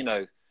that, you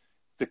know,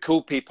 the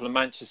cool people in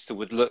Manchester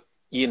would look,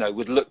 you know,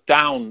 would look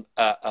down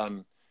at,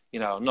 you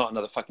know, not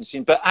another fucking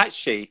student, but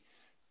actually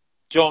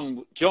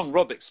John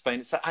Robb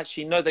explained, it's that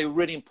actually, no, they were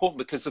really important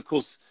because, of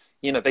course,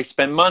 you know, they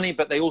spend money,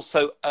 but they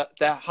also,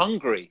 they're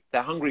hungry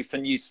for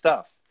new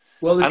stuff.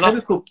 Well,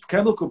 the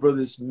Chemical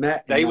Brothers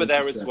met in They were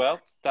Manchester. there as well.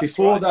 That's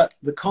Before right. that,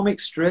 the comic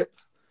strip.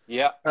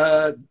 Yeah.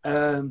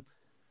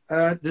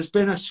 There's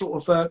been a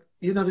sort of,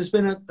 you know, there's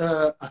been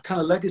a kind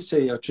of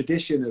legacy or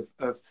tradition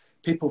of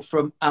people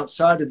from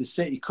outside of the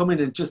city coming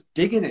and just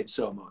digging it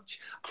so much.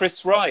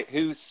 Chris Wright,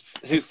 who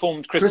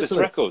formed Chrysalis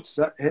Records.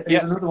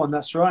 Yeah. Another one,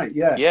 that's right,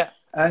 yeah. Yeah.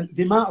 And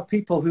the amount of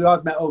people who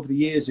I've met over the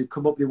years who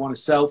come up, they want a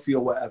selfie or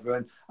whatever,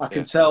 and I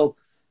can tell,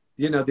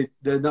 you know,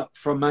 they're not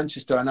from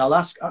Manchester. And I'll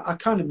ask, I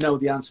kind of know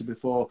the answer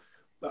before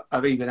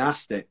I've even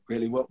asked it,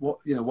 really. What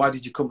you know, why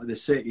did you come to the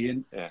city?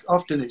 And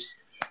often it's,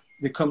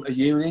 they come to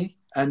uni,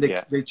 and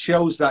they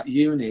chose that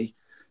uni,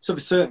 so of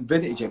a certain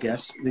vintage, I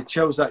guess, they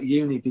chose that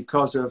uni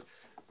because of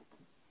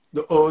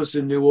the Us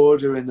and New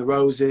Order and the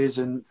Roses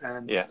and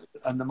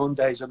the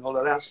Mondays and all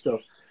of that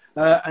stuff.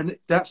 And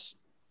that's,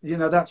 you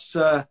know, that's,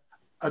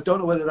 I don't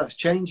know whether that's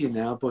changing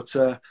now, but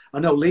I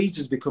know Leeds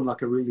has become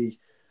like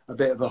a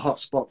bit of a hot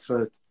spot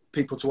for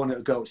people to want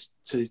to go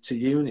to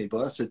uni,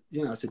 but that's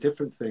it's a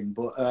different thing.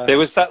 But there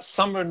was that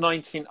summer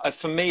of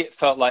for me, it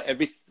felt like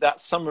that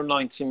summer of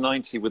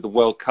 1990 with the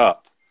World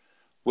Cup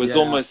was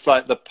almost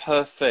like the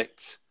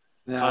perfect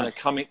kind of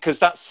coming, because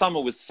that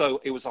summer was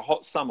it was a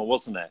hot summer,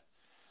 wasn't it?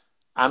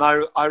 And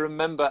I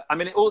remember, I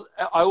mean,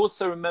 I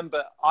also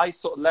remember I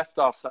sort of left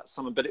after that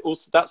summer, but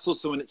that's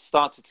also when it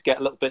started to get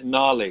a little bit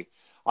gnarly.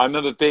 I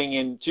remember being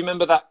in, do you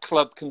remember that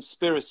club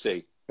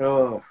Conspiracy?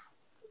 Oh,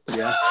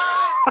 yes.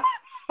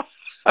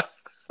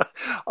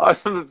 I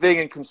remember being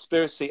in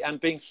Conspiracy and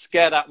being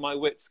scared out of my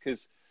wits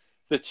because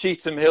the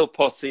Cheetham Hill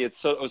posse had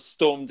sort of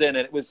stormed in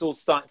and it was all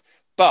starting.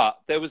 But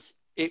it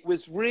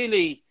was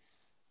really,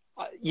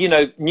 you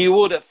know, New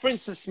Order, for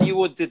instance, New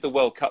Order did the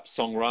World Cup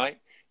song, right?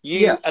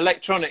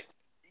 Electronic,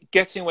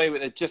 Getting Away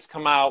With It just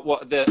come out,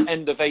 at the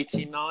end of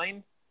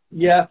 89?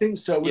 Yeah, I think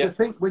so. Well, I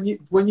think when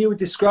you were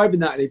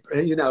describing that,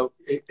 you know,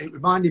 it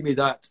reminded me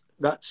that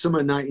summer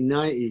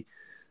 1990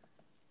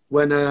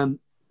 when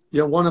you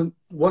know,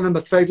 one of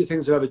my favourite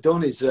things I've ever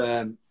done is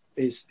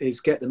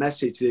Get the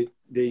Message,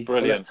 the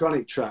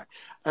electronic track,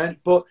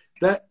 but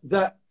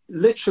that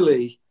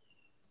literally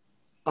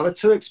I've had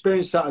two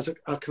experiences that as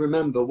I can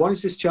remember. One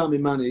is This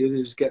Charming Man, the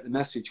other is Get the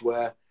Message,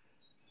 where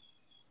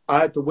I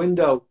had the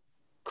window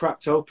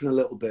cracked open a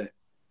little bit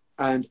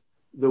and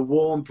the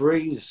warm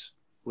breeze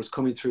was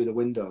coming through the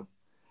window,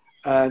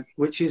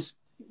 which is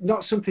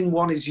not something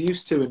one is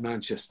used to in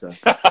Manchester.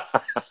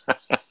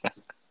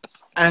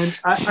 and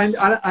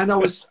I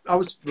was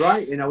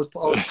writing, I was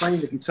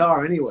playing the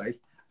guitar anyway,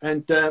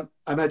 and I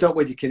mean, I don't know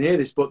whether you can hear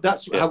this, but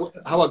that's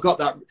how I got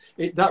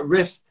that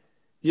riff.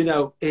 You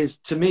know,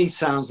 to me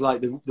sounds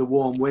like the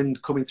warm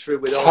wind coming through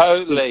with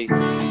totally.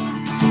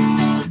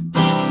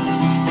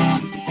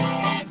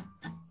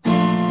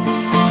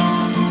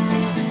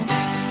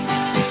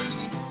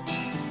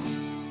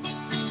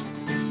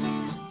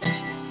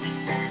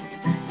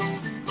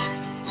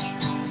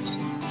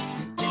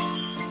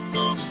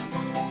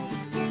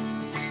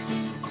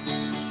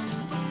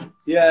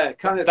 Yeah,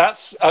 kind of.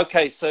 That's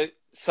okay. So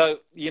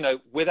you know,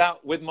 that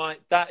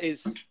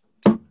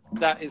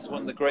is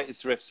one of the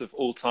greatest riffs of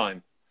all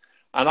time.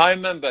 And I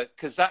remember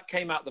because that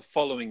came out the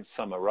following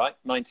summer, right,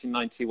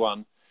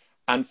 1991,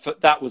 and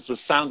that was the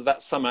sound of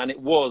that summer, and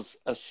it was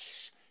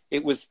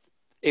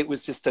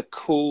just a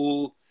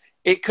cool.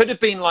 It could have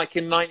been like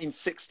in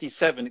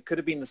 1967. It could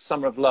have been the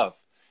Summer of Love.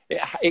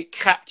 It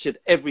captured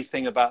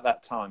everything about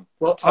that time.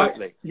 Well,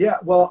 totally.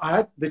 I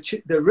had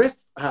the riff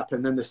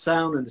happen and the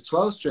sound and the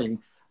 12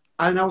 string.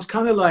 And I was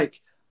kind of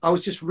like, I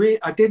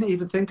didn't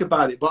even think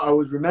about it, but I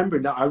was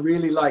remembering that I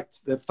really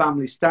liked the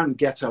Family Stand,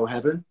 Ghetto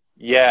Heaven.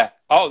 Yeah.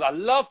 Oh, I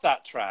love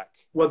that track.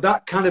 Well,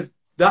 that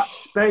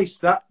space,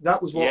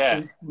 that was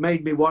what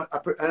made me want, I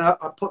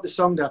put the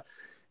song down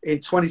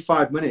in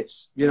 25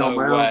 minutes, you know,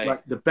 own,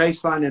 like the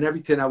bass line and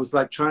everything. I was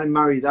like trying to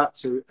marry that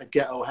to a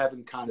Ghetto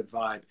Heaven kind of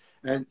vibe.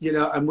 And, you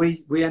know, and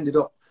we ended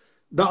up,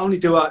 not only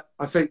do I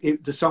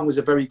think the song was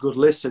a very good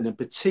listen, and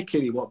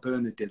particularly what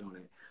Bernard did on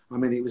it. I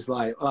mean, it was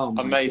like, oh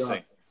my amazing.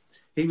 God.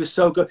 He was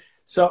so good.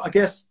 So I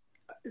guess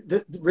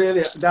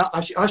really, now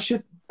I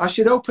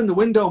should open the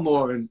window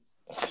more and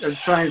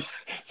try and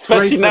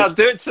especially now.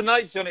 Do it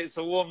tonight, Johnny. It's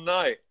a warm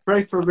night.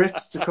 Pray for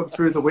riffs to come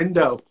through the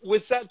window.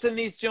 Was that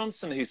Denise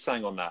Johnson who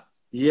sang on that?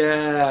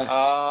 Yeah.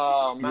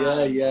 Oh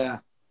man.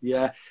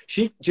 Yeah.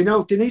 Do you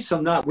know, Denise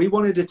on that? We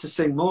wanted her to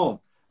sing more,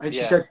 and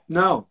she said,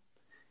 "No,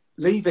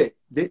 leave it.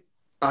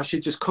 I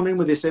should just come in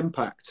with this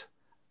impact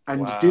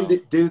and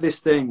do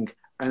this thing."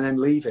 And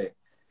then leave it.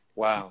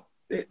 Wow,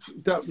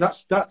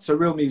 that's a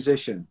real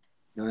musician.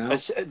 You know?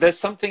 There's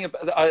something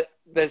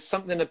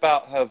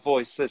about her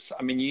voice.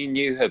 I mean, you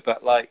knew her,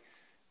 but like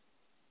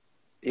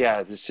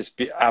yeah, there's just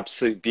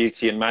absolute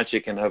beauty and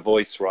magic in her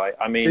voice, right?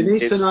 I mean,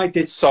 Denise and it's I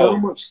did so soul.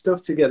 much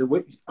stuff together.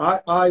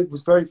 I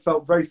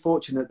felt very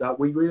fortunate that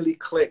we really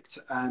clicked.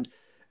 And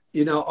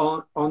you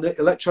know, on the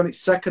Electronic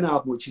second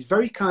album, which is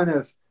very kind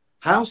of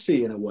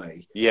housey in a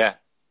way, Yeah,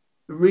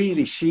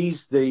 really,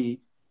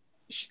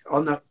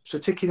 on that,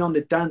 particularly on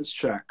the dance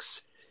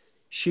tracks,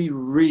 she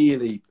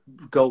really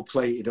gold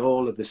plated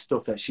all of the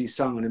stuff that she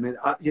sang on. I mean,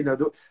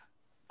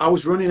 I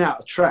was running out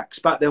of tracks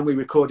back then. We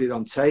recorded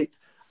on tape,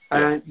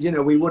 yeah, and you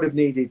know, we would have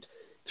needed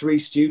 3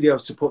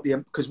 studios to put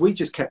because we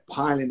just kept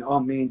piling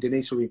on. Me and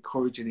Denise were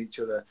encouraging each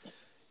other.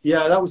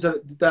 Yeah, I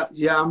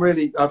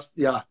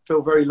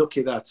feel very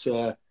lucky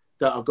that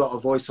that I've got a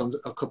voice on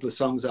a couple of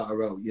songs that I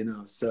wrote. You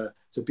know, it's a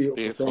beautiful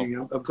beautiful.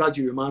 thing. I'm glad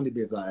you reminded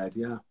me of that, Ed.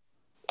 Yeah.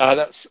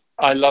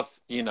 I love,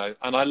 you know,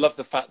 and I love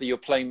the fact that you're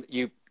playing.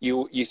 You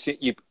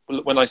see,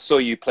 when I saw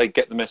you play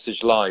 "Get the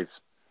Message"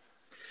 live.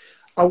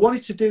 I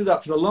wanted to do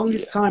that for the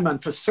longest Yeah. time, and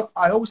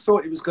I always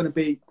thought it was going to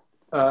be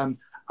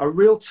a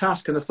real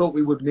task, and I thought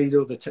we would need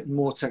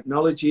more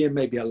technology and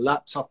maybe a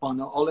laptop on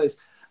all this.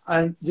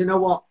 And you know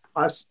what?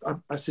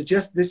 I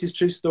suggest, this is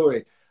true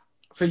story.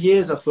 For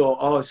years, I thought,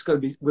 oh,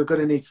 we're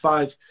going to need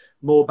 5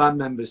 more band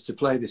members to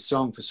play this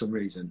song for some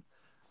reason.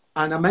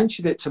 And I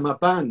mentioned it to my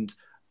band,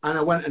 and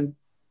I went and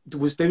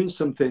was doing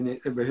something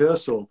in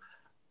rehearsal,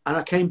 and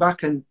I came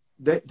back and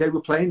they were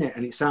playing it,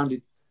 and it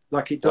sounded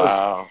like it does.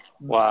 Wow,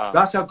 wow,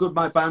 That's how good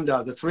my band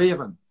are, the 3 of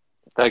them.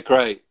 they're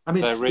great. I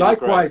mean, They're really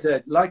likewise, great.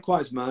 Ed,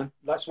 likewise, man.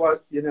 That's why,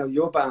 you know,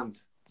 your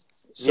band.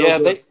 So Yeah,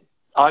 good.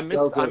 I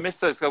So miss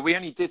those guys. We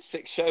only did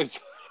 6 shows.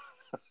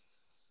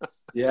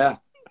 yeah,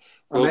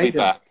 We'll be amazing.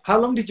 back. How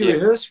long did you Yeah.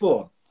 rehearse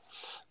for?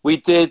 We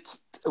did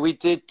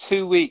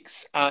 2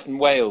 weeks out in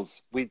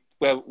Wales.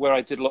 Where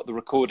I did a lot of the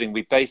recording.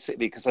 We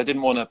basically, because I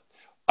didn't want to,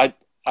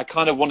 I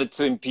kind of wanted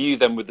to imbue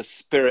them with the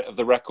spirit of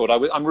the record.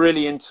 I'm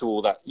really into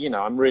all that. You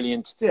know, I'm really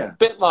into, Yeah.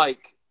 bit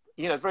like,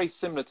 you know, very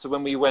similar to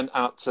when we went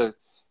out to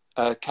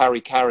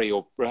Carry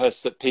or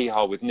rehearsed at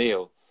Pihar with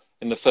Neil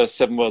in the first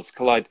 7 Worlds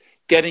Collide,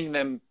 getting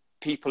them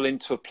people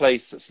into a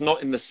place that's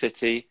not in the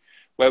city,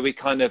 where we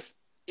kind of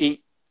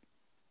eat,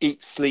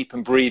 sleep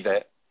and breathe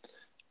it.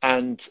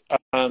 And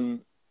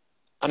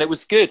it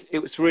was good. It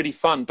was really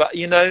fun. But,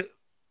 you know,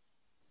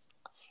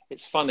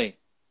 it's funny.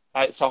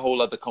 It's a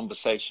whole other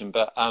conversation.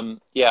 But,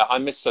 yeah, I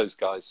miss those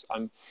guys.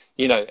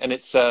 You know, and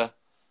it's,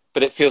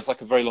 but it feels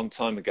like a very long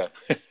time ago.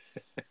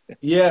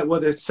 Yeah, well,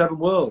 there's 7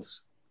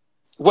 Worlds.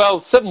 Well,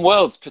 7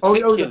 Worlds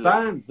particularly. The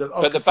band.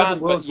 But the 7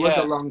 band, Worlds but was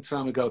yeah. a long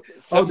time ago.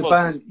 7 The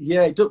Worlds band.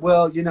 Yeah,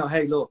 well, you know,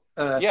 hey, look.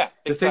 yeah,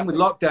 The thing with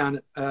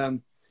lockdown,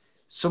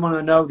 someone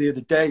I know the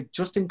other day,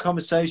 just in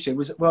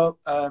conversation,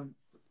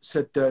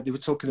 said they were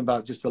talking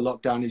about just the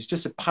lockdown. It was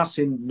just a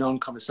passing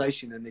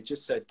non-conversation, and they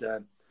just said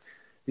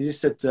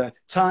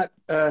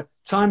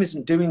time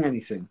isn't doing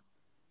anything.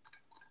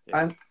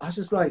 Yeah. And I was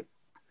just like,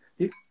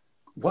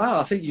 wow,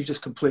 I think you've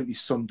just completely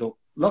summed up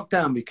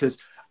lockdown, because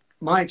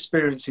my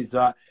experience is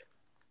that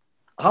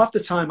half the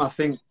time I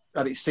think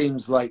that it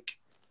seems like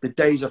the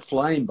days are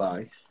flying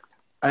by,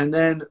 and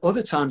then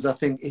other times I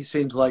think it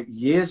seems like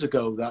years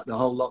ago that the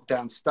whole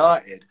lockdown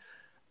started.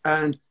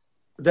 And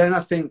then I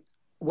think,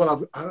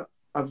 well,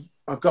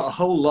 I've got a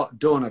whole lot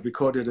done. I've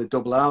recorded a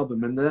double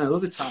album, and then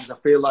other times I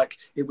feel like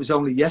it was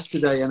only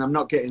yesterday and I'm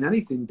not getting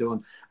anything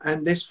done.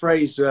 And this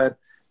phrase,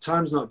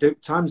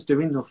 time's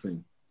doing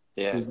nothing,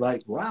 yeah, is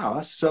like, wow,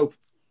 that's so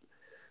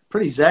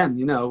pretty zen,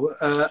 you know.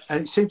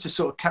 And it seemed to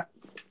sort of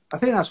I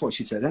think that's what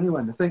she said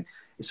anyway. And I think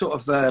it sort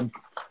of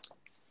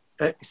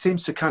it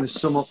seems to kind of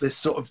sum up this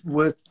sort of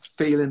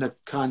feeling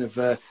of kind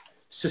of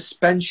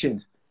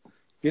suspension,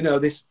 you know,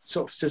 this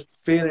sort of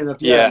feeling of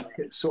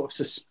sort of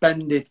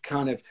suspended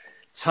kind of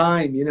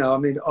time, you know. I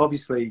mean,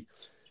 obviously,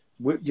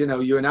 you know,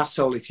 you're an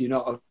asshole if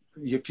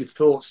if your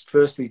thoughts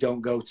firstly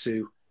don't go to,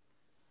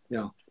 you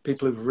know,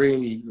 people who've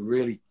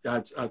really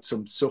had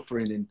some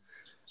suffering,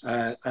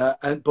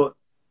 and but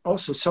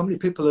also so many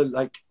people are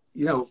like,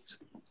 you know,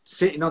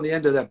 sitting on the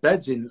end of their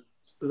beds in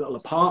little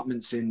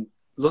apartments in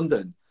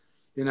London,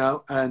 you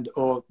know,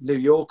 or New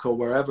York or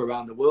wherever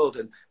around the world,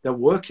 and they're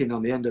working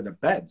on the end of their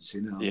beds,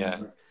 you know. Yeah.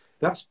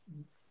 That's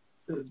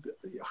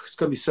it's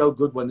going to be so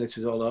good when this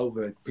is all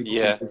over. People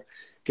can just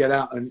get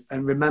out and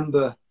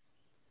remember,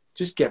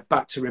 just get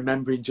back to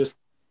remembering just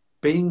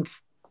being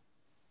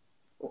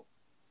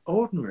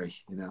ordinary,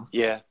 you know.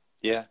 Yeah,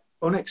 yeah.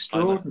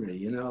 Unextraordinary,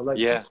 you know, like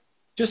yeah.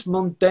 just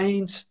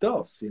mundane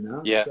stuff, you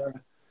know. Yeah. So,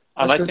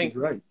 and I think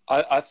great.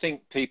 I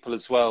think people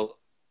as well.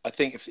 I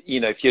think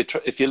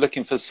if you're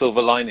looking for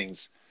silver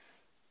linings,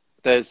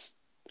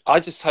 I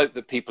just hope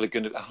that people are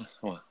going to.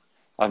 Well,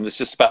 I was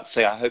just about to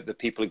say, I hope that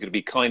people are going to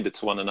be kinder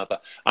to one another,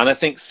 and I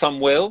think some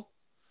will.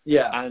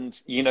 Yeah. And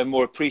you know,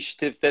 more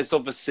appreciative. There's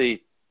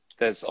obviously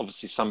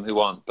some who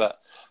aren't, but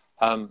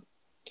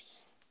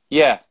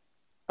yeah.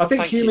 I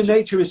think human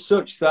nature is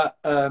such that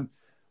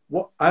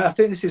I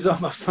think this is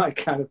almost like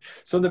kind of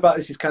something about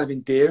this is kind of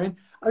endearing.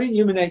 I think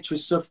human nature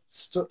is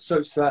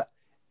such that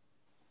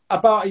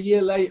about a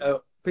year later,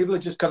 people are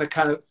just going to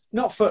kind of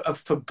have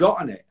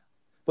forgotten it,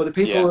 But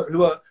the people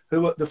who are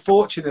the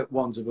fortunate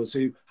ones of us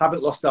who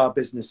haven't lost our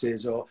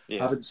businesses or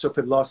haven't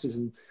suffered losses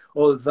and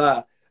all of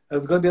that,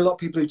 there's going to be a lot of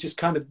people who just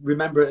kind of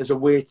remember it as a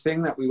weird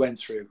thing that we went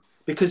through.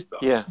 Because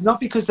not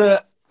because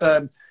they're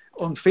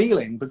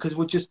unfeeling, because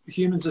we're just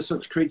humans are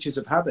such creatures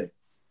of habit.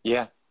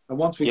 Yeah. And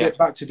once we get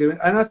back to doing,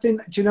 and I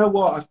think, do you know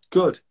what?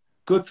 Good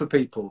for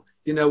people.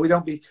 You know, we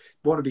don't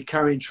want to be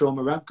carrying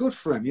trauma around. Good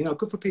for them. You know,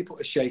 good for people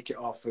to shake it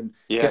off and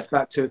get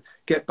back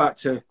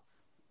to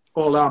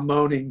all our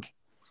moaning.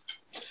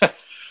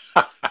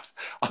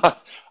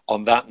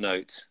 On that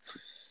note,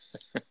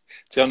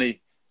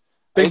 Johnny,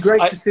 been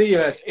great to see you,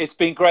 Ed. It's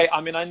been great. I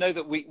mean, I know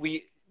that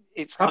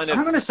it's kind of.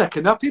 Hang on a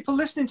second. Are people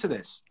listening to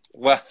this?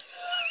 Well,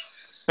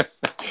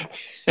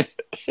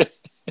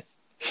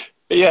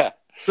 yeah.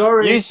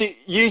 Sorry.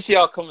 Usually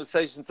our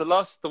conversations,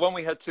 the one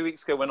we had 2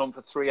 weeks ago went on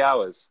for 3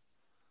 hours.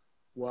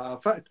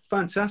 Wow,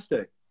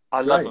 fantastic!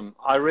 I love them.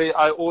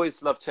 I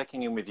always love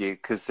checking in with you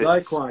because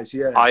likewise,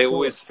 yeah. I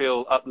always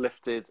feel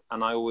uplifted,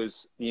 and I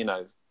always, you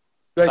know,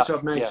 great to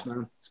have mates,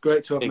 man. It's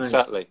great to have mates.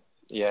 Exactly.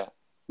 Yeah.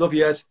 Love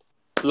you, Ed.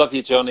 Love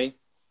you, Johnny.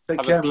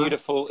 Take care, have a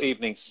beautiful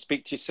evening.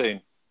 Speak to you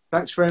soon.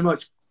 Thanks very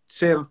much.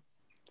 See you.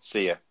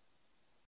 See ya.